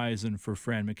the horizon for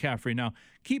Fran McCaffrey. Now,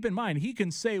 keep in mind, he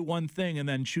can say one thing and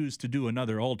then choose to do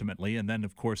another ultimately, and then,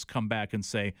 of course, come back and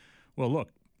say, well,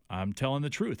 look, I'm telling the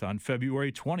truth. On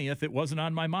February 20th, it wasn't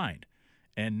on my mind.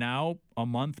 And now, a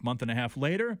month and a half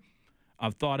later,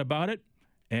 I've thought about it,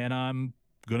 and I'm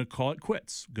going to call it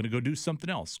quits. Going to go do something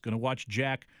else. Going to watch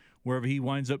Jack wherever he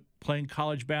winds up playing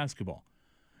college basketball.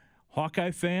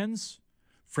 Hawkeye fans,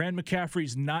 Fran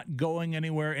McCaffrey's not going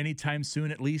anywhere anytime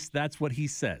soon. At least that's what he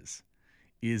says.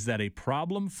 Is that a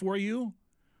problem for you?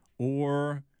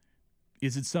 Or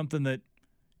is it something that,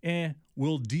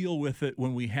 we'll deal with it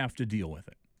when we have to deal with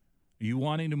it? Are you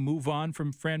wanting to move on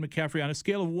from Fran McCaffrey on a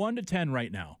scale of 1 to 10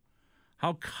 right now?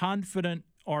 How confident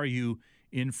are you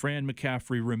in Fran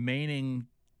McCaffrey remaining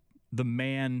the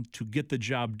man to get the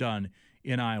job done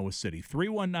in Iowa City?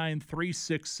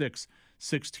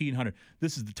 319-366-1600.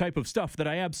 This is the type of stuff that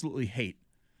I absolutely hate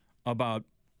about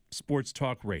sports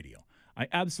talk radio. I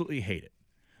absolutely hate it.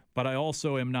 But I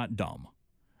also am not dumb.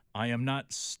 I am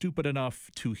not stupid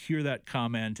enough to hear that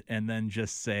comment and then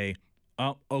just say,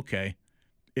 oh, okay,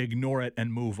 ignore it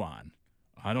and move on.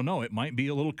 I don't know. It might be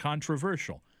a little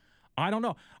controversial. I don't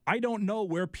know. I don't know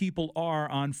where people are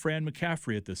on Fran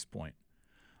McCaffrey at this point.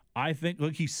 I think,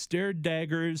 look, he stared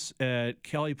daggers at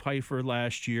Kelly Pfeiffer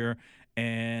last year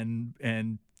and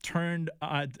turned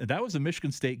that was a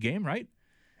Michigan State game, right?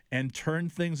 And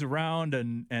turned things around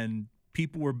and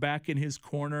people were back in his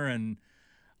corner, and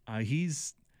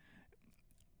he's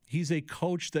a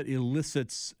coach that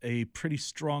elicits a pretty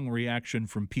strong reaction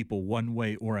from people one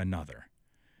way or another.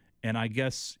 And I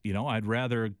guess, you know, I'd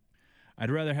rather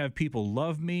have people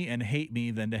love me and hate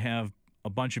me than to have a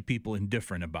bunch of people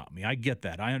indifferent about me. I get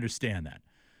that. I understand that.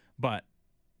 But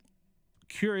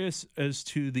curious as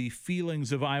to the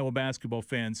feelings of Iowa basketball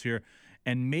fans here,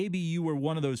 and maybe you were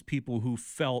one of those people who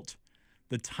felt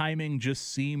the timing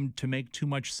just seemed to make too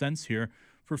much sense here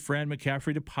for Fran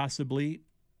McCaffrey to possibly,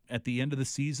 at the end of the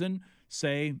season,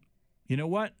 say, you know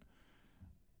what?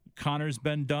 Connor's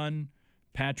been done.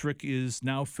 Patrick is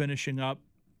now finishing up.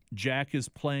 Jack is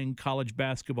playing college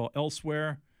basketball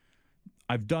elsewhere.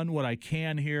 I've done what I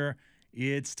can here.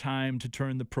 It's time to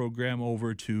turn the program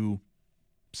over to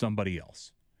somebody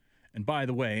else. And by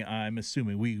the way, I'm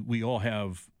assuming we all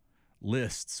have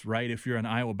lists, right? If you're an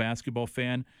Iowa basketball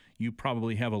fan, you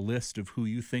probably have a list of who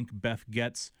you think Beth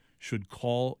Getz should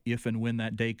call if and when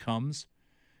that day comes.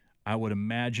 I would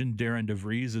imagine Darren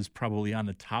DeVries is probably on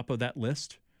the top of that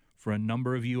list for a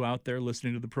number of you out there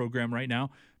listening to the program right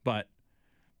now. But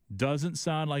Doesn't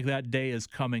sound like that day is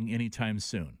coming anytime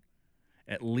soon,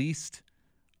 at least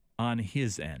on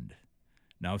his end.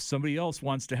 Now, if somebody else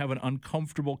wants to have an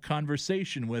uncomfortable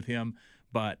conversation with him,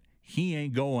 but he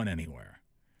ain't going anywhere.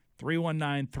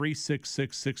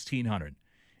 319-366-1600.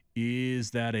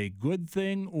 Is that a good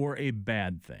thing or a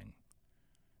bad thing?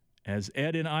 As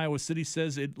Ed in Iowa City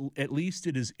says, at least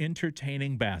it is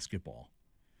entertaining basketball.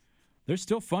 They're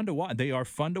still fun to watch. They are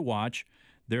fun to watch.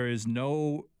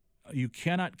 You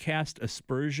cannot cast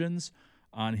aspersions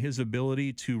on his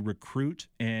ability to recruit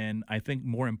and, I think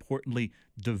more importantly,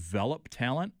 develop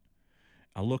talent.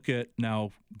 I look at,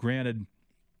 now, granted,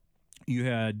 you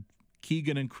had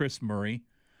Keegan and Chris Murray,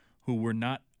 who were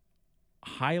not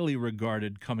highly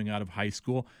regarded coming out of high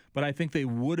school, but I think they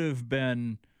would have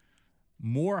been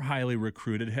more highly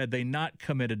recruited had they not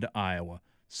committed to Iowa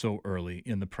so early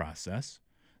in the process.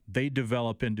 They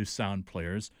develop into sound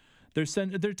players. There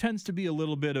tends to be a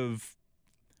little bit of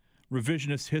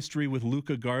revisionist history with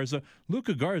Luka Garza.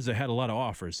 Luka Garza had a lot of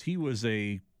offers. He was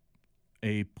a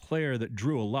player that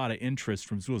drew a lot of interest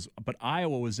from schools, but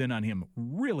Iowa was in on him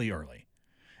really early.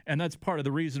 And that's part of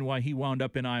the reason why he wound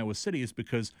up in Iowa City, is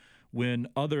because when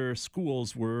other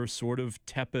schools were sort of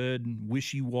tepid,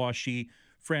 wishy-washy,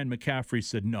 Fran McCaffrey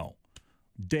said, no,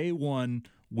 day one,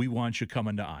 we want you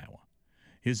coming to Iowa.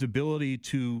 His ability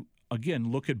to,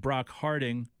 again, look at Brock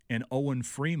Harding and Owen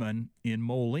Freeman in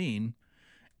Moline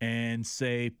and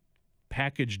say,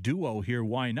 package duo here,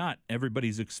 why not?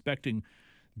 Everybody's expecting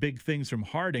big things from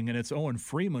Harding, and it's Owen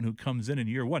Freeman who comes in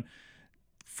year one.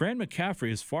 Fran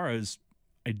McCaffrey, as far as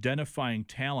identifying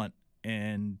talent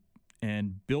and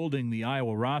building the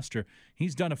Iowa roster,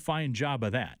 he's done a fine job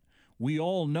of that. We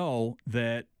all know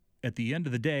that at the end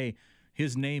of the day,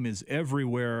 his name is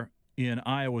everywhere in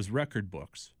Iowa's record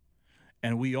books.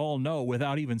 And we all know,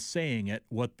 without even saying it,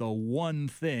 what the one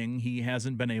thing he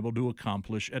hasn't been able to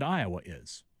accomplish at Iowa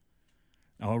is.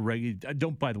 Now,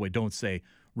 don't say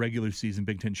regular season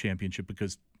Big Ten championship,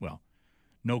 because, well,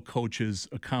 no coach has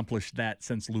accomplished that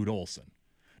since Lute Olson.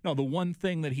 No, the one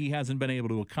thing that he hasn't been able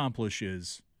to accomplish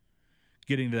is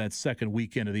getting to that second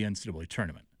weekend of the NCAA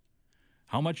tournament.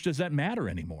 How much does that matter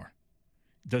anymore?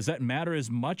 Does that matter as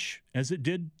much as it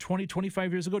did 20,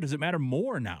 25 years ago? Does it matter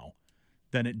more now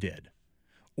than it did?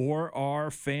 Or are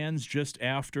fans just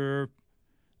after,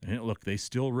 look, they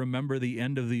still remember the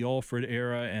end of the Alford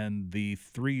era and the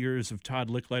 3 years of Todd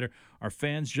Licklider. Are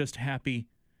fans just happy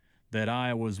that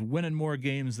Iowa's winning more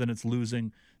games than it's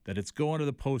losing, that it's going to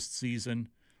the postseason?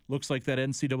 Looks like that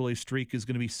NCAA streak is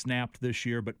going to be snapped this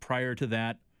year, but prior to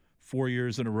that, 4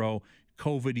 years in a row,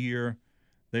 COVID year,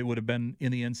 they would have been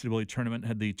in the NCAA tournament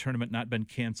had the tournament not been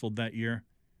canceled that year.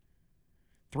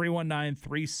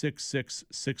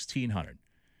 319-366-1600.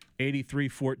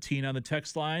 8314 on the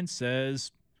text line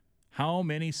says, how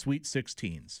many Sweet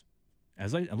 16s?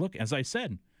 As I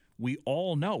said, we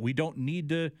all know. We don't need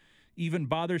to even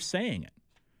bother saying it.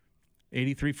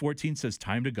 8314 says,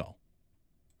 time to go.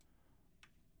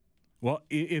 Well,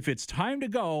 if it's time to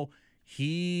go,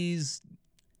 he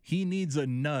needs a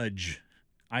nudge,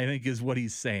 I think is what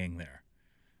he's saying there.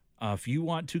 If you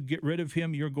want to get rid of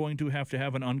him, you're going to have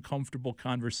an uncomfortable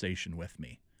conversation with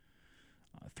me.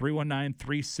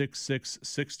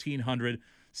 319-366-1600,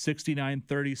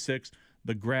 6936.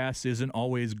 The grass isn't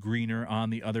always greener on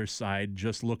the other side.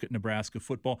 Just look at Nebraska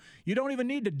football. You don't even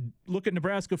need to look at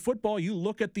Nebraska football. You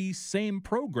look at the same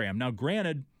program. Now,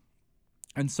 granted,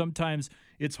 and sometimes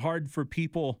it's hard for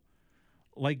people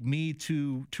like me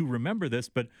to remember this,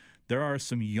 but there are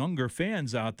some younger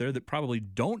fans out there that probably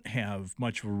don't have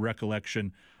much of a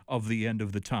recollection of the end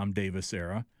of the Tom Davis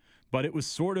era. But it was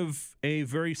sort of a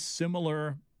very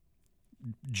similar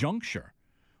juncture.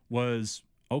 Was,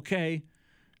 okay,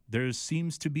 there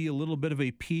seems to be a little bit of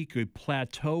a peak, a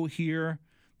plateau here.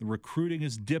 The recruiting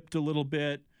has dipped a little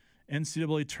bit.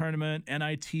 NCAA tournament,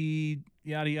 NIT,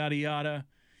 yada, yada, yada.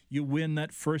 You win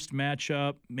that first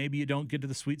matchup. Maybe you don't get to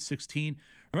the Sweet 16.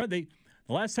 Remember, the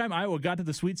last time Iowa got to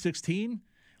the Sweet 16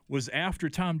 was after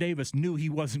Tom Davis knew he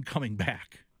wasn't coming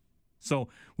back. So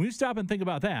when you stop and think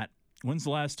about that, when's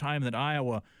the last time that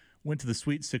Iowa went to the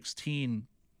Sweet 16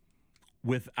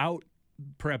 without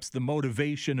perhaps the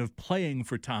motivation of playing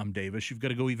for Tom Davis? You've got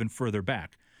to go even further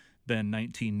back than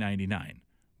 1999.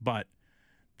 But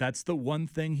that's the one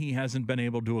thing he hasn't been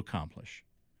able to accomplish.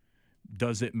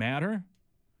 Does it matter?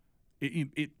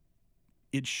 It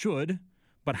should,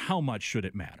 but how much should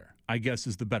it matter, I guess,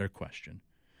 is the better question.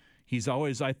 He's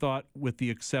always, I thought, with the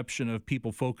exception of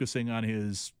people focusing on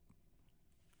his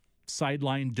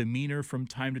sideline demeanor from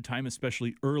time to time,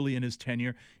 especially early in his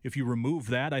tenure. If you remove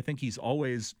that, I think he's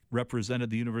always represented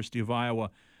the University of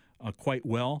Iowa quite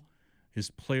well. His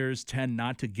players tend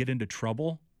not to get into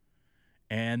trouble,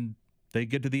 and they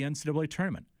get to the NCAA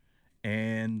tournament.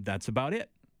 And that's about it.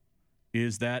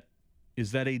 Is that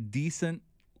a decent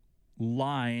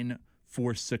line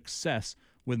for success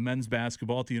with men's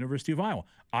basketball at the University of Iowa?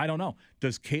 I don't know.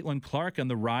 Does Caitlin Clark and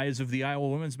the rise of the Iowa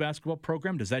women's basketball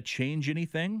program, does that change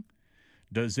anything?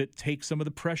 Does it take some of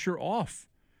the pressure off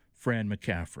Fran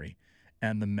McCaffrey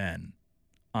and the men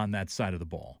on that side of the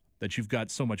ball, that you've got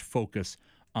so much focus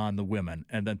on the women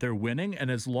and that they're winning?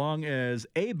 And as long as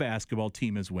a basketball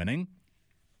team is winning,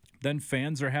 then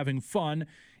fans are having fun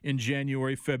in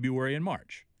January, February, and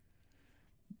March.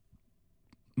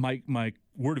 My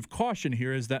word of caution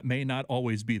here is that may not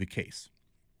always be the case,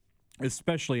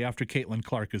 especially after Caitlin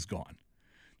Clark is gone,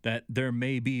 that there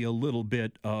may be a little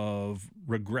bit of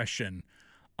regression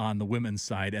on the women's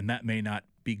side, and that may not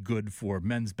be good for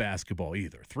men's basketball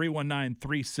either.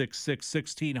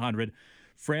 319-366-1600.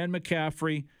 Fran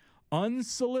McCaffrey,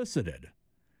 unsolicited,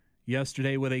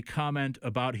 yesterday with a comment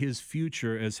about his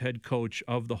future as head coach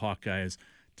of the Hawkeyes.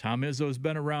 Tom Izzo's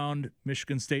been around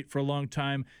Michigan State for a long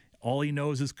time. All he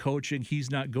knows is coaching.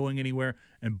 He's not going anywhere.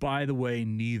 And by the way,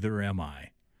 neither am I.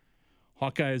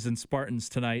 Hawkeyes and Spartans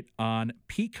tonight on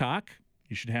Peacock.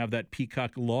 You should have that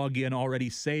Peacock login already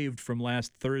saved from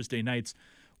last Thursday night's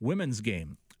women's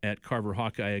game at Carver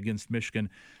Hawkeye against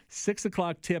Michigan. 6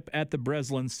 o'clock tip at the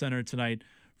Breslin Center tonight.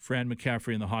 Fran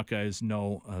McCaffrey and the Hawkeyes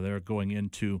know they're going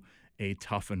into a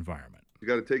tough environment. You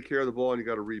got to take care of the ball and you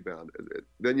got to rebound.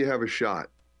 Then you have a shot.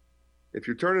 If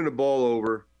you're turning the ball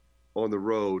over on the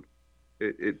road,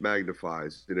 it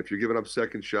magnifies. And if you're giving up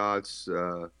second shots,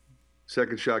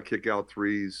 second shot kick out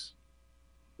threes,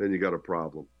 then you got a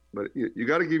problem. But you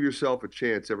got to give yourself a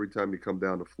chance every time you come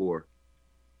down the floor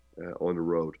on the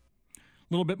road. A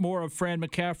little bit more of Fran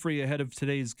McCaffrey ahead of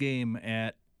today's game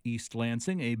at East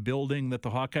Lansing, a building that the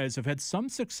Hawkeyes have had some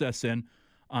success in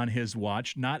on his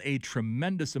watch. Not a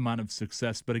tremendous amount of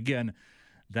success, but again,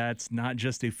 that's not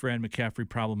just a Fran McCaffrey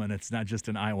problem, and it's not just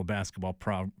an Iowa basketball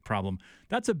problem.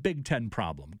 That's a Big Ten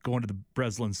problem, going to the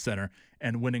Breslin Center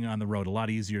and winning on the road. A lot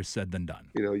easier said than done.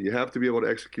 You know, you have to be able to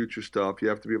execute your stuff. You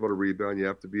have to be able to rebound. You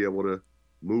have to be able to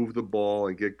move the ball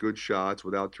and get good shots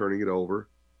without turning it over.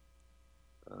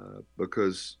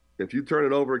 Because if you turn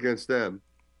it over against them,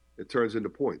 it turns into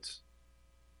points.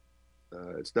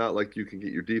 It's not like you can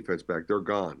get your defense back. They're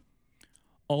gone.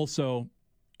 Also,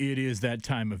 it is that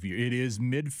time of year. It is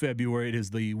mid-February. It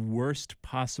is the worst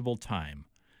possible time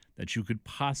that you could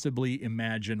possibly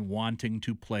imagine wanting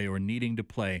to play or needing to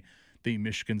play the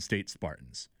Michigan State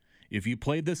Spartans. If you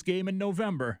played this game in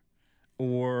November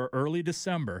or early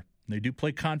December, they do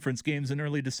play conference games in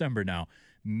early December now,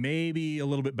 maybe a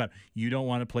little bit better. You don't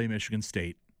want to play Michigan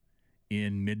State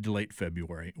in mid to late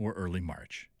February or early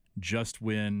March, just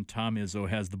when Tom Izzo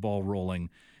has the ball rolling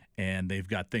and they've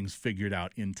got things figured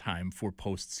out in time for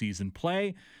postseason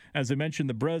play. As I mentioned,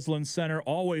 the Breslin Center,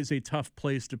 always a tough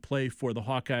place to play for the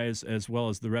Hawkeyes as well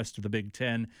as the rest of the Big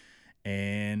Ten.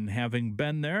 And having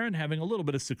been there and having a little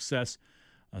bit of success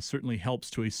certainly helps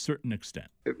to a certain extent.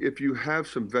 If you have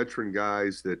some veteran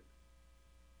guys that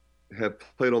have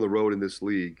played on the road in this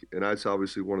league, and that's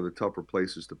obviously one of the tougher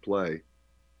places to play,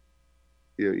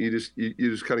 you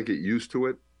just kind of get used to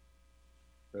it.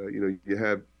 You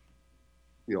have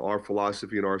our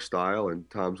philosophy and our style, and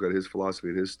Tom's got his philosophy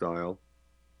and his style.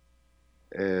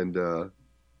 And,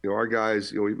 our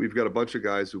guys, we've got a bunch of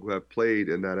guys who have played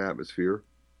in that atmosphere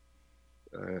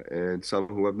and some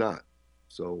who have not.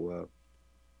 So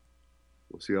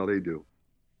we'll see how they do.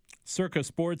 Circa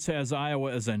Sports has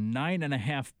Iowa as a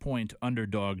 9.5-point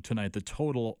underdog tonight. The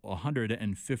total,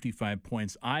 155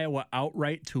 points. Iowa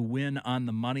outright to win on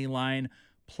the money line,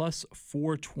 plus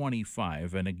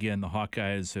 425. And again, the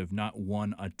Hawkeyes have not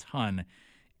won a ton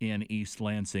in East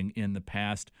Lansing in the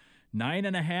past.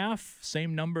 9.5,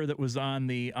 same number that was on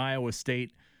the Iowa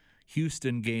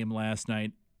State-Houston game last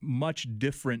night. Much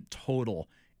different total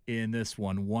in this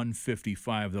one,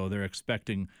 155, though. They're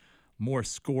expecting more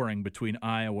scoring between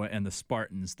Iowa and the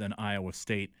Spartans than Iowa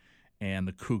State and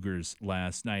the Cougars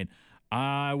last night.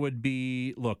 I would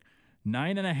be,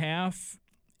 9.5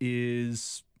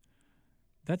 is...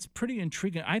 That's pretty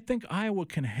intriguing. I think Iowa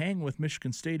can hang with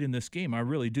Michigan State in this game. I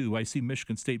really do. I see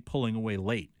Michigan State pulling away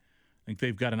late. I think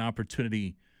they've got an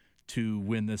opportunity to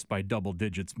win this by double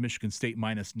digits. Michigan State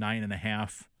minus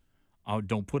 9.5.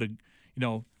 Don't put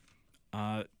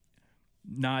not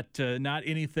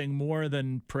anything more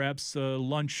than perhaps a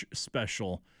lunch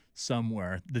special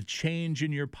somewhere. The change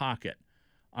in your pocket.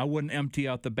 I wouldn't empty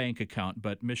out the bank account,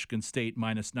 but Michigan State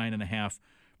minus 9.5.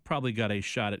 Probably got a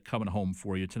shot at coming home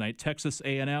for you tonight. Texas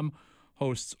A&M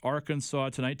hosts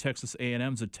Arkansas tonight. Texas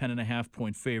A&M's a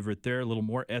 10.5-point favorite there. A little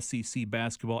more SEC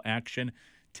basketball action.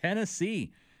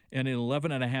 Tennessee, an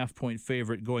 11.5-point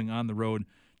favorite going on the road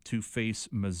to face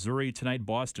Missouri tonight.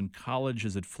 Boston College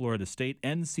is at Florida State.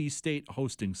 NC State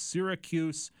hosting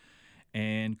Syracuse.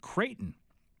 And Creighton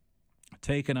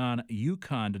taking on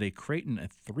UConn today. Creighton, a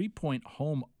 3-point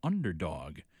home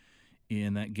underdog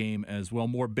in that game as well.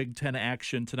 More Big Ten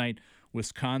action tonight.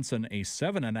 Wisconsin, a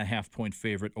 7.5-point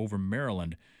favorite over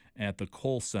Maryland at the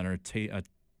Kohl Center. A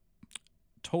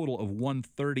total of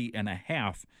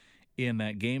 130.5 in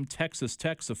that game. Texas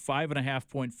Tech's a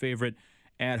 5.5-point favorite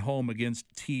at home against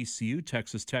TCU.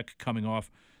 Texas Tech coming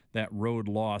off that road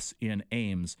loss in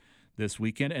Ames this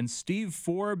weekend. And Steve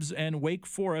Forbes and Wake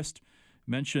Forest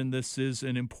mentioned this is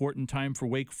an important time for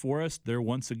Wake Forest. They're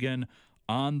once again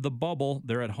on the bubble.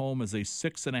 They're at home as a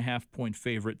 6.5-point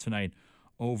favorite tonight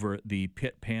over the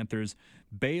Pitt Panthers.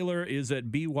 Baylor is at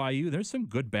BYU. There's some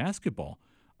good basketball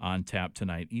on tap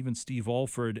tonight. Even Steve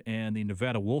Alford and the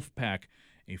Nevada Wolfpack,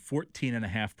 a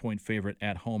 14.5-point favorite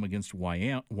at home against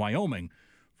Wyoming.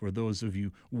 For those of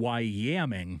you,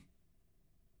 Wyoming.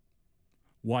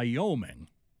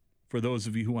 For those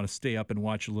of you who want to stay up and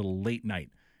watch a little late night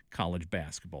college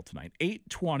basketball tonight.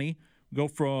 8:20, go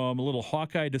from a little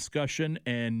Hawkeye discussion,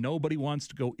 and nobody wants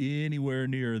to go anywhere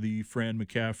near the Fran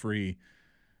McCaffrey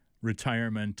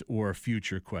retirement or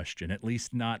future question, at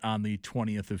least not on the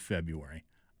 20th of February.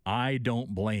 I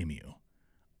don't blame you.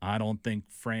 I don't think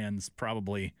Fran's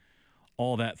probably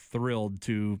all that thrilled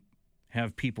to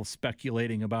have people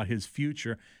speculating about his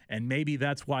future, and maybe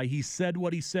that's why he said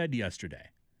what he said yesterday,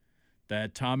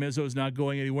 that Tom Izzo's not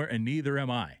going anywhere, and neither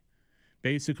am I.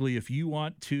 Basically, if you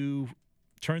want to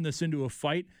turn this into a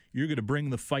fight, you're going to bring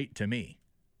the fight to me.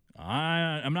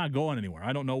 I'm not going anywhere.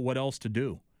 I don't know what else to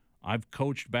do. I've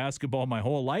coached basketball my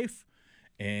whole life,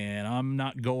 and I'm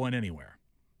not going anywhere.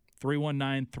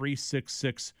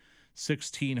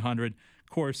 319-366-1600. Of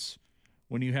course,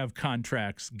 when you have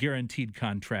contracts, guaranteed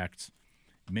contracts,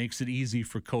 it makes it easy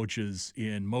for coaches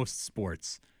in most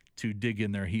sports to dig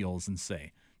in their heels and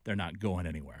say they're not going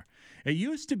anywhere. It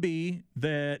used to be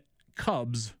that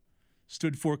Cubs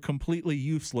stood for completely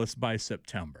useless by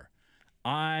September.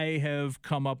 I have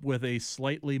come up with a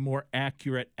slightly more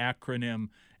accurate acronym,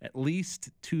 at least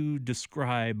to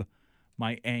describe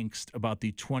my angst about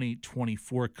the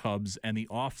 2024 Cubs and the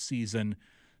offseason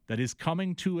that is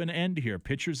coming to an end here.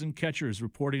 Pitchers and catchers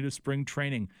reporting to spring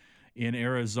training in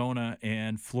Arizona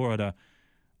and Florida.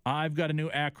 I've got a new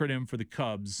acronym for the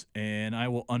Cubs, and I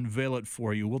will unveil it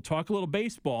for you. We'll talk a little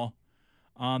baseball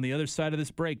on the other side of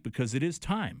this break because it is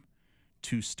time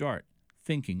to start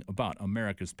thinking about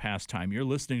America's pastime. You're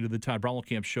listening to the Todd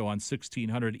Brommelkamp Show on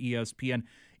 1600 ESPN.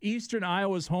 Eastern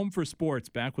Iowa's home for sports.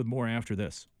 Back with more after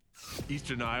this.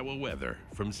 Eastern Iowa weather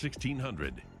from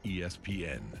 1600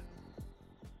 ESPN.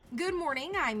 Good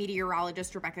morning, I'm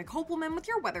meteorologist Rebecca Kopelman with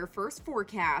your Weather First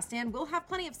forecast, and we'll have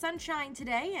plenty of sunshine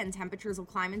today, and temperatures will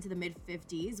climb into the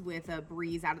mid-50s with a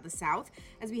breeze out of the south.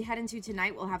 As we head into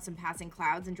tonight, we'll have some passing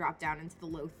clouds and drop down into the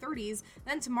low 30s.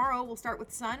 Then tomorrow, we'll start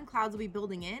with sun, clouds will be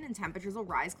building in, and temperatures will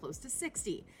rise close to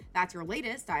 60. That's your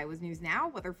latest Iowa's News Now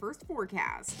Weather First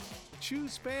forecast.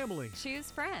 Choose family. Choose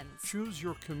friends. Choose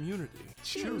your community.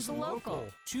 Choose local.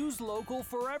 Choose local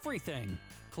for everything.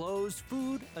 Clothes,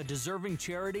 food, a deserving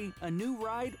charity, a new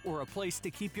ride, or a place to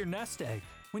keep your nest egg.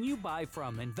 When you buy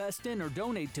from, invest in, or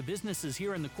donate to businesses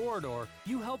here in the corridor,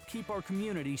 you help keep our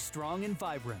community strong and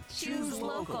vibrant. Choose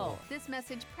local. This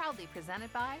message proudly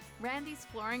presented by Randy's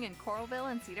Flooring in Coralville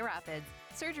and Cedar Rapids,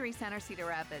 Surgery Center Cedar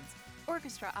Rapids,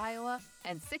 Orchestra Iowa,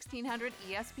 and 1600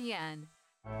 ESPN.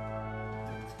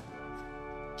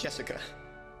 Jessica,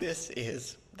 this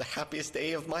is the happiest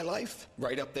day of my life.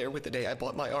 Right up there with the day I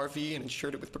bought my RV and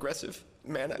insured it with Progressive.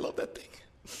 Man, I love that thing.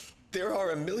 There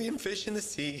are a million fish in the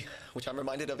sea, which I'm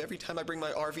reminded of every time I bring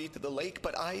my RV to the lake,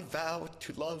 but I vow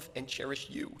to love and cherish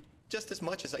you just as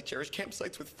much as I cherish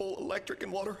campsites with full electric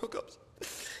and water hookups.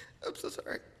 I'm so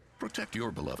sorry. Protect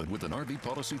your beloved with an RV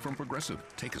policy from Progressive.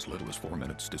 Take as little as 4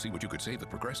 minutes to see what you could save at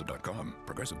Progressive.com.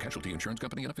 Progressive Casualty Insurance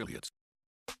Company and Affiliates.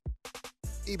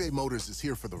 eBay Motors is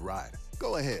here for the ride.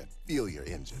 Go ahead, feel your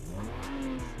engine.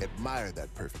 Admire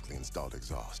that perfectly installed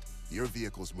exhaust. Your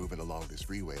vehicle's moving along this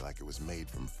freeway like it was made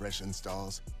from fresh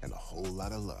installs and a whole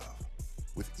lot of love.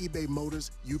 With eBay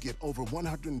Motors, you get over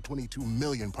 122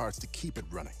 million parts to keep it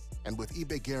running. And with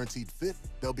eBay Guaranteed Fit,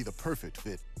 they'll be the perfect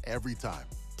fit every time.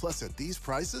 Plus, at these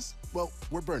prices, well,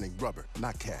 we're burning rubber,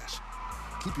 not cash.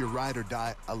 Keep your ride or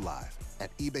die alive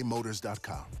at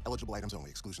ebaymotors.com. Eligible items only.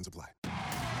 Exclusions apply.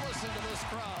 Listen to this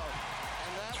crowd,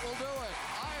 and that will do it.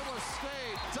 Iowa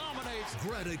State dominates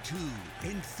Gratitude,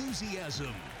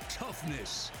 enthusiasm,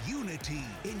 toughness, unity,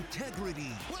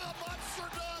 integrity. Well, monster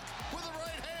dunk with the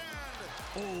right hand.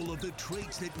 All of the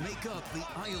traits that make up the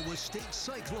Iowa State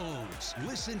Cyclones.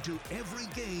 Listen to every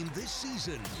game this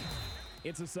season.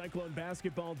 It's a Cyclone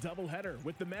basketball doubleheader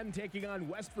with the men taking on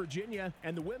West Virginia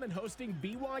and the women hosting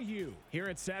BYU. Here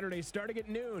it's Saturday starting at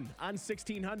noon on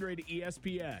 1600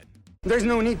 ESPN. There's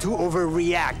no need to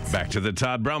overreact. Back to the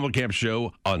Todd Brommelkamp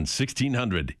Show on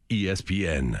 1600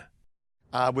 ESPN.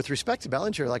 With respect to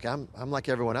Bellinger, like I'm like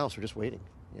everyone else. We're just waiting.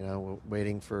 We're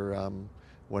waiting for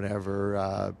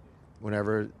whenever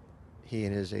he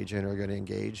and his agent are going to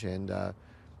engage, and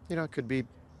it could be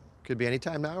any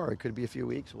time now, or it could be a few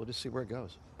weeks. We'll just see where it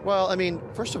goes. Well, I mean,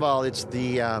 first of all, it's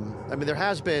the there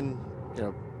has been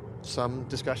some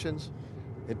discussions,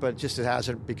 but it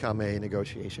hasn't become a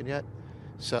negotiation yet.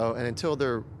 So, and until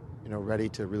they're ready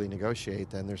to really negotiate,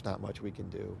 then there's not much we can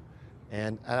do.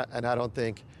 And I don't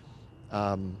think,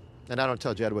 and I don't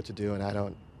tell Jed what to do, and I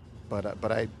don't, but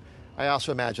I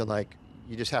also imagine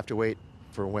you just have to wait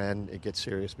for when it gets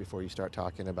serious before you start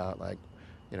talking about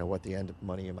what the end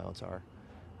money amounts are.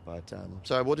 But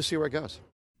so we'll just see where it goes.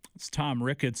 It's Tom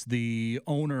Ricketts, the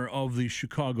owner of the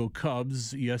Chicago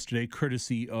Cubs, yesterday,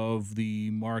 courtesy of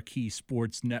the Marquee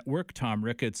Sports Network. Tom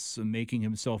Ricketts making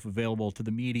himself available to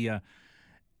the media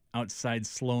outside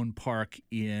Sloan Park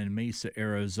in Mesa,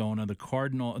 Arizona.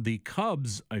 The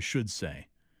Cubs, I should say.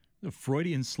 The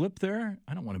Freudian slip there?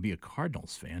 I don't want to be a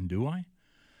Cardinals fan, do I?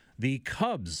 The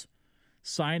Cubs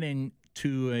signing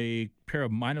to a pair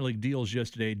of minor league deals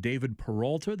yesterday. David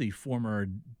Peralta, the former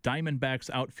Diamondbacks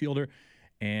outfielder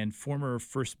and former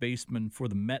first baseman for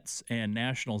the Mets and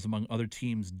Nationals, among other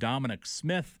teams, Dominic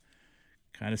Smith.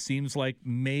 Kind of seems like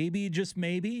maybe, just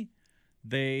maybe,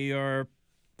 they are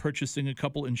purchasing a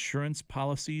couple insurance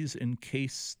policies in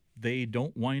case they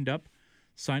don't wind up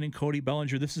signing Cody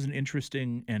Bellinger. This is an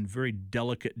interesting and very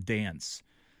delicate dance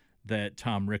that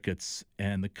Tom Ricketts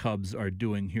and the Cubs are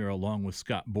doing here along with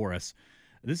Scott Boras.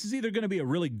 This is either going to be a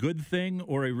really good thing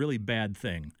or a really bad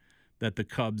thing that the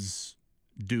Cubs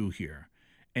do here.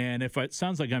 And if it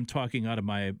sounds like I'm talking out of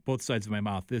both sides of my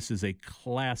mouth, this is a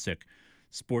classic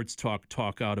sports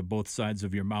talk out of both sides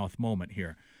of your mouth moment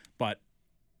here. But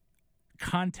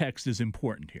context is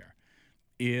important here.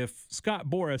 If Scott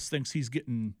Boras thinks he's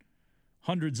getting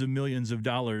hundreds of millions of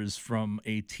dollars from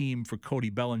a team for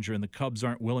Cody Bellinger and the Cubs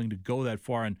aren't willing to go that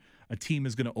far and a team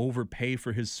is going to overpay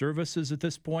for his services at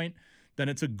this point, then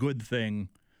it's a good thing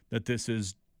that this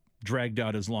is dragged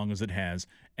out as long as it has.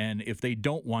 And if they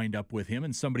don't wind up with him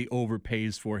and somebody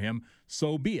overpays for him,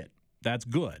 so be it. That's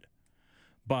good.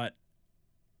 But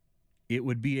it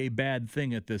would be a bad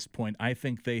thing at this point. I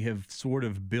think they have sort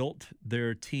of built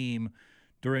their team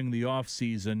during the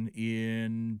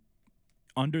offseason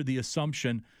under the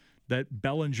assumption that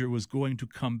Bellinger was going to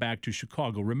come back to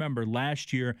Chicago. Remember,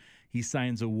 last year he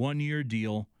signs a one-year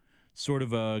deal, sort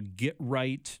of a get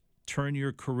right, turn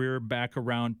your career back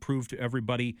around, prove to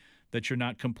everybody that you're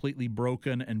not completely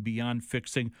broken and beyond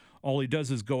fixing. All he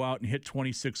does is go out and hit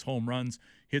 26 home runs,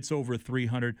 hits over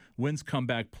 300, wins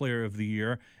comeback player of the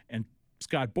year, and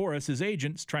Scott Boras, his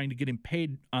agent, is trying to get him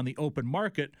paid on the open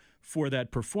market for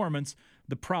that performance.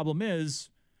 The problem is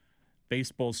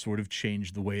baseball sort of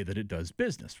changed the way that it does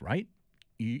business, right?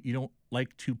 You don't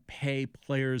like to pay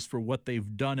players for what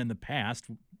they've done in the past,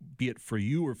 be it for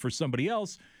you or for somebody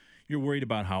else. You're worried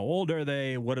about how old are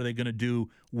they, what are they going to do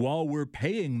while we're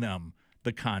paying them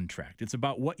the contract. It's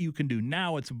about what you can do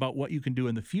now. It's about what you can do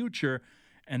in the future,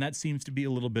 and that seems to be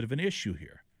a little bit of an issue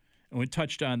here. And we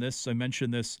touched on this. I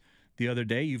mentioned this the other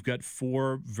day. You've got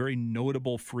 4 very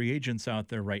notable free agents out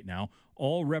there right now,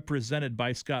 all represented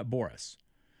by Scott Boras.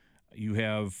 You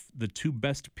have the 2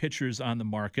 best pitchers on the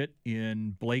market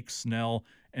in Blake Snell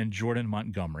and Jordan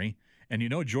Montgomery. And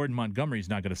Jordan Montgomery's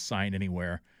not going to sign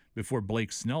anywhere before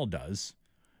Blake Snell does.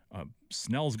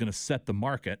 Snell's going to set the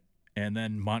market, and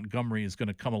then Montgomery is going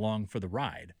to come along for the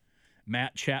ride.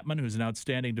 Matt Chapman, who's an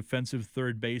outstanding defensive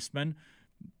third baseman.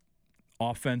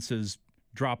 Offense has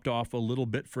dropped off a little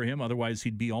bit for him. Otherwise,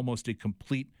 he'd be almost a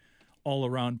complete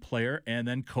all-around player. And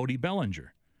then Cody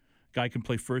Bellinger. Guy can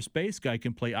play first base, guy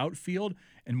can play outfield,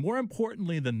 and more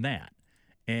importantly than that,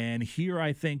 and here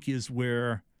I think is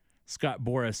where Scott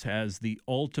Boras has the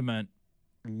ultimate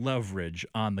leverage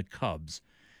on the Cubs,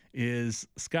 is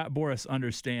Scott Boras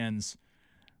understands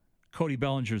Cody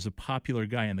Bellinger is a popular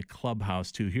guy in the clubhouse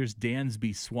too. Here's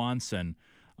Dansby Swanson,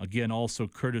 again also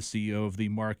courtesy of the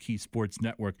Marquee Sports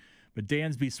Network, but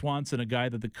Dansby Swanson, a guy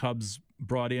that the Cubs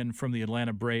brought in from the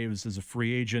Atlanta Braves as a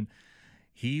free agent,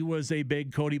 he was a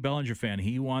big Cody Bellinger fan.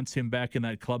 He wants him back in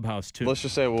that clubhouse, too. Let's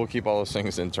just say we'll keep all those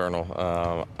things internal.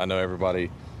 I know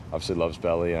everybody obviously loves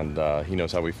Belly, and he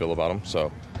knows how we feel about him.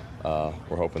 So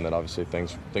we're hoping that obviously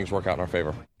things work out in our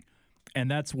favor. And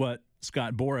that's what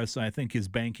Scott Boras, I think, is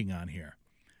banking on here,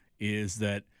 is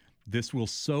that this will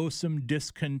sow some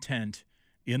discontent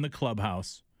in the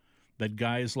clubhouse, that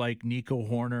guys like Nico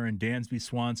Horner and Dansby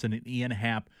Swanson and Ian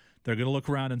Happ, they're going to look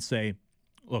around and say,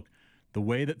 look, the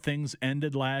way that things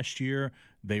ended last year,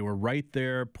 they were right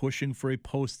there pushing for a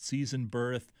postseason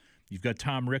berth. You've got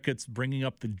Tom Ricketts bringing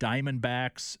up the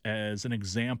Diamondbacks as an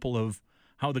example of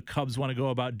how the Cubs want to go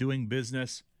about doing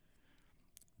business.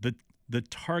 The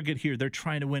target here, they're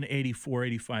trying to win 84,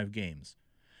 85 games.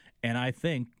 And I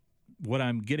think what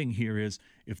I'm getting here is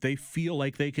if they feel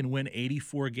like they can win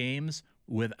 84 games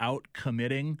without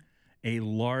committing a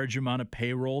large amount of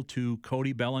payroll to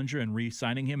Cody Bellinger and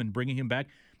re-signing him and bringing him back,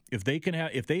 if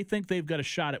they think they've got a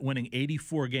shot at winning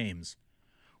 84 games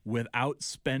without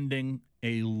spending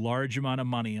a large amount of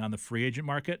money on the free agent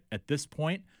market, at this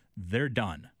point, they're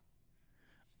done.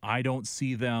 I don't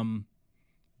see them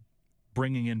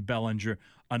bringing in Bellinger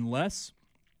unless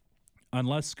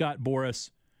Scott Boras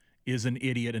is an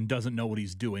idiot and doesn't know what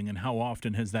he's doing, and how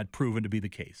often has that proven to be the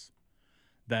case?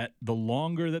 That the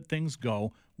longer that things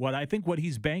go, what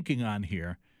he's banking on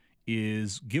here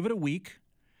is give it a week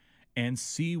and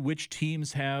see which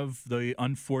teams have the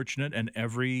unfortunate, and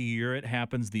every year it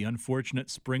happens, the unfortunate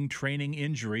spring training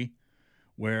injury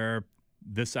where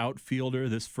this outfielder,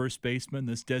 this first baseman,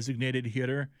 this designated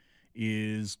hitter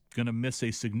is going to miss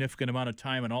a significant amount of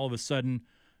time, and all of a sudden,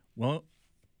 well,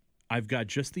 I've got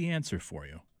just the answer for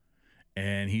you.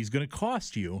 And he's going to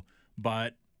cost you,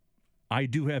 but I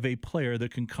do have a player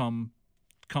that can come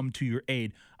to your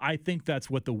aid. I think that's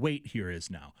what the wait here is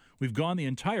now. We've gone the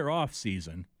entire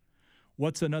offseason.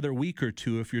 What's another week or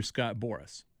two if you're Scott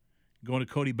Boras? Going to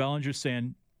Cody Bellinger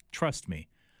saying, trust me,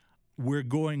 we're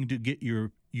going to get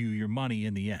your money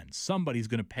in the end. Somebody's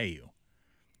going to pay you.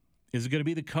 Is it going to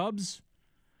be the Cubs?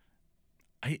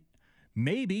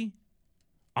 Maybe.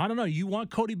 I don't know. You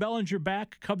want Cody Bellinger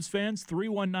back, Cubs fans?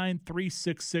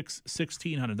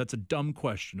 319-366-1600. That's a dumb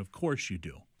question. Of course you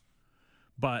do.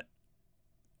 But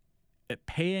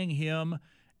paying him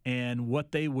and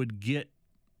what they would get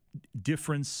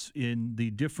difference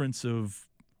of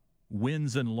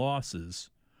wins and losses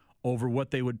over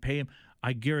what they would pay him,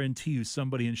 I guarantee you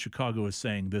somebody in Chicago is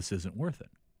saying this isn't worth it.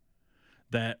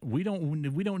 That we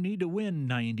don't need to win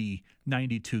 90,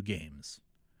 92 games,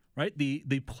 right? The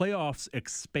playoffs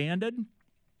expanded.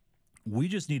 We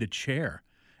just need a chair.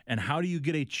 And how do you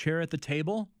get a chair at the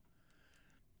table?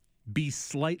 Be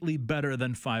slightly better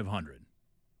than 500.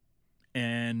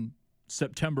 And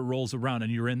September rolls around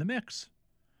and you're in the mix.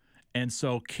 And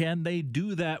so can they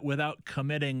do that without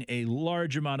committing a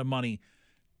large amount of money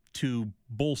to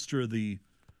bolster the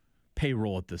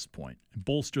payroll at this point,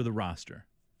 bolster the roster?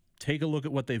 Take a look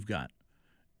at what they've got.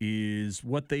 Is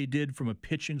what they did from a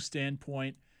pitching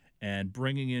standpoint and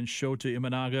bringing in Shota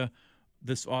Imanaga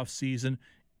this offseason,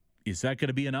 is that going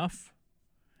to be enough?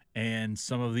 And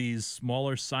some of these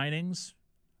smaller signings,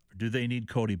 or do they need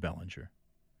Cody Bellinger?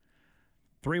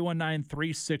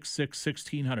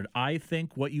 319-366-1600. I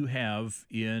think what you have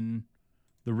in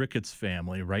the Ricketts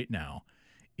family right now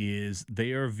is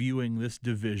they are viewing this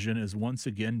division as once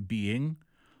again being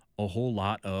a whole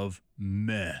lot of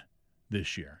meh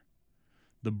this year.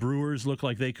 The Brewers look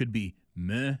like they could be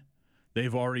meh.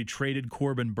 They've already traded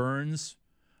Corbin Burns.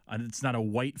 And it's not a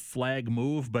white flag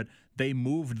move, but they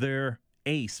moved their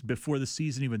ace before the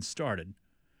season even started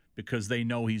because they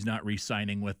know he's not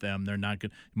re-signing with them. They're not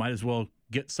good. Might as well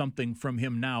get something from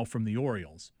him now from the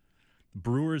Orioles. The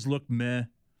Brewers look meh.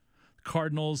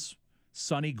 Cardinals,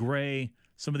 Sonny Gray,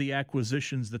 some of the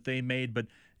acquisitions that they made, but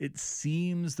it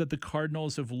seems that the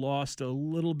Cardinals have lost a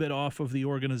little bit off of the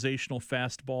organizational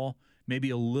fastball,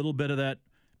 maybe a little bit of that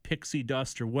pixie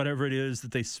dust or whatever it is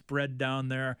that they spread down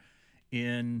there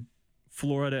in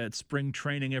Florida at spring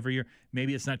training every year.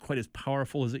 Maybe it's not quite as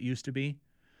powerful as it used to be.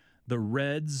 The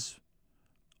Reds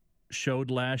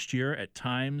showed last year at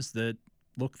times that,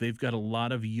 look, they've got a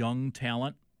lot of young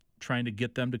talent trying to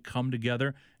get them to come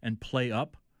together and play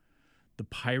up. The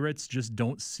Pirates just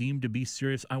don't seem to be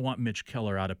serious. I want Mitch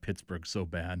Keller out of Pittsburgh so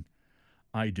bad.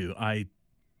 I do. I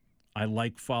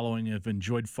like following, I've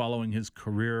enjoyed following his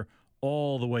career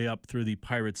all the way up through the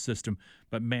Pirates system,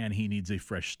 but man, he needs a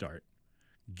fresh start.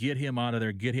 Get him out of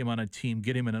there, get him on a team,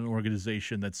 get him in an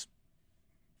organization that's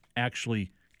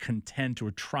actually content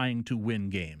or trying to win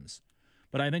games.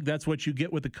 But I think that's what you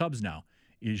get with the Cubs now,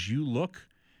 is you look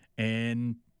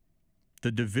and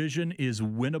the division is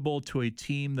winnable to a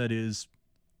team that is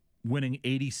winning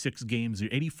 86 games,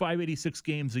 85, 86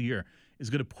 games a year is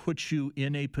going to put you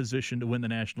in a position to win the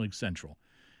National League Central.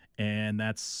 And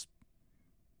that's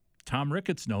Tom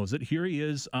Ricketts knows it. Here he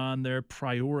is on their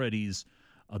priorities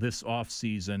this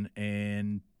offseason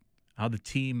and how the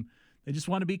team, they just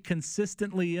want to be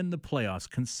consistently in the playoffs,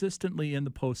 consistently in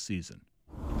the postseason.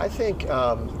 I think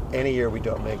any year we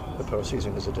don't make the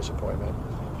postseason is a disappointment.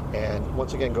 And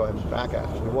once again, going back at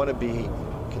it, we want to be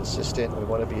consistent. We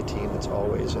want to be a team that's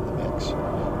always in the mix.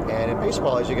 And in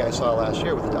baseball, as you guys saw last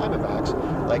year with the Diamondbacks,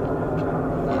 like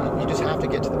you just have to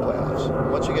get to the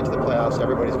playoffs. Once you get to the playoffs,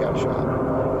 everybody's got a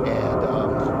shot.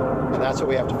 And that's what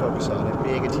we have to focus on. And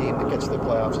being a team that gets to the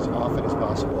playoffs as often as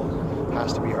possible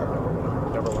has to be our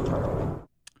number one priority.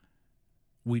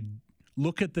 We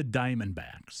look at the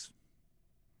Diamondbacks.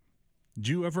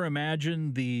 Do you ever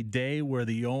imagine the day where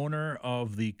the owner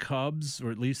of the Cubs, or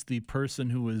at least the person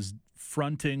who is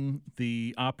fronting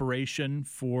the operation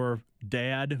for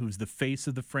Dad, who's the face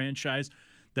of the franchise,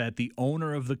 that the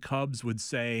owner of the Cubs would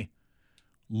say,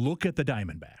 look at the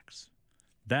Diamondbacks.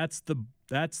 That's the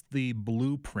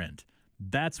blueprint.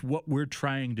 That's what we're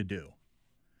trying to do.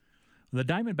 The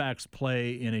Diamondbacks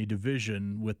play in a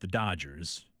division with the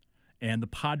Dodgers, and the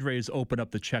Padres open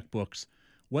up the checkbooks.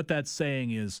 What that's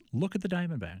saying is, look at the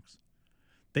Diamondbacks.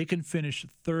 They can finish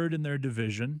third in their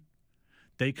division.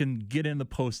 They can get in the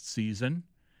postseason.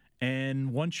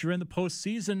 And once you're in the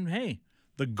postseason, hey,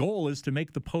 the goal is to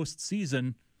make the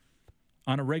postseason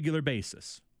on a regular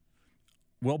basis.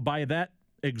 Well, by that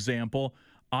example,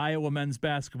 Iowa men's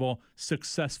basketball,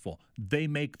 successful. They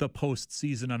make the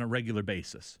postseason on a regular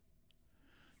basis.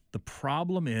 The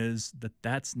problem is that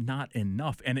that's not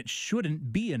enough, and it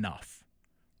shouldn't be enough,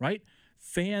 right?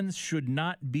 Fans should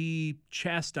not be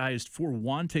chastised for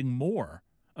wanting more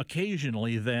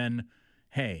occasionally than,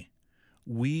 hey,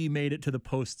 we made it to the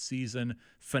postseason.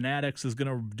 Fanatics is going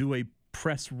to do a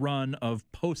press run of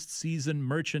postseason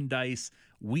merchandise.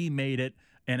 We made it,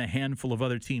 and a handful of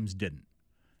other teams didn't.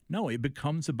 No, it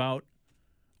becomes about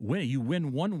winning. You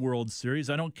win one World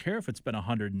Series. I don't care if it's been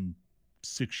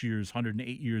 106 years,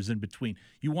 108 years in between.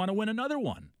 You want to win another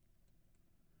one.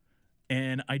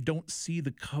 And I don't see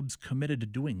the Cubs committed to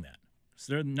doing that.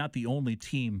 So they're not the only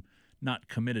team not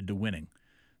committed to winning.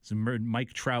 So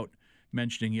Mike Trout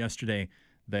mentioning yesterday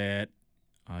that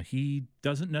he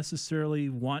doesn't necessarily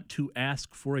want to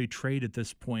ask for a trade at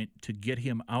this point to get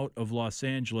him out of Los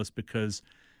Angeles because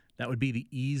that would be the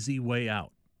easy way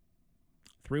out.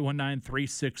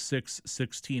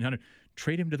 319-366-1600.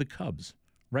 Trade him to the Cubs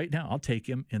right now. I'll take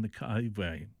him in the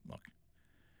look.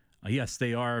 Yes,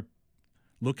 they are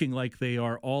looking like they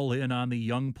are all in on the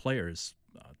young players.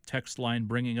 Text line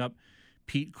bringing up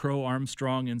Pete Crow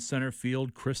Armstrong in center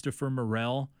field, Christopher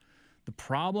Morel. The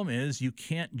problem is you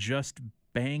can't just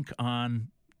bank on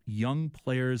young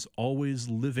players always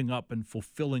living up and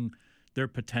fulfilling their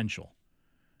potential.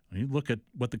 When you look at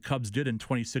what the Cubs did in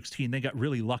 2016, they got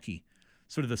really lucky.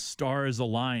 Sort of the stars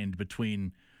aligned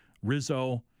between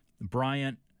Rizzo,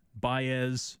 Bryant,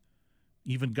 Baez,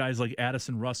 even guys like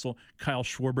Addison Russell, Kyle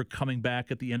Schwarber coming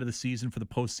back at the end of the season for the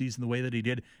postseason the way that he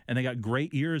did. And they got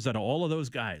great years out of all of those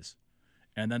guys.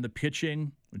 And then the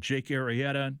pitching, Jake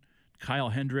Arrieta, Kyle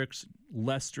Hendricks,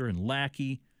 Lester, and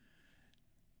Lackey.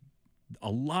 A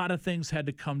lot of things had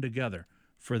to come together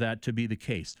for that to be the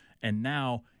case. And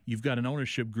now you've got an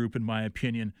ownership group, in my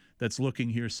opinion, that's looking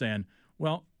here saying,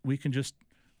 well, we can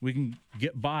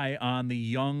get by on the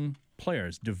young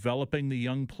players, developing the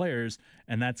young players,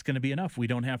 and that's going to be enough. We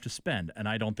don't have to spend, and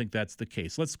I don't think that's the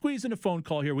case. Let's squeeze in a phone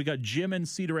call here. We got Jim in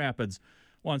Cedar Rapids,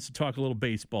 wants to talk a little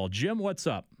baseball. Jim, what's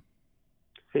up?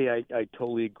 Hey, I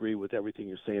totally agree with everything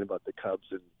you're saying about the Cubs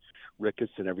and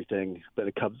Ricketts and everything. Been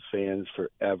a Cubs fan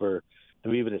forever.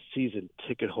 I'm even a season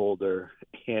ticket holder,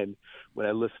 and when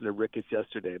I listened to Ricketts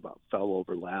yesterday about fell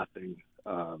over laughing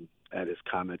at his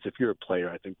comments, if you're a player,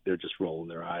 I think they're just rolling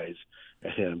their eyes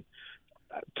at him.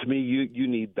 To me, you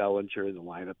need Bellinger in the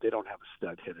lineup. They don't have a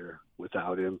stud hitter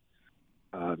without him.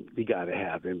 You got to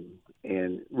have him,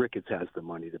 and Ricketts has the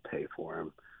money to pay for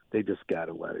him. They just got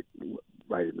to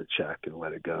write him a check and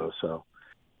let it go. So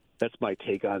that's my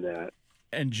take on that.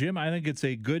 And, Jim, I think it's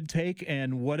a good take,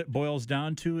 and what it boils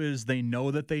down to is they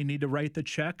know that they need to write the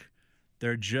check.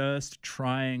 They're just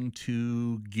trying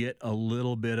to get a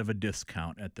little bit of a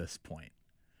discount at this point.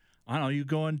 I don't know, you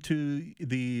go into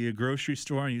the grocery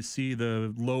store and you see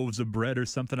the loaves of bread or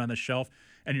something on the shelf,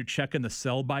 and you're checking the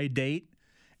sell-by date,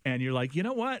 and you're like, you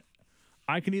know what?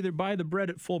 I can either buy the bread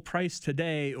at full price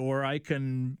today, or I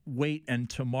can wait and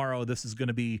tomorrow this is going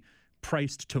to be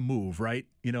priced to move, right?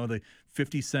 You know, the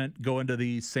 50 cent, go into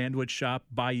the sandwich shop,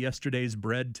 buy yesterday's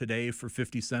bread today for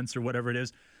 50 cents or whatever it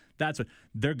is. That's what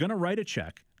they're going to write a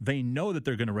check. They know that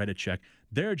they're going to write a check.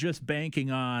 They're just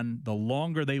banking on the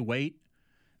longer they wait,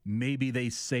 maybe they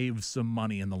save some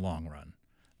money in the long run.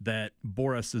 That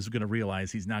Boris is going to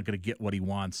realize he's not going to get what he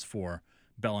wants for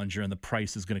Bellinger and the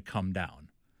price is going to come down.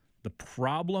 The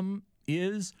problem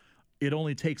is it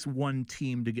only takes one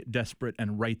team to get desperate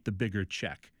and write the bigger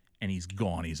check, and he's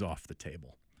gone. He's off the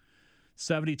table.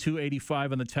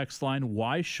 7285 on the text line.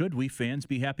 Why should we fans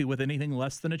be happy with anything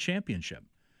less than a championship?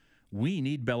 We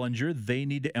need Bellinger. They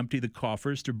need to empty the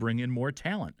coffers to bring in more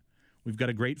talent. We've got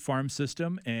a great farm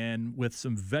system, and with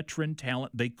some veteran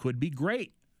talent, they could be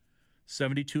great.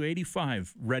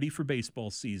 7285, ready for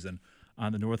baseball season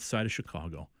on the north side of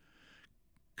Chicago.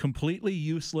 Completely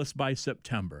useless by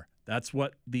September. That's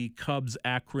what the Cubs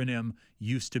acronym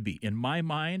used to be. In my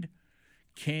mind,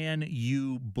 can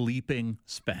you bleeping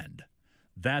spend?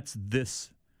 That's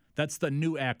the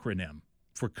new acronym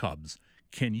for Cubs.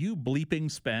 Can you bleeping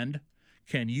spend?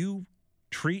 Can you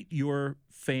treat your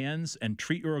fans and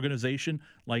treat your organization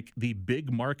like the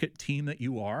big market team that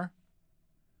you are?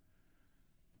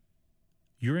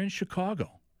 You're in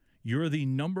Chicago. You're the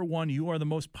number one. You are the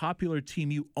most popular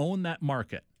team. You own that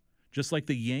market. Just like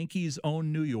the Yankees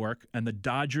own New York and the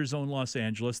Dodgers own Los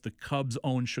Angeles, the Cubs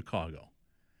own Chicago.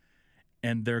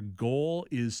 And their goal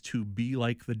is to be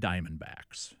like the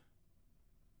Diamondbacks.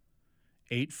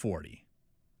 840.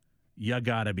 You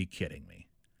gotta be kidding me.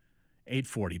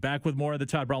 840. Back with more of the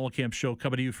Todd Brommelkamp Show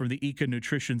coming to you from the Eka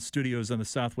Nutrition Studios on the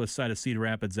southwest side of Cedar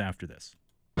Rapids after this.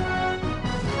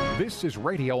 This is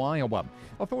Radio Iowa.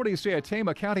 Authorities say a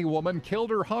Tama County woman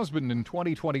killed her husband in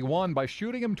 2021 by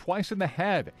shooting him twice in the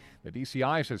head. The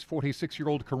DCI says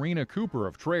 46-year-old Karina Cooper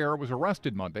of Traer was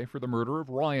arrested Monday for the murder of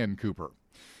Ryan Cooper.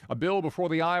 A bill before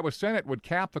the Iowa Senate would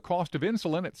cap the cost of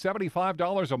insulin at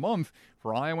 $75 a month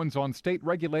for Iowans on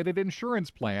state-regulated insurance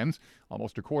plans.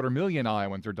 Almost 250,000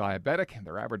 Iowans are diabetic, and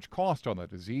their average cost on the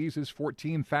disease is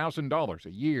 $14,000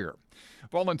 a year.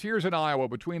 Volunteers in Iowa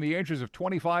between the ages of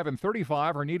 25 and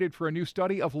 35 are needed for a new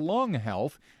study of lung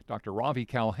health. Dr. Ravi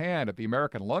Kalhan at the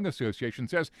American Lung Association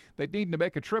says they need to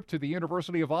make a trip to the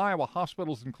University of Iowa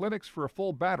hospitals and clinics for a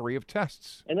full battery of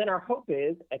tests. And then our hope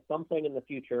is at some point in the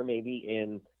future, maybe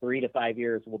in 3 to 5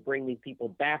 years, we'll bring these people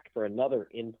back for another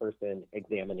in-person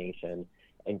examination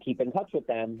and keep in touch with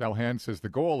them. Kalhan says the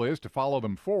goal is to follow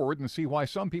them forward and see why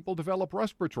some people develop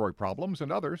respiratory problems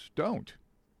and others don't.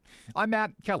 I'm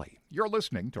Matt Kelly. You're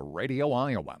listening to Radio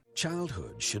Iowa.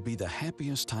 Childhood should be the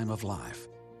happiest time of life.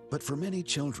 But for many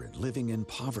children living in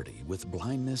poverty with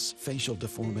blindness, facial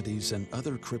deformities, and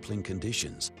other crippling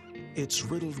conditions, it's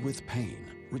riddled with pain,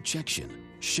 rejection,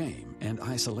 shame, and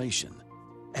isolation.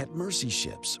 At Mercy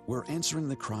Ships, we're answering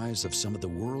the cries of some of the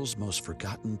world's most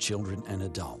forgotten children and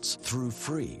adults through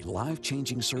free,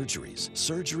 life-changing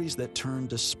surgeries that turn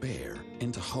despair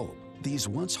into hope. These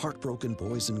once heartbroken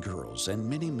boys and girls, and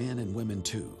many men and women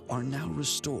too, are now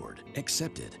restored,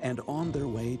 accepted, and on their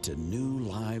way to new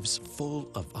lives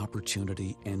full of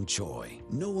opportunity and joy.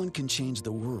 No one can change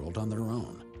the world on their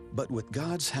own, but with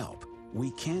God's help,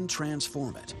 we can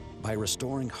transform it by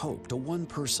restoring hope to one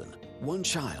person, one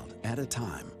child at a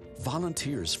time.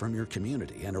 Volunteers from your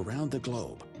community and around the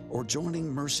globe, or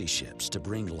joining Mercy Ships to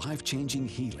bring life-changing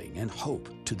healing and hope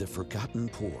to the forgotten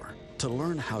poor. To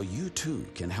learn how you too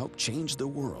can help change the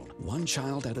world one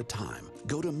child at a time,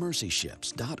 go to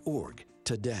mercyships.org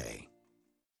today.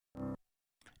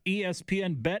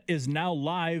 ESPN Bet is now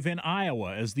live in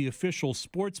Iowa as the official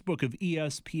sportsbook of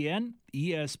ESPN.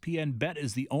 ESPN Bet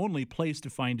is the only place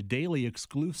to find daily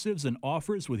exclusives and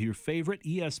offers with your favorite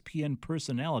ESPN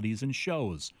personalities and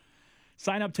shows.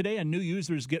 Sign up today and new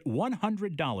users get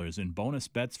 $100 in bonus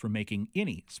bets for making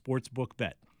any sportsbook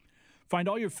bet. Find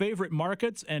all your favorite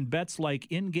markets and bets like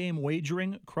in-game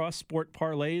wagering, cross-sport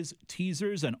parlays,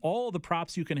 teasers, and all the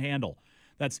props you can handle.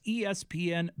 That's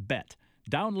ESPN Bet.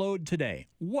 Download today.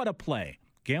 What a play.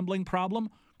 Gambling problem?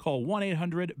 Call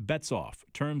 1-800-BETS-OFF.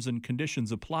 Terms and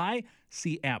conditions apply.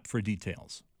 See app for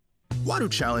details. Why do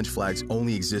challenge flags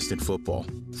only exist in football?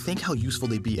 Think how useful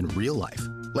they'd be in real life.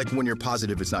 Like when you're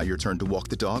positive it's not your turn to walk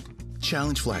the dog.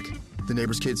 Challenge flag. The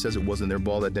neighbor's kid says it wasn't their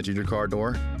ball that dented your car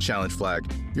door. Challenge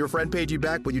flag. Your friend paid you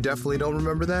back, but you definitely don't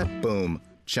remember that? Boom.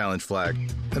 Challenge flag.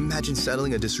 Imagine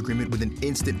settling a disagreement with an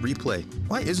instant replay.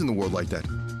 Why isn't the world like that?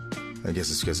 I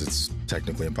guess it's because it's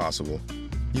technically impossible.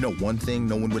 You know one thing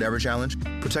no one would ever challenge?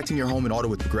 Protecting your home and auto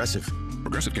with Progressive.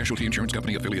 Progressive Casualty Insurance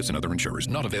Company, affiliates, and other insurers.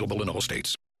 Not available in all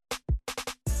states.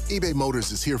 eBay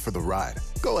Motors is here for the ride.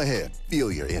 Go ahead,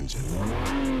 feel your engine.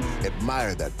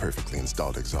 Admire that perfectly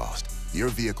installed exhaust. Your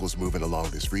vehicle's moving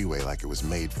along this freeway like it was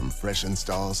made from fresh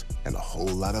installs and a whole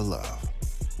lot of love.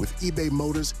 With eBay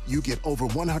Motors, you get over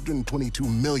 122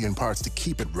 million parts to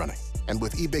keep it running. And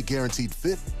with eBay Guaranteed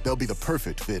Fit, they'll be the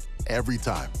perfect fit every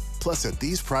time. Plus, at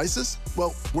these prices,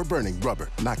 well, we're burning rubber,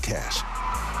 not cash.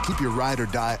 Keep your ride or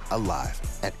die alive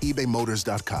at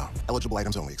ebaymotors.com. Eligible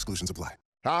items only. Exclusions apply.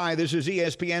 Hi, this is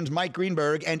ESPN's Mike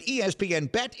Greenberg, and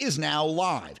ESPN Bet is now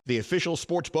live. The official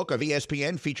sportsbook of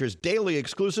ESPN features daily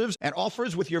exclusives and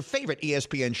offers with your favorite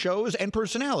ESPN shows and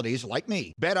personalities like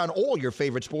me. Bet on all your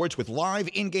favorite sports with live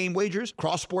in-game wagers,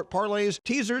 cross-sport parlays,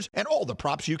 teasers, and all the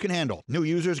props you can handle. New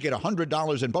users get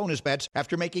 $100 in bonus bets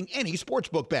after making any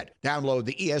sportsbook bet. Download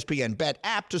the ESPN Bet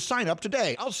app to sign up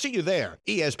today. I'll see you there.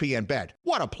 ESPN Bet.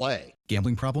 What a play.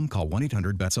 Gambling problem? Call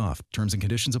 1-800-BETS-OFF. Terms and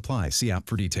conditions apply. See app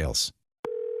for details.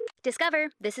 Discover,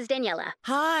 this is Daniela.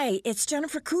 Hi, it's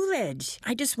Jennifer Coolidge.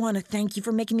 I just want to thank you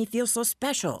for making me feel so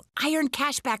special. I earned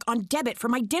cash back on debit for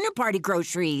my dinner party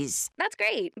groceries. That's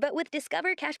great, but with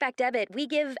Discover Cashback Debit, we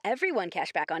give everyone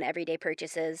cash back on everyday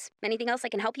purchases. Anything else I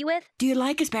can help you with? Do you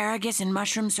like asparagus and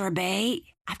mushroom sorbet?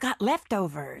 I've got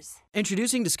leftovers.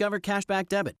 Introducing Discover Cashback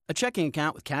Debit, a checking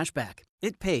account with cash back.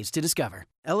 It pays to Discover.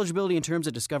 Eligibility and terms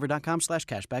at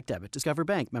discover.com/cashbackdebit. Discover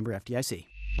Bank, member FDIC.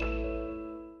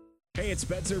 Hey, it's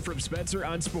Spencer from Spencer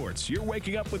on Sports. You're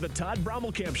waking up with the Todd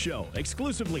Brommelkamp Show,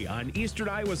 exclusively on Eastern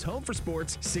Iowa's home for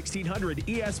sports, 1600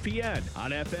 ESPN,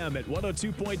 on FM at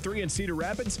 102.3 in Cedar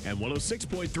Rapids and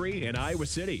 106.3 in Iowa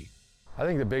City. I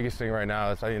think the biggest thing right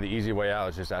now is I think the easy way out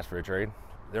is just ask for a trade.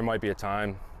 There might be a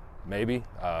time, maybe.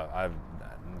 I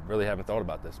really haven't thought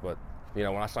about this, but when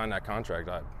I signed that contract,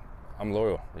 I'm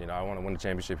loyal. I want to win the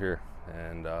championship here,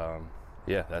 and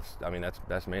yeah,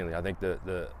 that's mainly. I think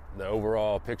the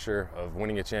overall picture of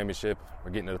winning a championship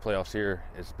or getting to the playoffs here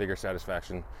is bigger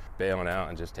satisfaction, bailing out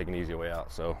and just taking the easy way out.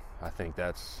 So I think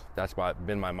that's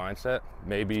been my mindset.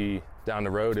 Maybe down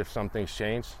the road if some things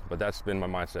change, but that's been my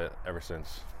mindset ever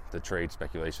since the trade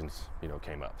speculations,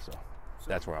 came up. So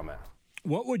that's where I'm at.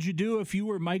 What would you do if you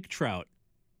were Mike Trout?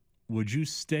 Would you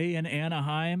stay in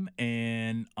Anaheim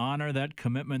and honor that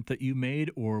commitment that you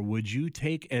made, or would you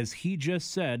take, as he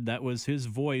just said, that was his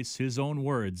voice, his own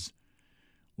words,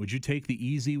 would you take the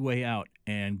easy way out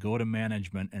and go to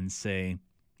management and say,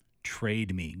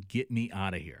 trade me, get me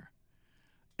out of here?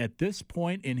 At this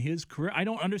point in his career, I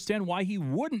don't understand why he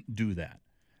wouldn't do that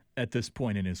at this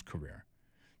point in his career.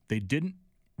 They didn't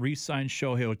re-sign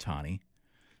Shohei Ohtani.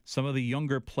 Some of the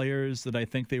younger players that I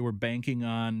think they were banking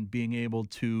on being able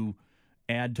to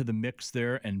add to the mix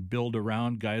there and build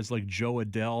around, guys like Joe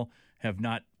Adell, have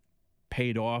not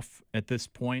paid off at this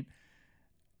point.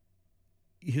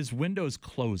 His window's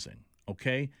closing,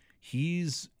 okay?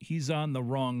 He's on the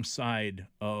wrong side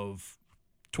of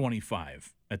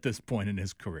 25 at this point in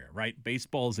his career, right?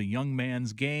 Baseball is a young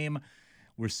man's game.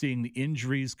 We're seeing the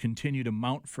injuries continue to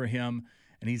mount for him,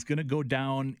 and he's going to go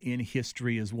down in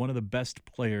history as one of the best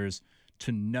players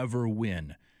to never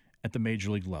win at the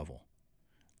major league level.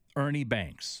 Ernie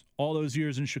Banks, all those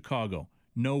years in Chicago,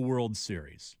 no World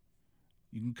Series.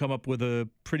 You can come up with a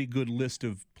pretty good list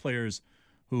of players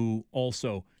who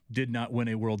also did not win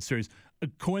a World Series.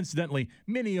 Coincidentally,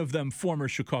 many of them former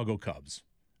Chicago Cubs.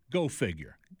 Go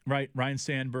figure, right? Ryan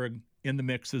Sandberg in the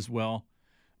mix as well.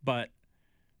 But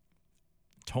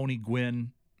Tony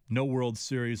Gwynn, no World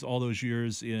Series, all those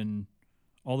years in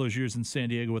San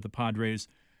Diego with the Padres.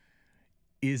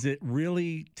 Is it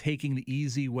really taking the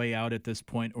easy way out at this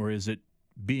point, or is it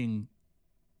being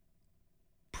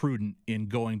prudent in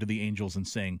going to the Angels and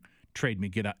saying, trade me,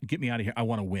 get me out of here, I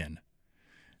want to win?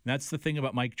 And that's the thing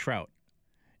about Mike Trout,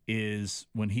 is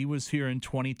when he was here in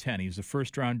 2010, he was a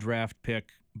first-round draft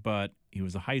pick, but he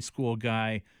was a high school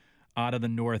guy out of the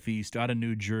Northeast, out of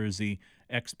New Jersey.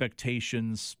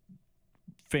 Expectations,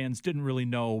 fans didn't really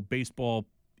know. Baseball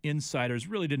insiders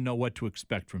really didn't know what to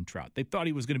expect from Trout. They thought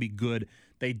he was going to be good.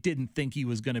 They didn't think he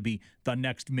was going to be the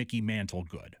next Mickey Mantle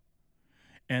good.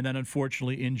 And then,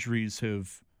 unfortunately, injuries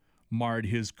have marred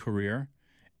his career.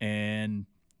 And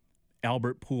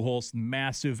Albert Pujols,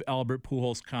 massive Albert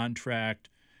Pujols contract.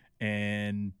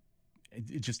 And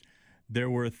there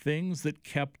were things that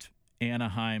kept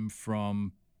Anaheim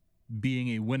from being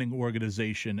a winning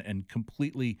organization and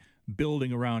completely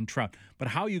building around Trout. But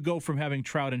how you go from having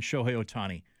Trout and Shohei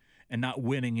Ohtani and not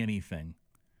winning anything,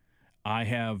 I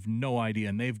have no idea.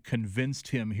 And they've convinced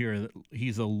him here that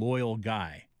he's a loyal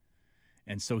guy.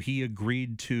 And so he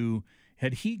agreed to,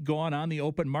 had he gone on the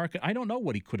open market, I don't know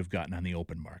what he could have gotten on the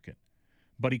open market,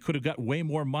 but he could have got way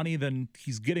more money than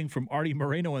he's getting from Artie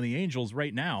Moreno and the Angels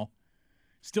right now.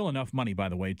 Still enough money, by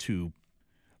the way, to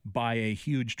buy a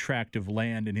huge tract of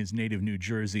land in his native New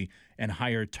Jersey and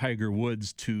hire Tiger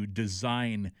Woods to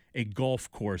design a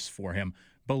golf course for him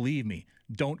Believe me,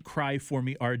 don't cry for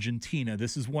me, Argentina.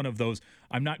 This is one of those,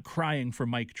 I'm not crying for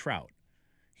Mike Trout.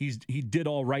 He did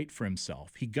all right for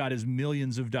himself. He got his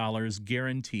millions of dollars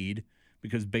guaranteed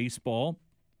because baseball,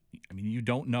 I mean, you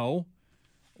don't know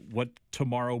what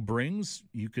tomorrow brings.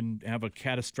 You can have a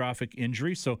catastrophic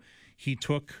injury. So he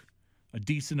took a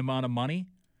decent amount of money,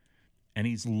 and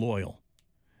he's loyal.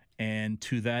 And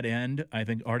to that end, I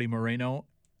think Artie Moreno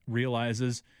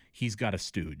realizes he's got a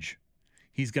stooge.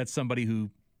 He's got somebody who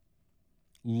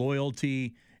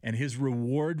loyalty, and his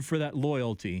reward for that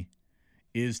loyalty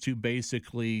is to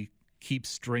basically keep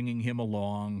stringing him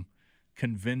along,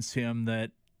 convince him that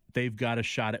they've got a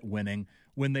shot at winning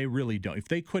when they really don't. If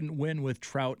they couldn't win with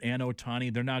Trout and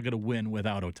Ohtani, they're not going to win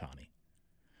without Ohtani.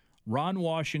 Ron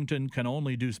Washington can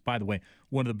only do, by the way,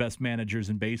 one of the best managers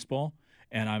in baseball,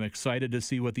 and I'm excited to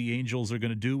see what the Angels are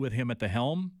going to do with him at the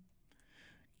helm.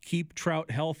 Keep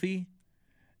Trout healthy,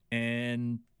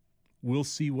 and we'll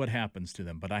see what happens to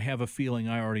them. But I have a feeling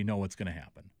I already know what's going to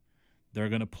happen. They're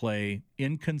going to play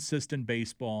inconsistent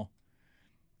baseball.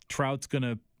 Trout's going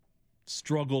to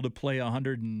struggle to play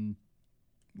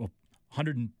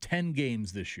 110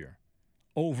 games this year.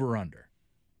 Over, under.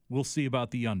 We'll see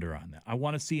about the under on that. I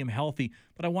want to see him healthy,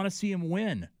 but I want to see him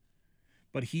win.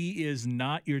 But he is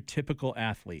not your typical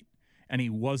athlete, and he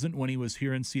wasn't when he was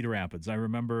here in Cedar Rapids. I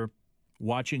remember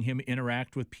watching him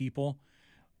interact with people.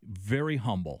 Very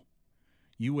humble.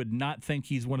 You would not think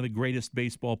he's one of the greatest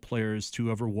baseball players to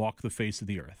ever walk the face of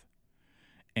the earth.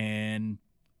 And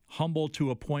humble to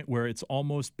a point where it's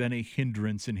almost been a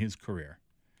hindrance in his career.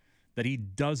 That he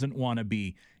doesn't want to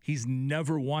be. He's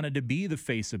never wanted to be the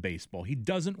face of baseball. He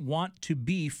doesn't want to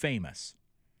be famous.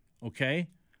 Okay?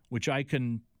 Which I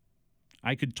could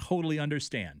totally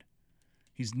understand.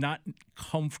 He's not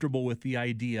comfortable with the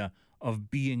idea of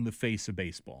being the face of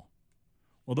baseball.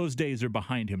 Well, those days are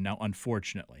behind him now,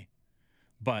 unfortunately.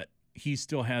 But he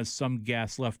still has some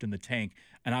gas left in the tank,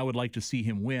 and I would like to see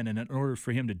him win. And in order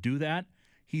for him to do that,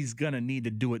 he's going to need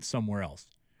to do it somewhere else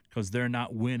because they're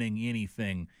not winning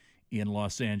anything in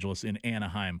Los Angeles, in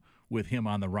Anaheim, with him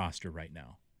on the roster right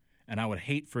now. And I would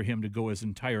hate for him to go his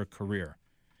entire career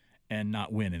and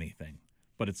not win anything.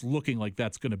 But it's looking like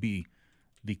that's going to be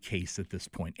the case at this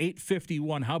point.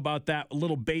 8:51, how about that? A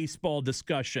little baseball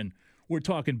discussion. We're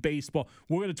talking baseball.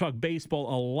 We're going to talk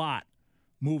baseball a lot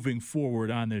moving forward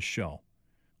on this show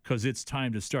because it's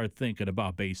time to start thinking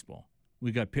about baseball.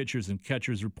 We got pitchers and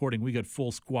catchers reporting. We got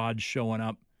full squads showing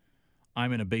up.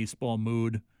 I'm in a baseball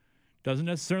mood. Doesn't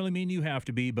necessarily mean you have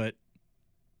to be, but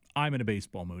I'm in a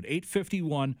baseball mood.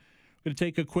 8:51. We're going to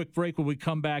take a quick break. When we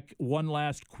come back, one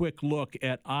last quick look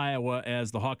at Iowa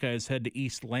as the Hawkeyes head to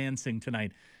East Lansing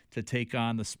tonight to take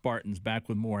on the Spartans. Back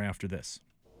with more after this.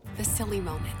 The silly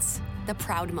moments, the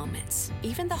proud moments,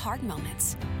 even the hard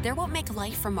moments. They're what make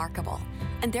life remarkable.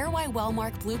 And they're why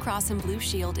Wellmark Blue Cross and Blue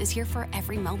Shield is here for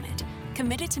every moment.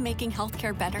 Committed to making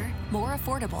healthcare better, more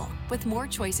affordable, with more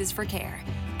choices for care.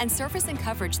 And service and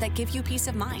coverage that give you peace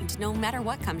of mind no matter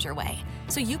what comes your way.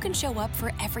 So you can show up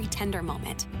for every tender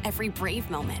moment, every brave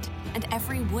moment, and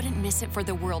every wouldn't miss it for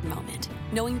the world moment,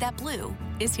 knowing that Blue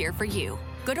is here for you.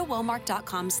 Go to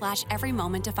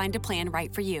Wellmark.com/everymoment to find a plan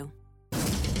right for you.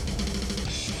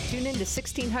 Tune in to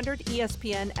 1600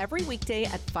 ESPN every weekday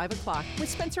at 5 o'clock with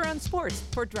Spencer on Sports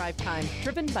for Drive Time,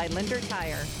 driven by Linder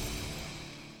Tire.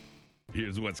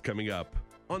 Here's what's coming up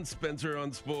on Spencer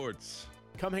on Sports.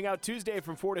 Come hang out Tuesday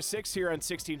from 4 to 6 here on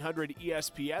 1600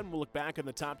 ESPN. We'll look back on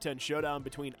the top 10 showdown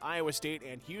between Iowa State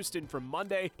and Houston from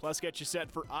Monday, plus get you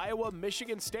set for Iowa,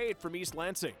 Michigan State from East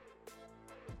Lansing.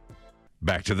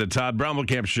 Back to the Todd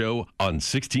Brommelkamp Show on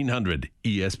 1600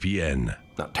 ESPN.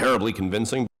 Not terribly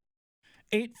convincing.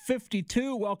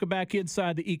 8:52. Welcome back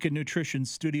inside the Eka Nutrition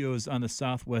Studios on the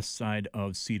southwest side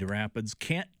of Cedar Rapids.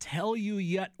 Can't tell you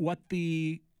yet what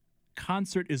the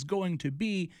concert is going to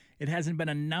be. It hasn't been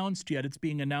announced yet. It's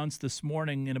being announced this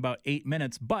morning in about 8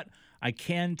 minutes, but I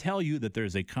can tell you that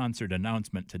there's a concert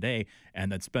announcement today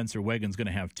and that Spencer Wagon's going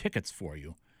to have tickets for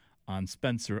you on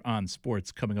Spencer on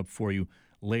Sports coming up for you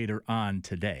later on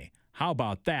today. How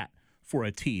about that for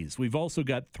a tease? We've also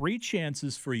got 3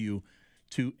 chances for you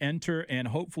to enter and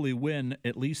hopefully win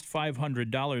at least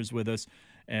 $500 with us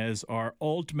as our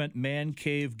Ultimate Man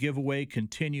Cave giveaway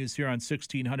continues here on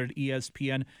 1600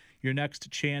 ESPN. Your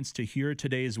next chance to hear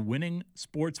today's winning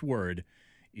sports word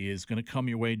is going to come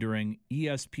your way during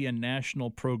ESPN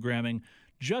national programming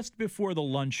just before the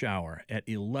lunch hour at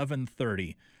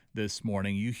 11:30 this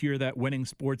morning. You hear that winning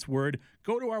sports word,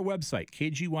 go to our website,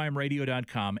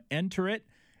 kgymradio.com, enter it,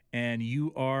 and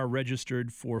you are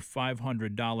registered for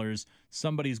 $500.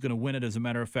 Somebody's going to win it. As a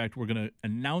matter of fact, we're going to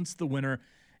announce the winner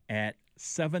at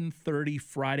 7:30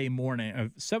 Friday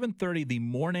morning, 7:30 the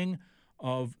morning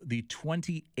of the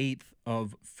 28th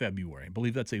of February. I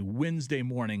believe that's a Wednesday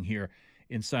morning here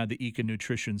inside the Econ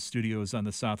Nutrition Studios on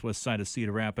the southwest side of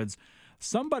Cedar Rapids.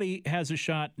 Somebody has a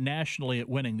shot nationally at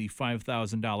winning the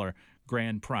 $5,000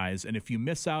 grand prize. And if you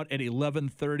miss out at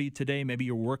 11:30 today, maybe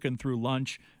you're working through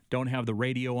lunch, don't have the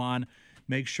radio on,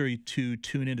 make sure to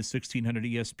tune into 1600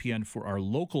 ESPN for our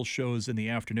local shows in the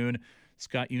afternoon.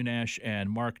 Scott Unash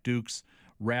and Mark Dukes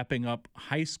wrapping up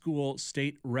high school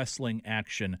state wrestling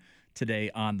action today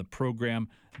on the program.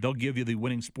 They'll give you the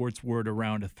winning sports word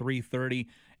around 3:30.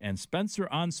 And Spencer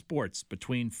on Sports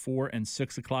between 4 and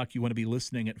 6 o'clock. You want to be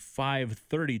listening at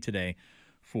 5:30 today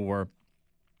for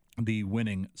the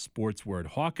winning sports word.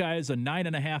 Hawkeyes, a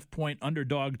 9.5-point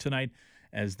underdog tonight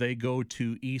as they go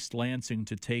to East Lansing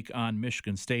to take on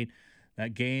Michigan State.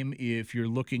 That game, if you're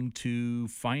looking to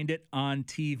find it on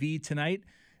TV tonight,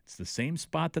 it's the same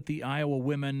spot that the Iowa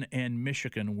women and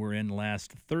Michigan were in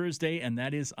last Thursday, and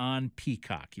that is on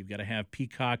Peacock. You've got to have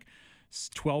Peacock,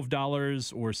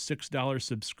 $12 or $6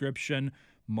 subscription.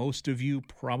 Most of you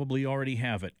probably already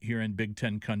have it here in Big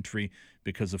Ten country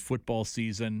because of football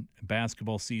season,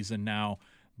 basketball season now,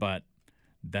 but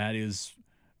that is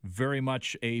very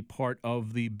much a part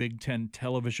of the Big Ten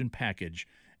television package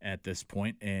at this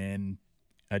point, and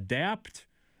adapt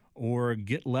or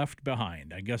get left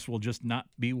behind. I guess we'll just not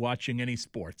be watching any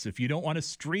sports. If you don't want to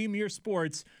stream your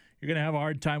sports, you're going to have a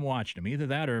hard time watching them. Either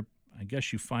that or I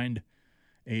guess you find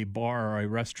a bar or a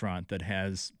restaurant that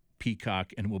has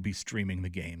Peacock and will be streaming the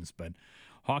games. But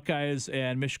Hawkeyes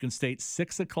and Michigan State,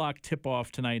 6 o'clock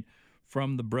tip-off tonight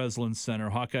from the Breslin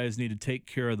Center. Hawkeyes need to take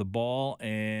care of the ball,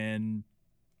 and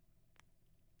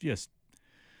just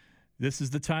this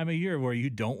is the time of year where you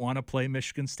don't want to play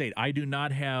Michigan State. I do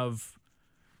not have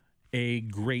a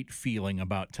great feeling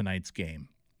about tonight's game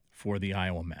for the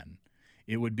Iowa men.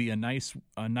 It would be a nice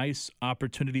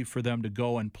opportunity for them to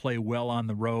go and play well on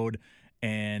the road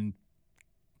and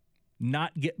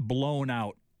not get blown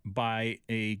out by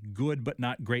a good but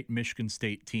not great Michigan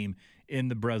State team in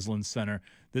the Breslin Center.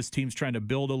 This team's trying to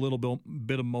build a little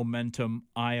bit of momentum,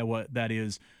 Iowa, that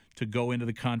is, to go into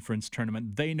the conference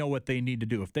tournament. They know what they need to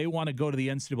do. If they want to go to the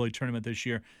NCAA tournament this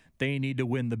year, they need to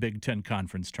win the Big Ten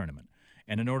Conference tournament.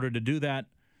 And in order to do that,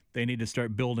 they need to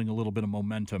start building a little bit of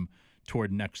momentum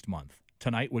toward next month.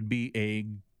 Tonight would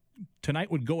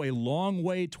go a long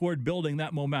way toward building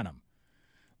that momentum.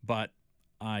 But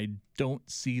I don't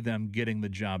see them getting the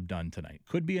job done tonight.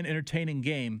 Could be an entertaining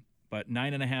game, but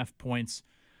 9.5 points,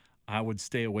 I would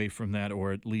stay away from that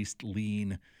or at least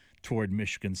lean toward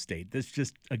Michigan State. This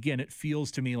just, again, it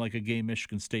feels to me like a game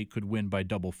Michigan State could win by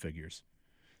double figures.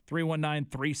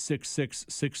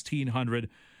 319-366-1600.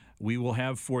 We will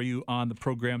have for you on the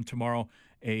program tomorrow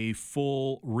a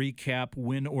full recap,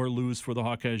 win or lose for the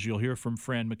Hawkeyes. You'll hear from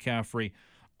Fran McCaffrey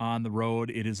on the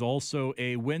road. It is also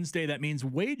a Wednesday. That means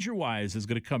WagerWise is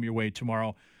going to come your way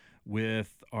tomorrow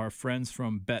with our friends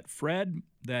from Betfred.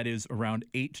 That is around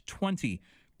 8:20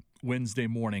 Wednesday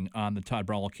morning on the Todd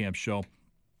Brommelkamp Show.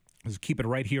 Just keep it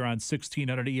right here on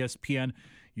 1600 ESPN.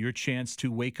 Your chance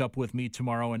to wake up with me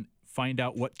tomorrow and find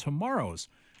out what tomorrow's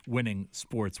winning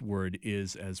sports word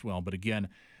is as well. But again,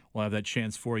 we'll have that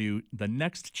chance for you. The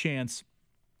next chance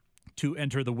to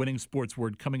enter the winning sports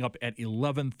word coming up at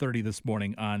 11:30 this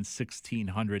morning on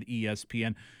 1600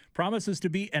 ESPN. Promises to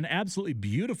be an absolutely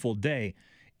beautiful day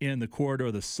in the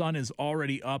corridor. The sun is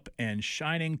already up and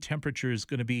shining. Temperature is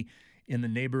going to be in the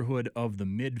neighborhood of the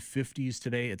mid-50s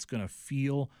today. It's going to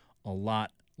feel a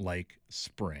lot like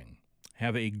spring.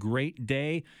 Have a great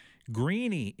day.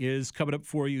 Greeny is coming up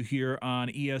for you here on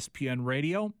ESPN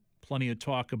Radio. Plenty of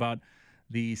talk about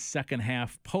the second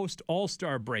half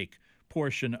post-All-Star break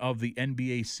portion of the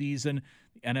NBA season.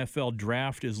 The NFL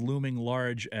draft is looming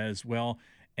large as well.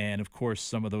 And, of course,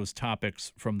 some of those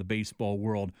topics from the baseball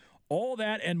world. All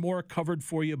that and more covered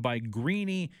for you by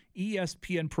Greeny.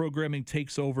 ESPN programming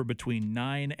takes over between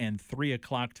 9 and 3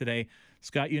 o'clock today.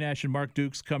 Scott Unash and Mark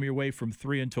Dukes come your way from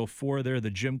 3 until 4 there.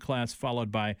 The gym class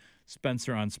followed by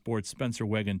Spencer on Sports. Spencer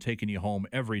Wegan taking you home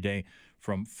every day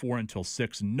from 4 until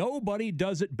 6. Nobody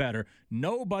does it better.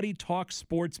 Nobody talks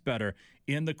sports better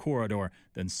in the corridor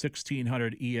than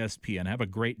 1600 ESPN. Have a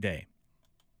great day.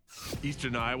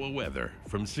 Eastern Iowa weather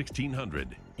from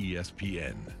 1600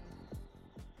 ESPN.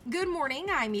 Good morning.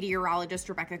 I'm meteorologist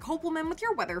Rebecca Kopelman with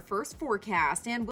your Weather First forecast. And